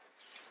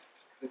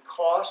 The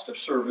cost of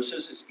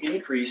services has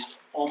increased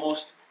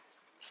almost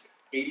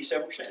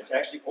 87%. It's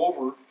actually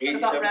over 87%. What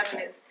about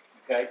revenues?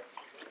 Okay?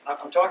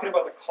 I'm talking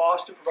about the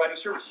cost of providing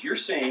services. You're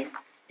saying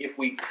if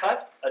we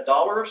cut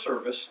 $1 of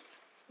service,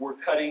 we're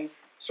cutting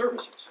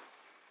services.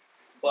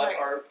 But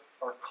Right.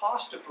 our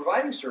cost of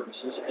providing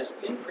services has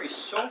increased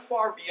so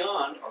far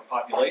beyond our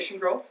population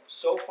growth,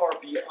 so far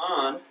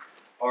beyond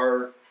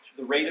the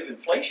rate of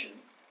inflation.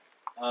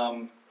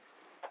 I'm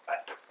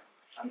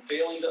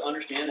failing to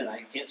understand, and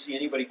I can't see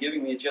anybody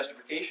giving me a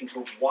justification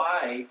for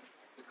why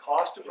the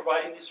cost of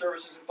providing these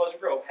services in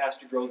Pleasant Grove has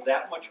to grow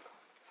that much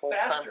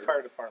faster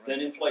than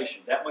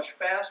inflation, that much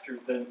faster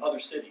than other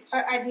cities.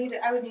 I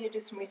would need to do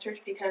some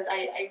research because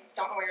I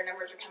don't know where your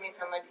numbers are coming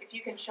from. If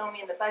you can show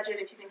me in the budget,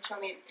 if you can show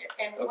me,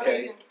 and what are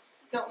you doing?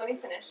 No, let me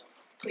finish,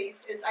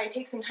 please. I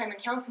take some time in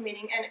council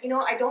meeting, and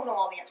I don't know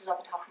all the answers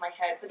off the top of my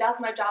head, but that's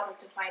my job, is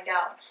to find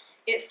out.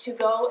 It's to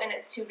go and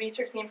it's to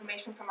research the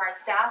information from our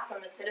staff,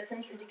 from the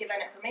citizens, and to give that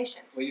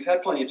information. Well, you've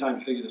had plenty of time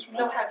to figure this one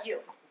So out. have you,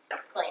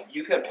 Blaine.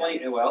 You've had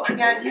plenty, well,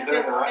 Yeah, Believe it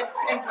or not.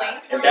 and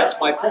Blaine. and that's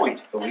my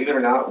point. Believe it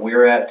or not,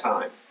 we're at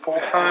time.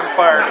 Full-time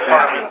fire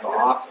department. That's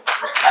awesome.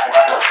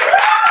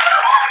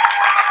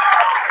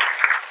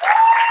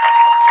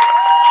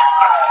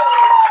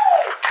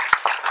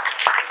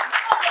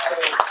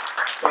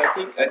 So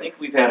I think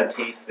we've had a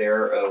taste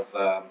there of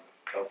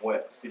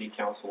what city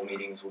council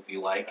meetings will be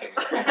like. They're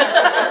much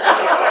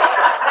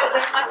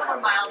more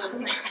milder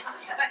than this.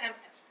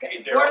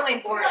 Hey, Daryl.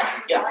 borderline boring.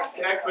 Yeah.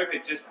 Can I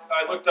quickly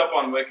I looked up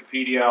on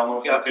Wikipedia, I don't know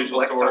if Got it's some official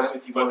flex source, time.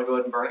 If you want to go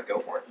ahead and burn it, go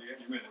for it.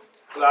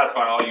 so that's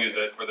fine, I'll use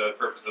it for the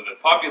purpose of the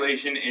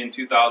population in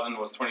 2000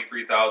 was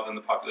 23,000,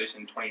 the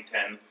population in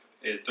 2010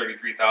 is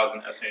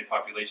 33,000, estimated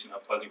population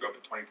of Pleasant Grove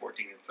in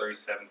 2014 is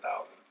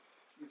 37,000.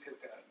 We've hit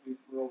that.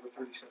 We're over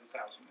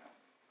 37,000 now.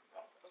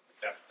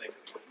 That's the thing.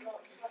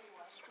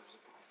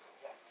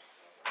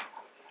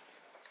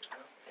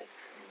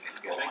 That's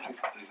good.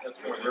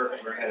 That's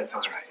good. We're ahead of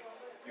time. So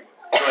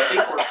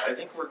I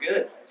think we're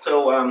good.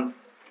 So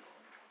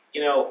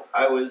you know,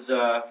 I was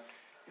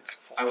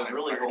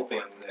really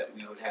hoping that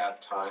we would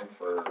have time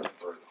for the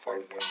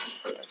closing,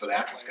 for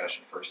that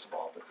discussion first of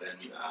all, but then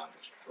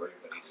for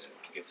everybody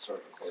to give sort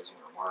of a closing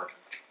remark,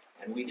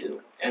 and we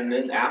do. And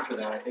then after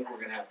that, I think we're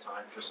going to have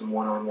time for some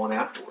one-on-one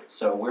afterwards.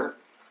 So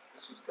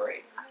this was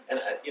great. And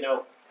you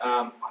know,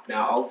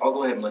 now I'll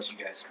go ahead and let you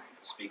guys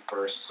speak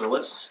first. So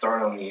let's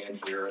start on the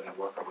end here and then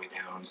work our way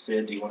down.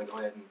 Sid, do you want to go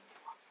ahead and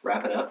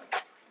wrap it up?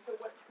 So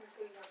what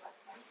so you know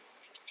last time?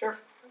 Sure.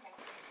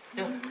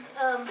 Yeah.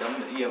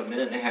 You have a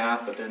minute and a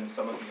half, but then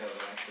some of you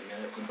have extra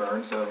minutes to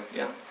burn. So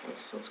yeah,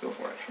 let's go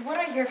for it. What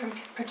I hear from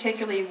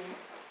particularly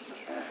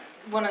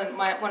one of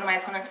my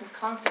opponents is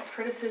constant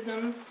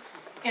criticism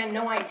and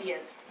no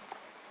ideas.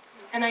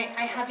 And I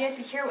have yet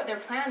to hear what their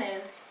plan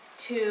is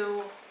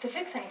to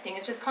fix anything.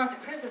 It's just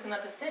constant criticism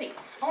of the city.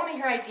 I want to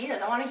hear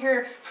ideas. I want to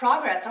hear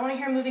progress. I want to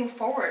hear moving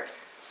forward.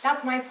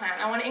 That's my plan.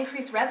 I want to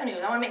increase revenue.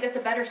 I want to make this a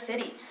better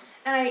city.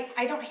 And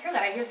I don't hear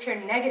that. I just hear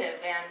negative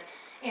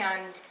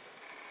and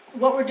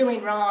what we're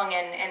doing wrong,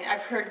 and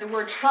I've heard the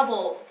word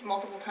trouble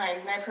multiple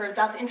times, and I've heard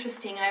that's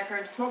interesting, and I've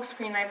heard smoke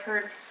screen, and I've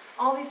heard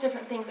all these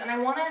different things, and I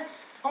want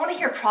to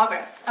hear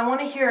progress. I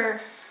want to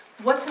hear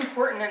what's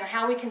important and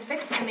how we can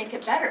fix it and make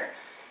it better.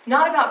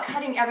 Not about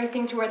cutting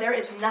everything to where there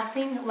is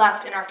nothing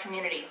left in our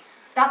community.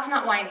 That's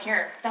not why I'm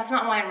here. That's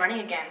not why I'm running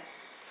again.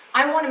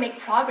 I want to make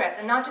progress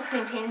and not just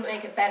maintain, but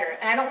make it better.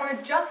 And I don't want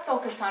to just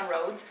focus on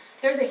roads.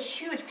 There's a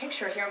huge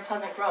picture here in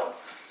Pleasant Grove.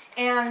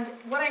 And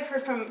what I've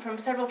heard from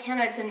several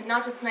candidates, and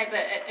not just tonight, but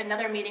at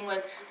another meeting,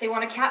 was they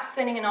want to cap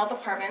spending in all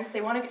departments. They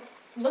want to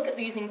look at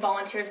using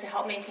volunteers to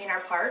help maintain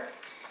our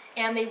parks.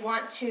 And they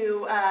want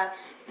to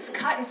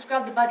cut and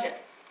scrub the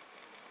budget.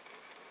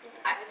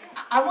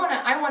 I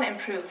want to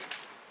improve.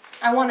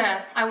 I want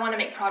to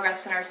make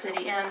progress in our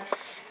city, and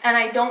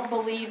I don't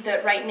believe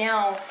that right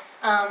now,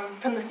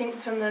 some of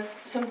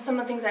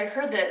the things I've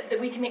heard, that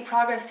we can make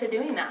progress to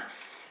doing that.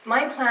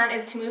 My plan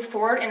is to move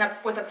forward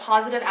with a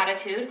positive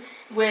attitude,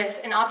 with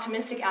an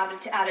optimistic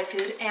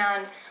attitude,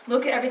 and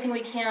look at everything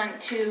we can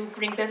to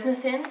bring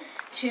business in,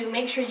 to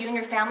make sure you and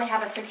your family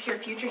have a secure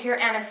future here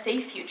and a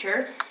safe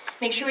future.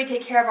 Make sure we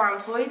take care of our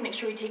employees, make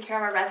sure we take care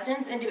of our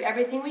residents, and do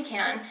everything we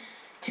can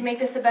to make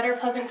this a better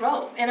Pleasant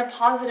Grove in a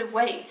positive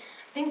way.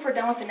 I think we're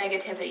done with the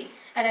negativity.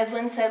 And as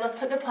Lynn said, let's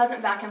put the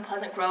pleasant back in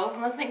Pleasant Grove,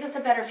 and let's make this a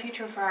better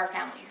future for our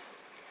families.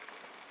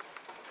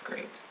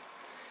 Great.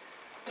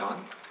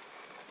 Don?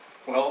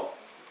 Well,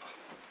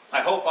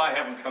 I hope I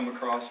haven't come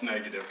across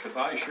negative, because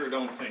I sure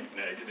don't think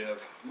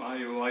negative.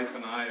 My wife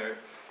and I,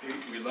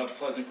 we love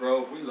Pleasant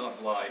Grove, we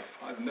love life.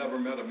 I've never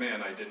met a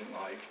man I didn't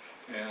like,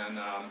 and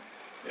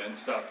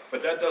stuff.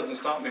 But that doesn't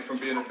stop me from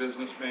being a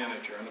business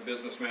manager, and a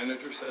business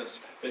manager says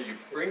that you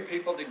bring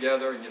people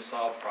together and you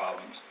solve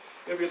problems.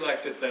 If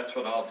elected, that's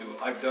what I'll do.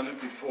 I've done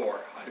it before.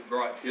 I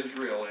brought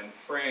Israel and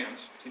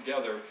France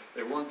together.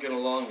 They weren't getting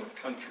along with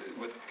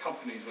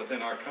companies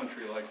within our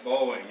country like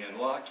Boeing and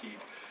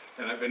Lockheed.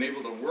 And I've been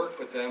able to work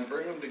with them,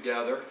 bring them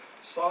together,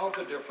 solve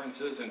the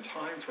differences, and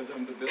time for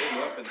them to build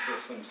weapon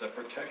systems that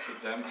protected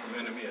them from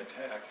enemy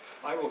attacks.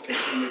 I will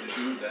continue to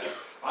do that.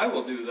 I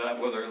will do that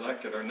whether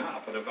elected or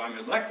not. But if I'm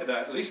elected,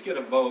 I at least get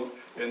a vote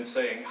in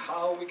saying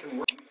how we can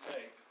work and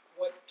say,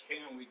 what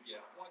can we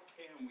get? What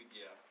can we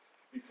get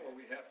before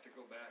we have to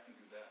go back and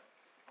do that?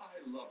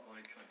 I love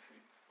my country.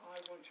 I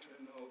want you to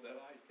know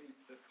that I think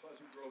that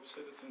Pleasant Grove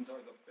citizens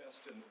are the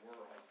best in the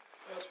world.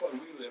 That's why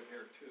we live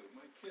here too.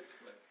 My kids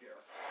live here.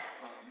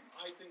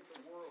 I think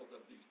the world of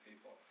these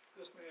people.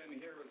 This man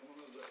here is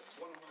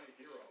one of my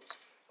heroes.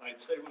 I'd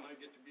say when I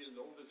get to be as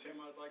old as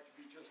him, I'd like to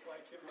be just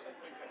like him, but I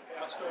think I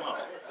passed him out.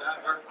 That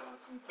hurt.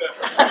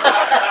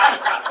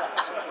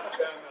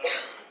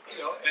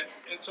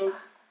 And so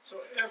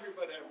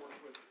everybody I work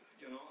with,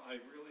 I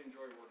really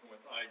enjoy working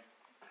with. I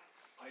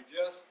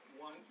just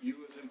want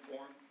you as to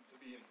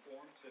be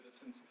informed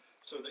citizens,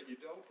 so that you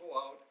don't go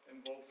out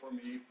and vote for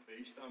me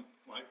based on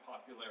my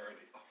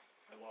popularity. Oh,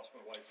 I lost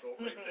my wife's vote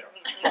right there.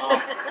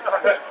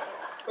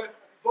 But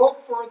vote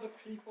for the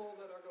people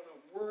that are going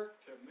to work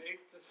to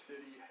make the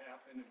city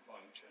happen and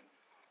function.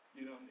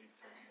 You don't need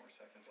 30 more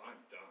seconds. I'm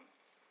done.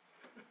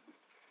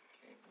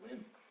 Okay,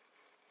 Lynn.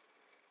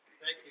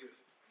 Thank you.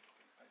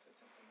 I said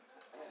something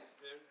nice.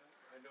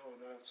 I know,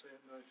 and I'll say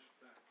it nice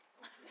back.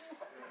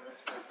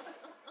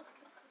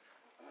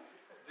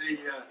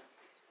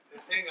 The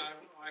thing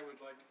I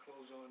would like to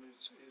close on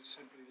is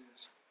simply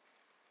this.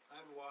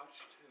 I've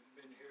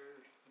been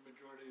here the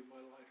majority of my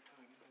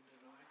lifetime, Lynn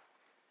and I.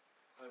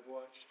 I've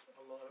watched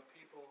a lot of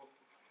people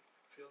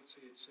filled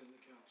seats in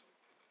the council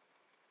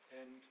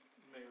and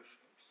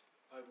mayorships.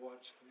 I've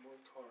watched them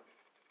work hard.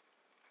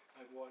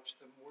 I've watched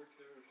them work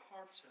their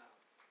hearts out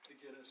to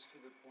get us to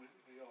the point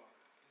we are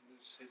in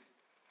this city.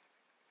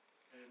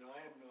 And I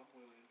am not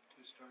willing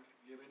to start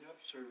giving up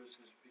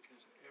services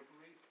because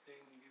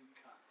everything you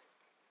cut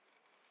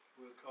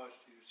will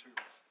cost you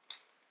service.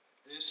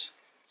 This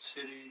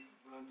city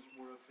runs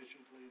more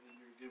efficiently than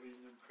you're giving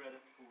them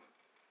credit for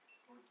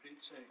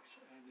Pete's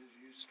sakes. And as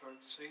you start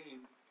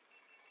seeing,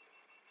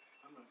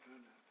 I'm not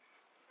doing that.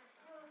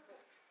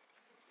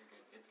 You're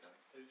good, it's done.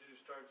 As you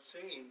start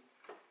seeing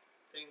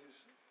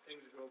things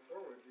go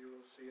forward, you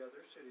will see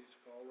other cities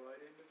fall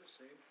right into the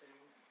same thing.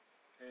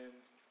 And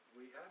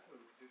we have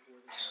moved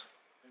before the time,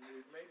 and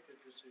we've made the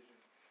decision.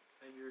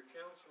 And your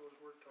council has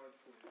worked hard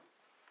for you.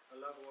 I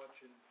love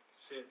watching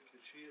Sid,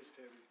 because she is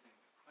to everything.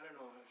 I don't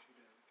know how she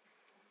does it.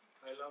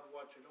 I love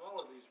watching all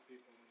of these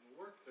people and the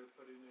work they're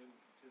putting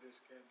into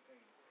this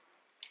campaign.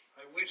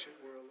 I wish it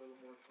were a little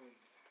more clean,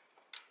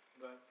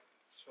 but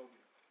so be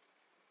it.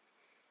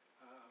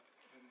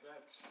 And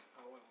that's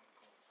how I want to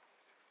call it.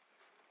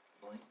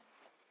 Blaine?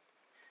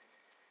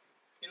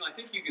 You know, I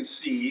think you can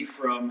see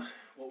from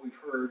what we've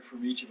heard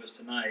from each of us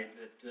tonight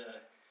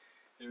that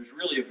there's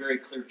really a very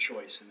clear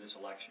choice in this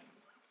election.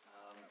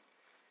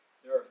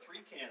 There are three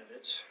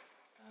candidates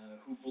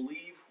who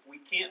believe we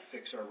can't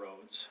fix our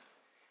roads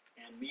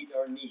and meet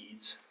our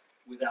needs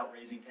without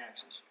raising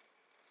taxes.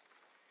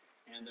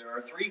 And there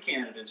are three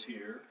candidates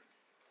here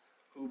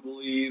who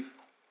believe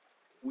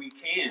we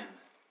can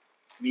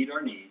meet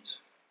our needs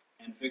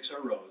and fix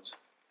our roads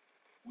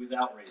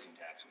without raising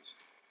taxes.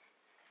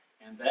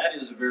 And that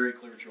is a very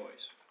clear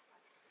choice.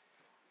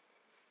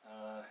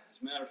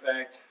 As a matter of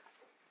fact,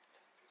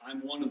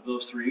 I'm one of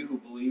those three who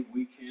believe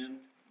we can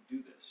do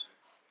this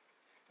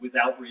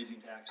without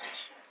raising taxes.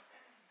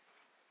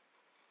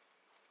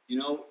 You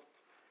know,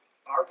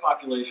 our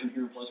population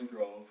here in Pleasant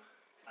Grove,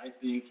 I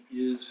think,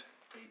 is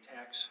a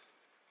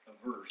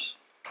tax-averse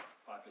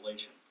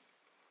population.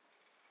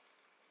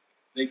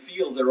 They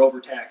feel they're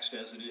overtaxed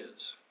as it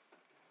is.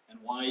 And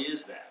why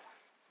is that?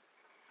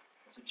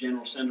 It's a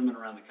general sentiment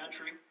around the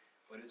country,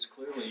 but it's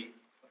clearly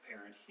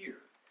apparent here.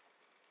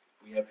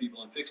 We have people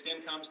on fixed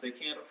incomes, they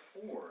can't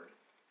afford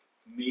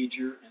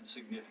major and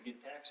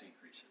significant tax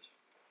increases.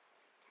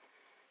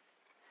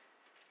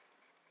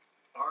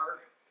 Our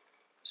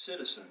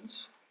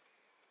citizens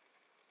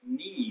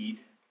need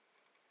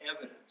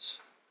evidence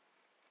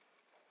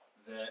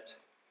that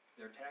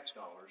their tax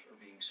dollars are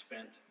being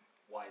spent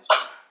wisely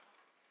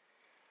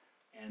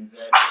and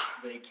that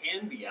they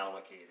can be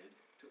allocated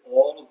to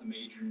all of the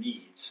major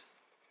needs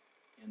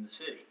in the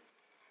city.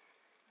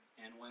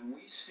 And when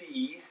we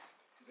see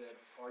that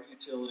our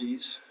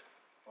utilities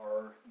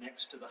are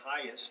next to the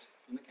highest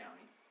in the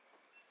county,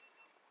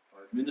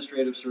 our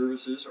administrative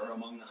services are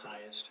among the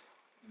highest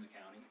in the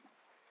county,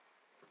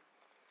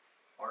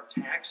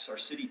 our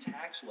city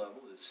tax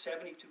level is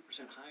 72%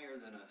 higher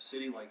than a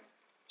city like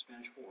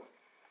Spanish Fork.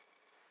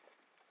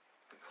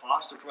 The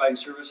cost of providing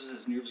services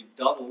has nearly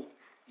doubled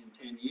in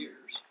 10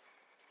 years.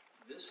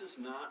 This is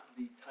not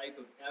the type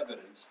of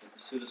evidence that the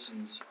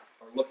citizens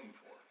are looking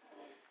for.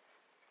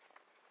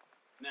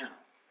 Now,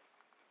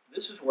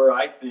 this is where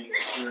I think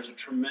there's a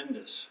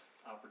tremendous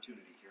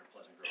opportunity here in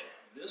Pleasant Grove.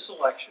 This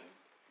election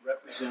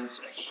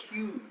represents a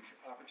huge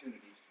opportunity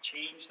to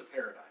change the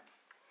paradigm,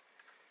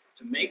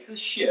 to make the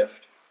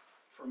shift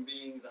from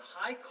being the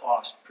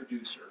high-cost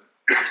producer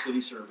of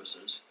city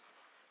services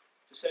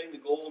to setting the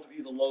goal to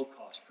be the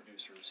low-cost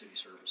producer of city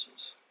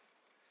services.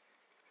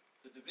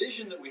 The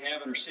division that we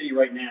have in our city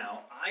right now,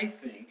 I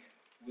think,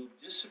 will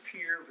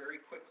disappear very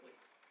quickly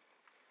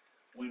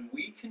when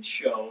we can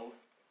show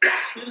the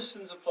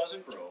citizens of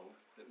Pleasant Grove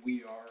that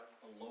we are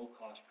a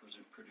low-cost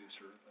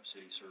producer of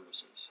city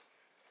services.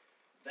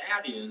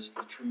 That is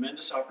the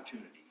tremendous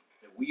opportunity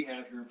that we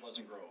have here in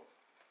Pleasant Grove.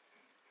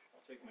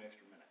 I'll take my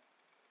extra minute.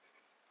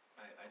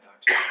 I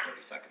docked you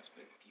 30 seconds,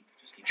 but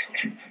just keep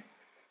going.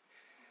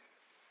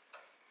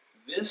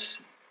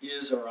 This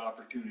is our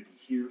opportunity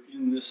here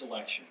in this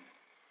election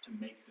to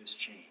make this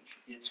change.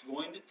 It's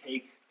going to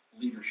take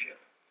leadership.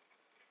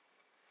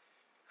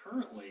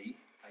 Currently,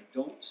 I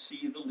don't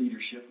see the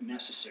leadership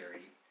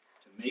necessary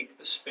to make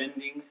the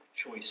spending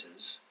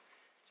choices,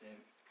 to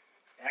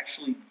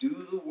actually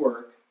do the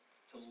work,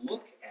 to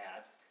look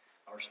at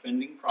our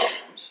spending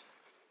problems,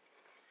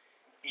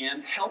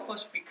 and help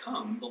us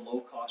become the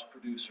low-cost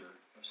producer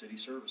of city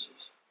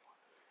services.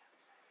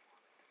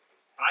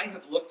 I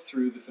have looked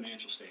through the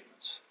financial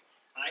statements.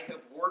 I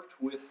have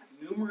worked with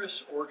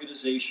numerous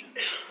organizations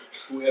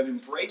who have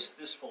embraced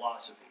this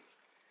philosophy,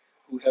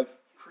 who have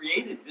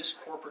created this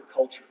corporate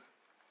culture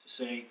to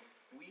say,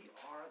 we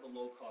are the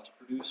low-cost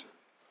producer.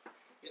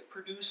 It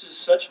produces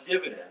such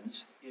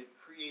dividends, it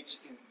creates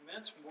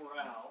immense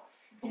morale.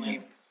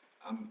 Blaine,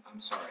 I'm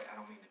sorry, I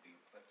don't mean to be,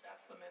 but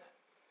that's the minute.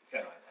 Okay.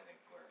 So I think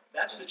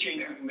that's the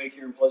change we can make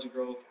here in Pleasant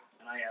Grove,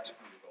 and I ask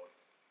for your vote.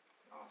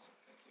 Awesome,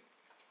 thank you.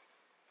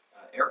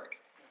 Eric?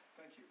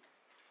 Thank you.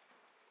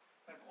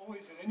 I've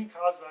always, in any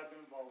cause that I've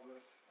been involved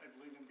with, I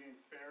believe in being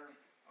fair,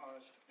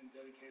 honest, and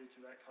dedicated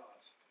to that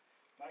cause.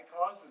 My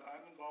cause that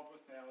I'm involved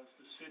with now is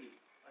the city.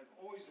 I've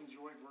always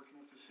enjoyed working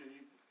with the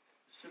city,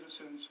 the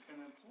citizens, and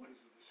the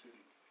employees of the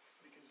city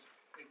because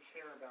they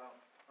care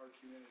about our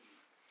community.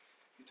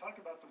 You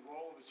talk about the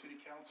role of a city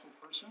council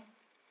person,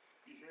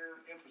 you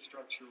hear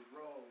infrastructure,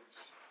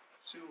 roads,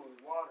 sewer,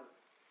 water,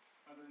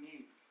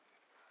 underneath.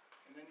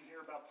 And then you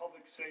hear about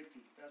public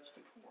safety, that's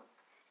the core.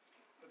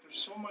 But there's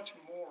so much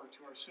more to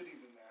our city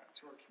than that,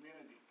 to our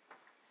community.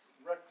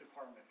 Rec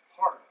department,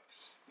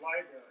 parks,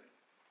 library,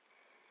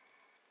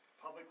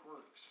 public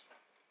works,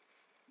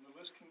 and the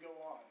list can go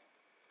on.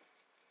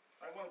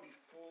 I want to be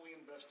fully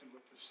invested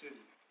with the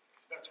city,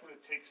 because that's what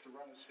it takes to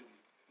run a city,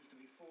 is to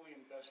be fully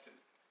invested.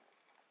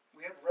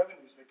 We have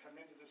revenues that come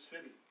into the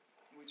city,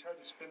 and we try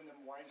to spend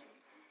them wisely.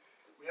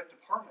 We have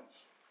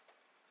departments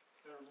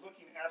that are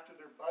looking after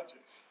their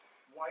budgets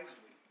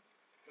wisely,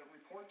 that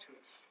report to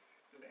us,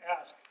 that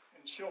ask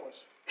and show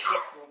us,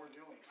 look what we're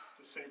doing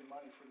to save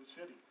money for the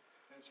city.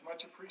 And it's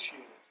much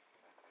appreciated.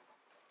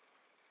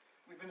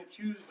 We've been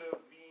accused of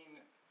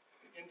being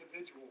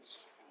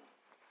individuals,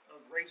 of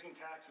raising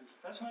taxes.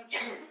 That's not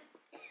true.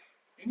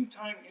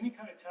 Anytime any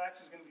kind of tax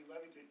is going to be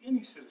levied to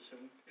any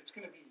citizen, it's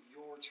going to be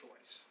your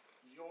choice,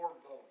 your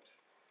vote,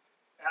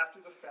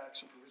 after the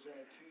facts are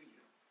presented to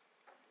you.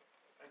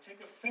 I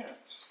take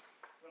offense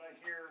when I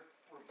hear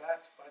we're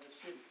backed by the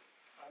city.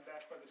 I'm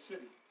backed by the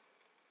city.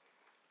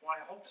 Well,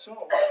 I hope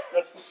so.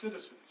 That's the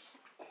citizens.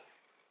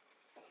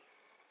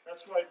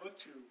 That's what I look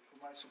to for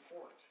my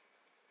support.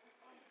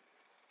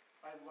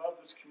 I love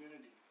this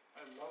community.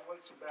 I love what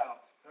it's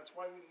about. That's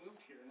why we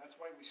moved here, and that's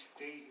why we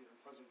stay here in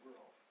Pleasant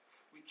Grove.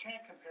 We can't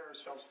compare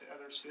ourselves to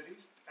other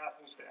cities,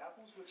 apples to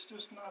apples. It's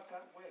just not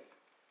that way,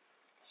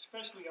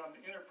 especially on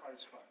the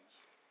enterprise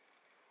funds.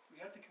 We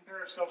have to compare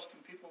ourselves to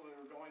people that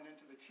are going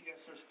into the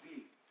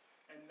TSSD.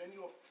 And then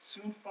you'll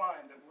soon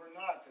find that we're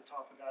not at the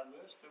top of that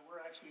list, that we're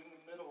actually in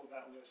the middle of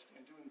that list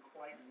and doing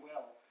quite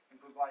well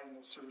in providing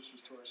those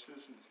services to our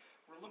citizens.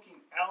 We're looking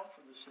out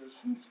for the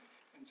citizens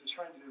and just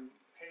trying to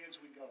pay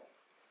as we go.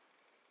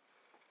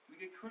 We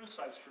get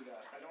criticized for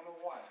that. I don't know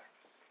why.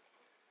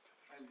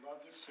 I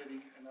love this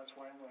city, and that's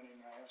why I'm running.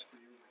 I ask for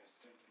your vote.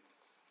 Thank you.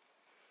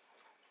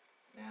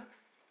 Matt?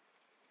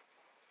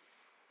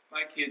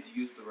 My kids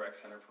use the rec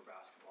center for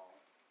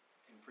basketball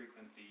and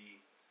frequent the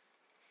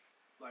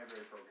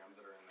library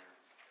programs that are in there.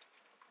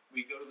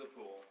 We go to the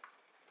pool,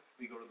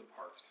 we go to the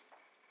parks,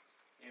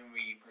 and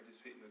we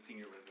participate in the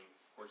senior living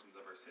portions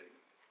of our city.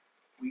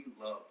 We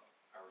love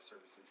our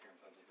services here in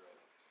Pleasant Grove.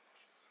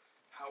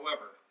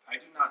 However, I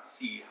do not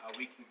see how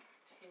we can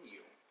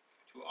continue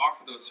to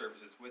offer those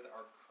services with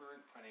our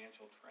current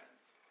financial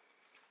trends.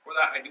 For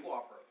that, I do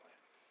offer a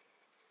plan.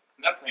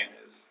 And that plan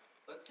is,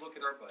 let's look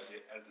at our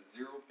budget as a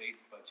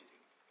zero-based budgeting.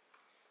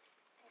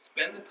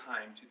 Spend the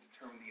time to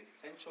determine the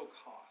essential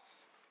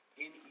costs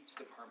in each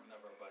department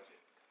of our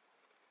budget.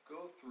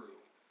 Go through,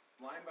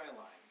 line by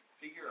line,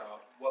 figure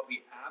out what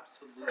we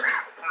absolutely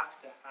have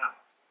to have.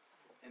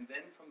 And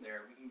then from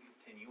there, we can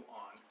continue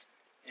on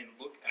and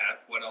look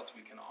at what else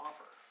we can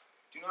offer.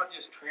 Do not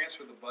just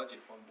transfer the budget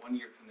from one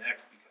year to the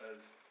next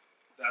because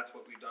that's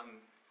what we've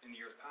done in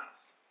years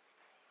past.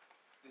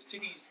 The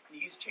city's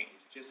needs change,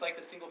 just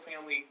like a single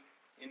family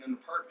in an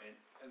apartment,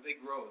 as they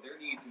grow, their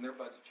needs and their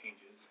budget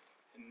changes.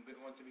 And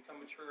once they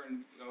become mature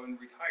and go and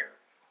retire,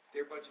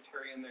 their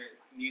budgetary and their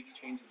needs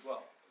change as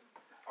well.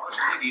 Our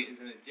city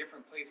is in a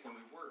different place than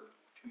we were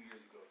 2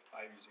 years ago,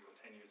 5 years ago,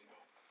 10 years ago.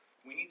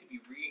 We need to be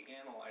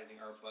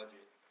reanalyzing our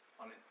budget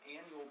on an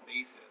annual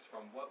basis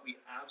from what we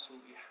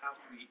absolutely have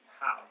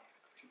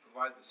to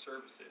provide the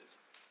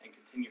services and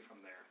continue from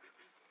there.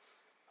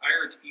 I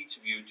urge each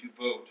of you to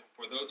vote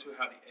for those who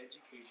have the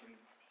education,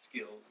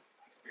 skills,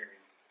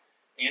 experience,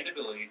 and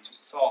ability to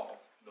solve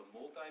the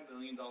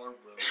multi-million-dollar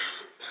road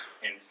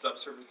and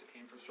subsurface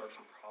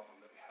infrastructure problem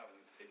that we have in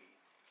the city.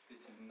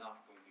 This is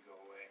not going to go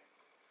away.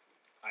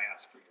 I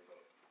ask for your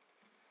vote.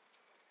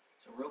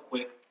 So real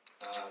quick,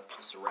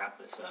 just to wrap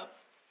this up,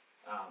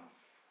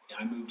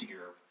 I moved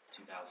here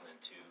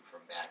 2002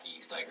 from back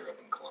east. I grew up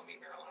in Columbia,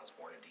 Maryland. I was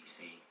born in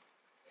D.C.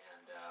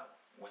 And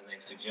when they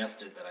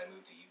suggested that I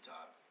move to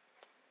Utah,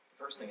 the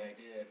first thing I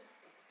did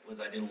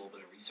was I did a little bit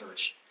of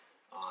research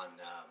on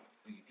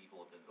who you people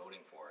have been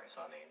voting for. I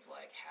saw names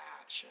like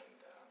Hatch and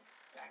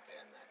back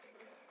then I think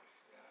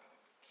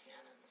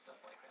Cannon and stuff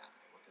like that.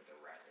 I looked at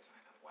their records and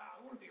I thought, wow,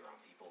 I want to be around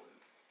people who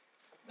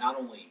not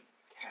only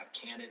have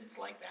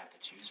candidates like that to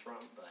choose from,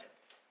 but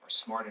are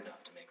smart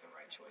enough to make the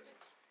right choices.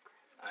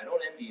 I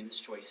don't envy you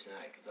this choice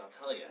tonight, because I'll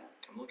tell you,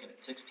 I'm looking at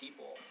 6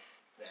 people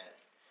that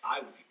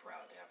I would be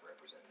proud to have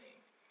represent me.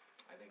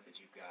 I think that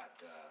you've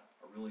got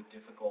a really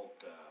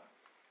difficult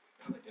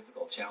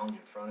challenge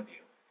in front of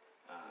you,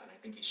 and I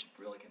think you should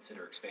really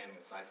consider expanding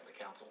the size of the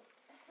council.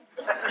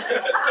 With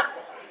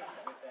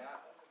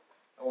that,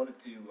 I wanted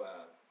to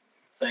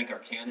thank our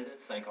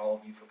candidates, thank all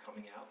of you for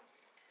coming out,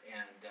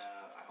 and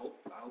I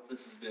hope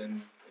this has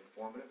been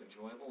informative,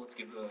 enjoyable. Let's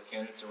give the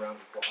candidates a round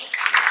of applause.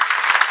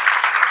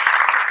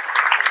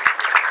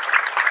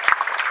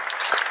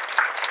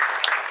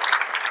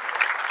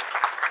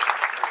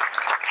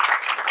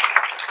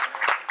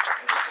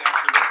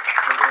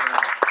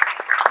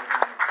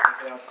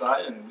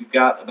 outside, and we've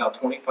got about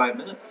 25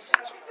 minutes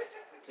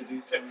to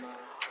do some.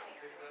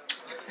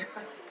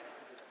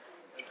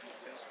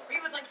 We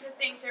would like to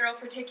thank Daryl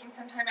for taking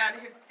some time out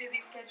of his busy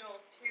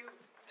schedule to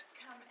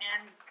come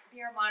and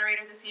be our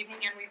moderator this evening,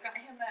 and we've got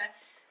him a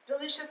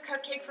delicious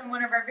cupcake from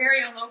one of our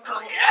very own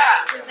local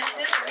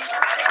businesses.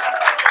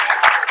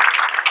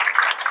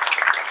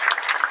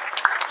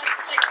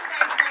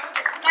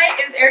 Tonight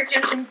is Eric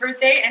Jensen's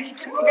birthday, and he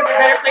couldn't think of a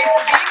better place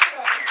to be.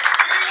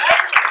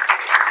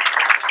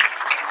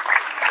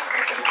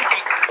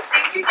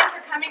 Thank you again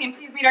for coming, and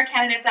please meet our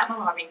candidates out in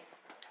the lobby.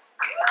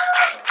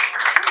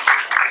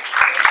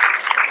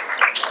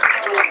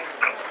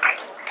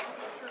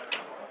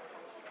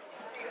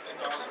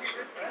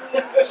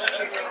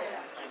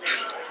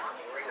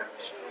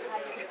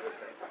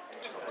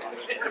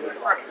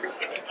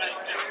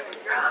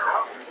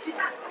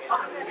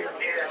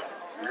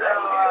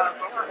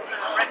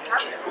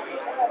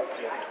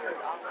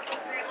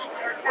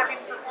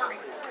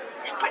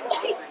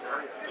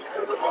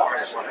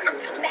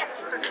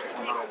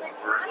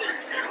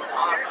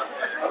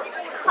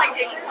 Hi,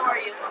 Jake. How are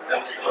you?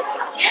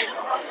 Yes.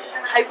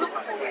 I will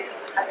play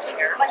a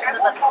chair on the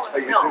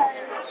button. No,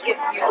 if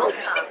you will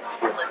come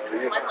to listen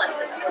to my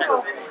lessons.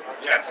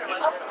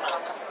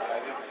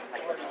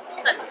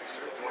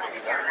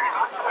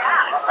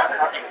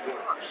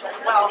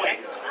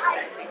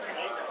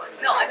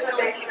 No, I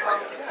really,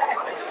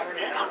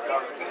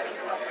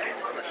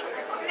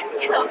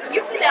 you know,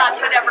 you can add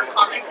whatever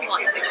comments you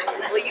want to.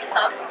 Will you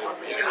come to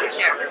the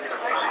chair?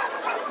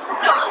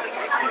 No,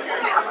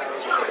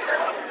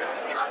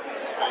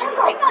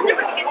 I thought there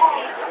was a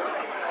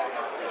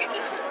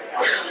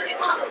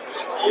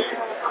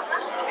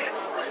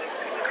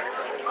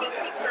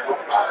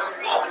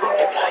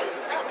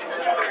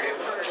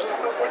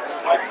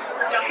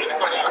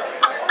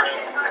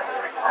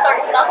Sorry,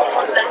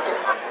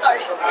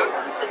 sorry.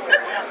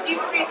 You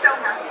would be so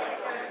happy.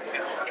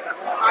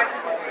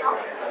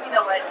 You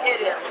know what? It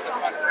is.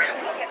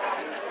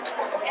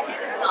 And it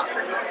is not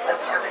for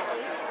nothing.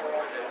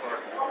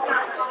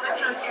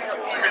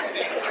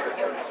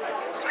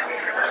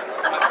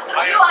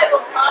 I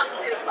will talk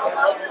to.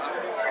 Hello, this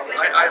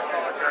morning. I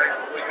apologize.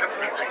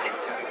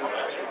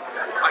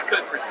 I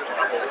couldn't resist.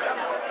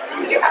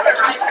 You have it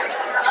right.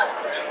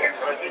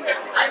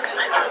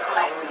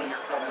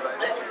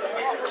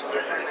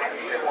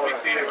 We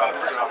see about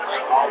this. I'll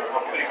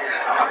figure it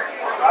out.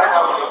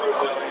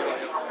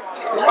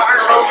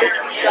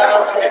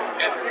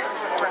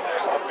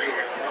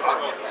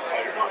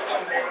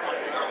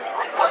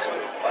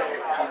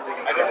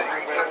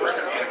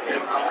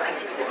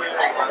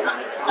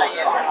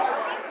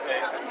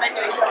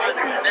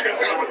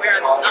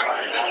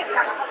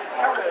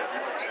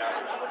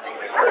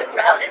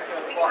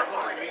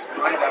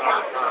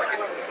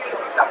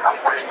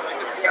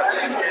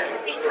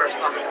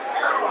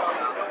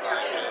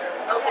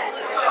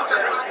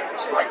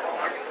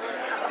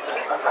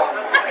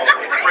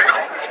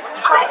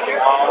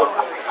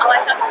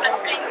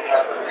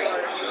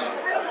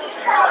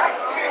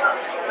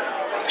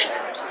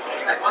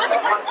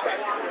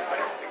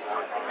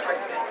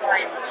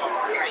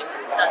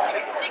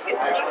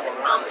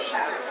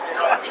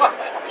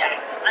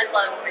 Yes, I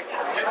love making.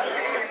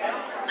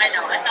 I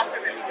know, I have to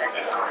really do it.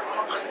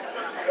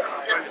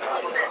 Just a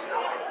little bit.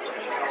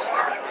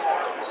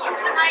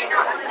 I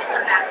know.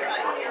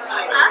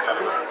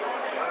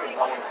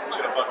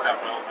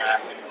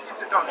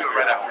 Just don't do it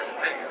right after the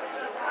thing.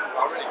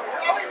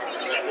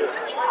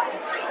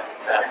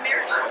 I think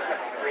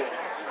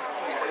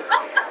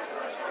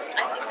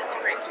that's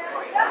great.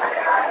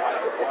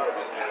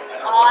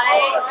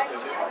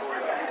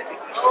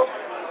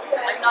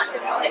 I'm not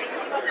doing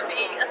anything to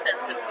be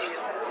offensive to you.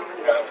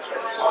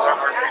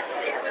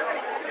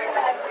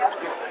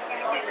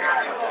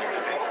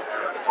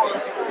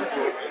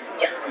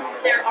 Yes,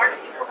 there are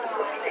people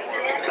who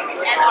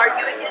and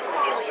arguing is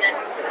salient.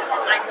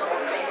 I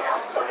don't say that.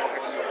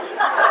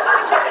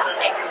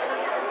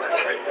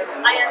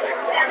 I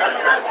understand that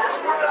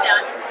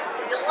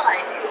real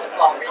life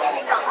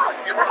really comes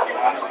never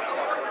since.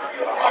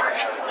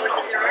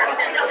 There are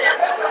benefits.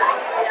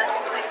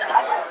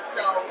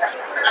 So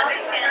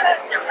understand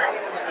this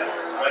difference.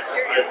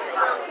 Seriously.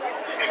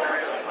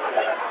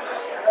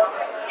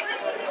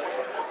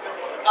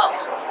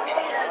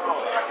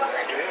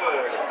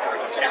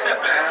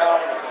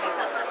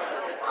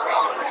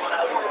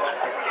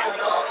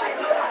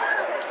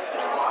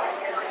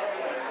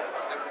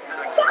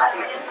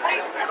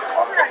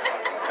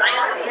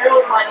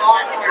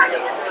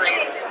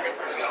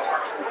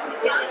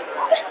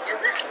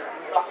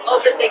 Oh,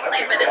 but they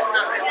claim it, it's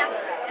not really.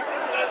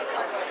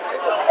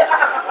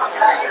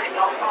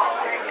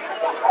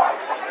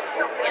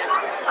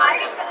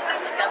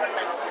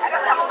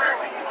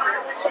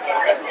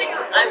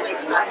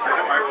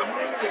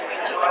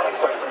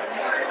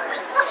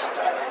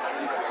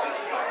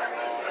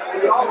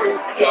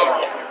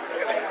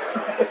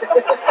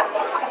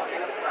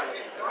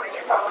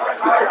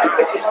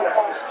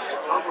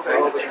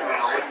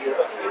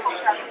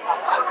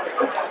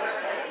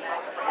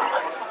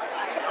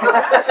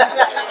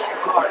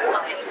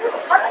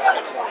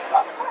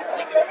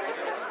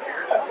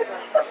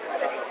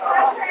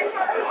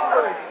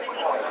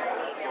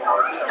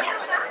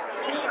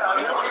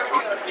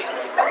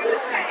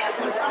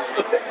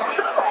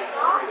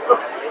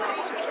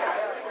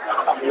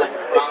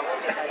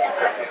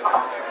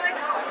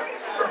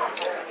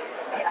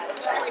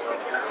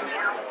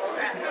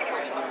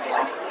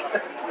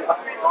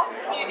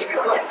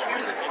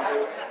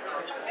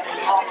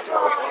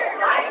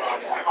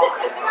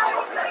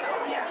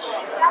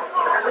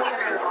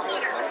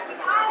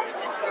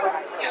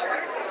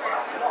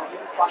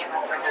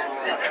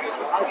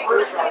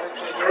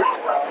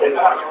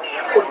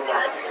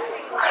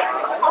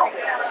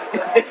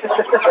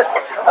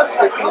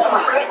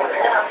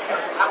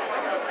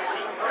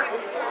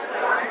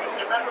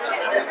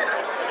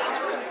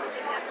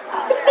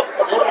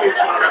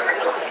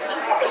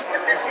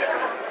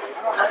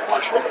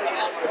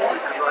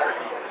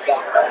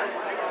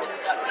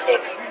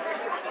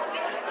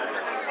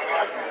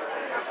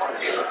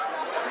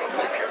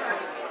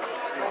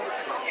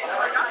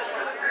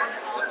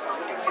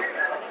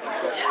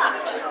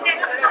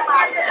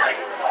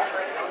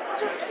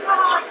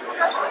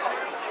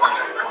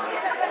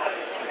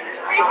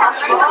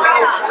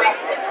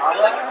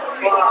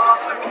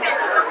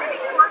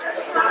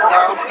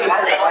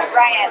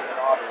 Ryan.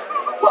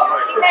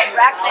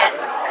 Rackman.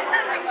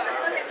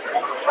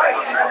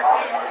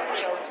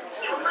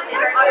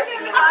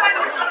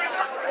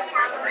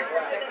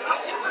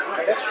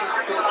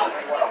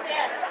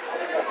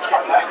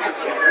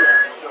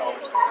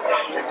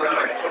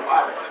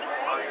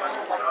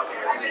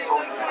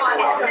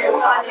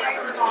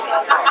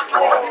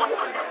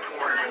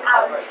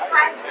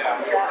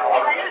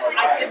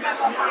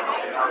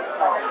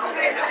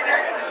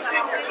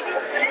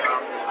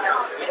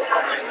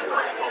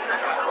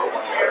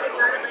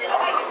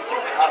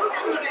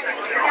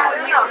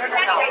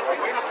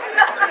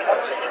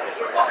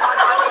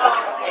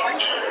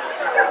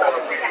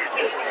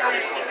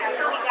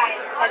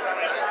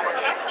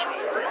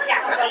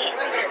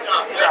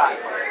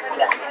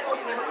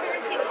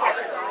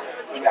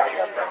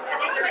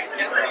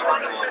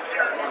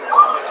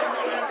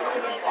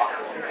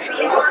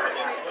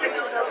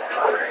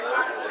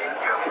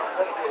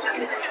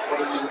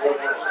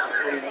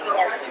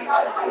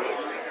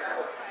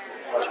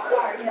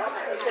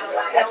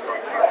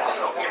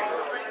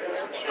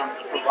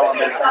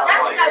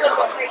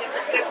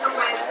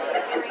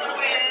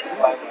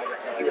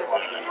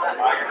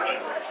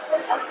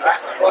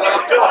 What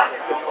I'm doing.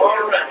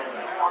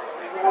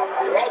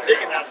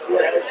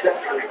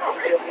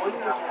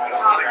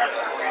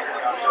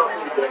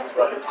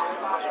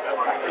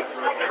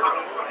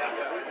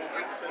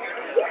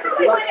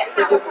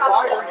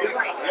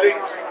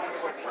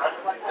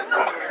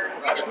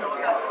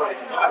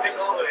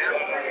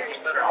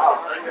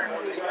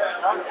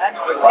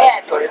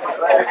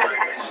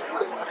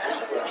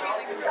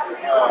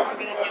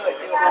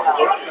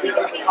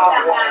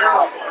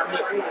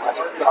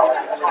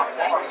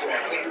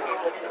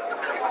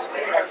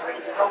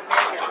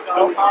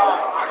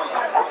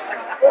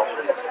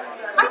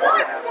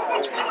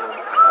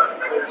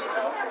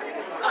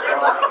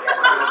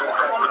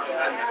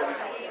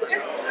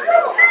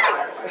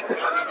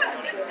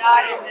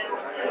 Already.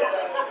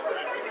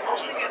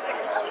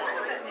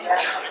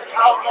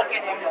 Oh, look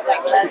at him. He's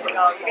like, let's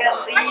go. You're going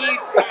to leave.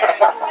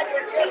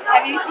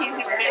 Have you seen him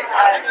get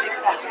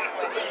TikTok?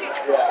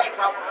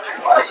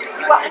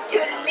 You want to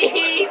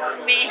leave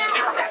me.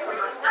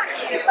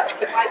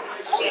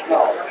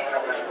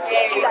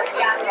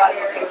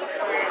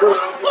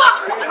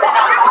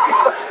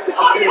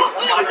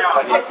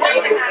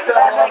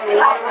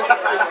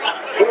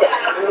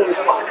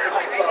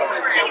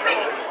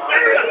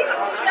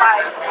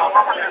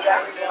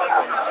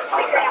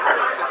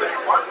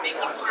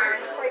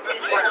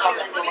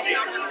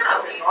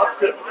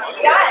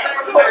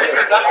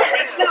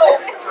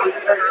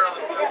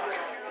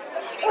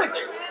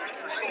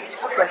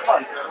 It's been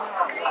fun.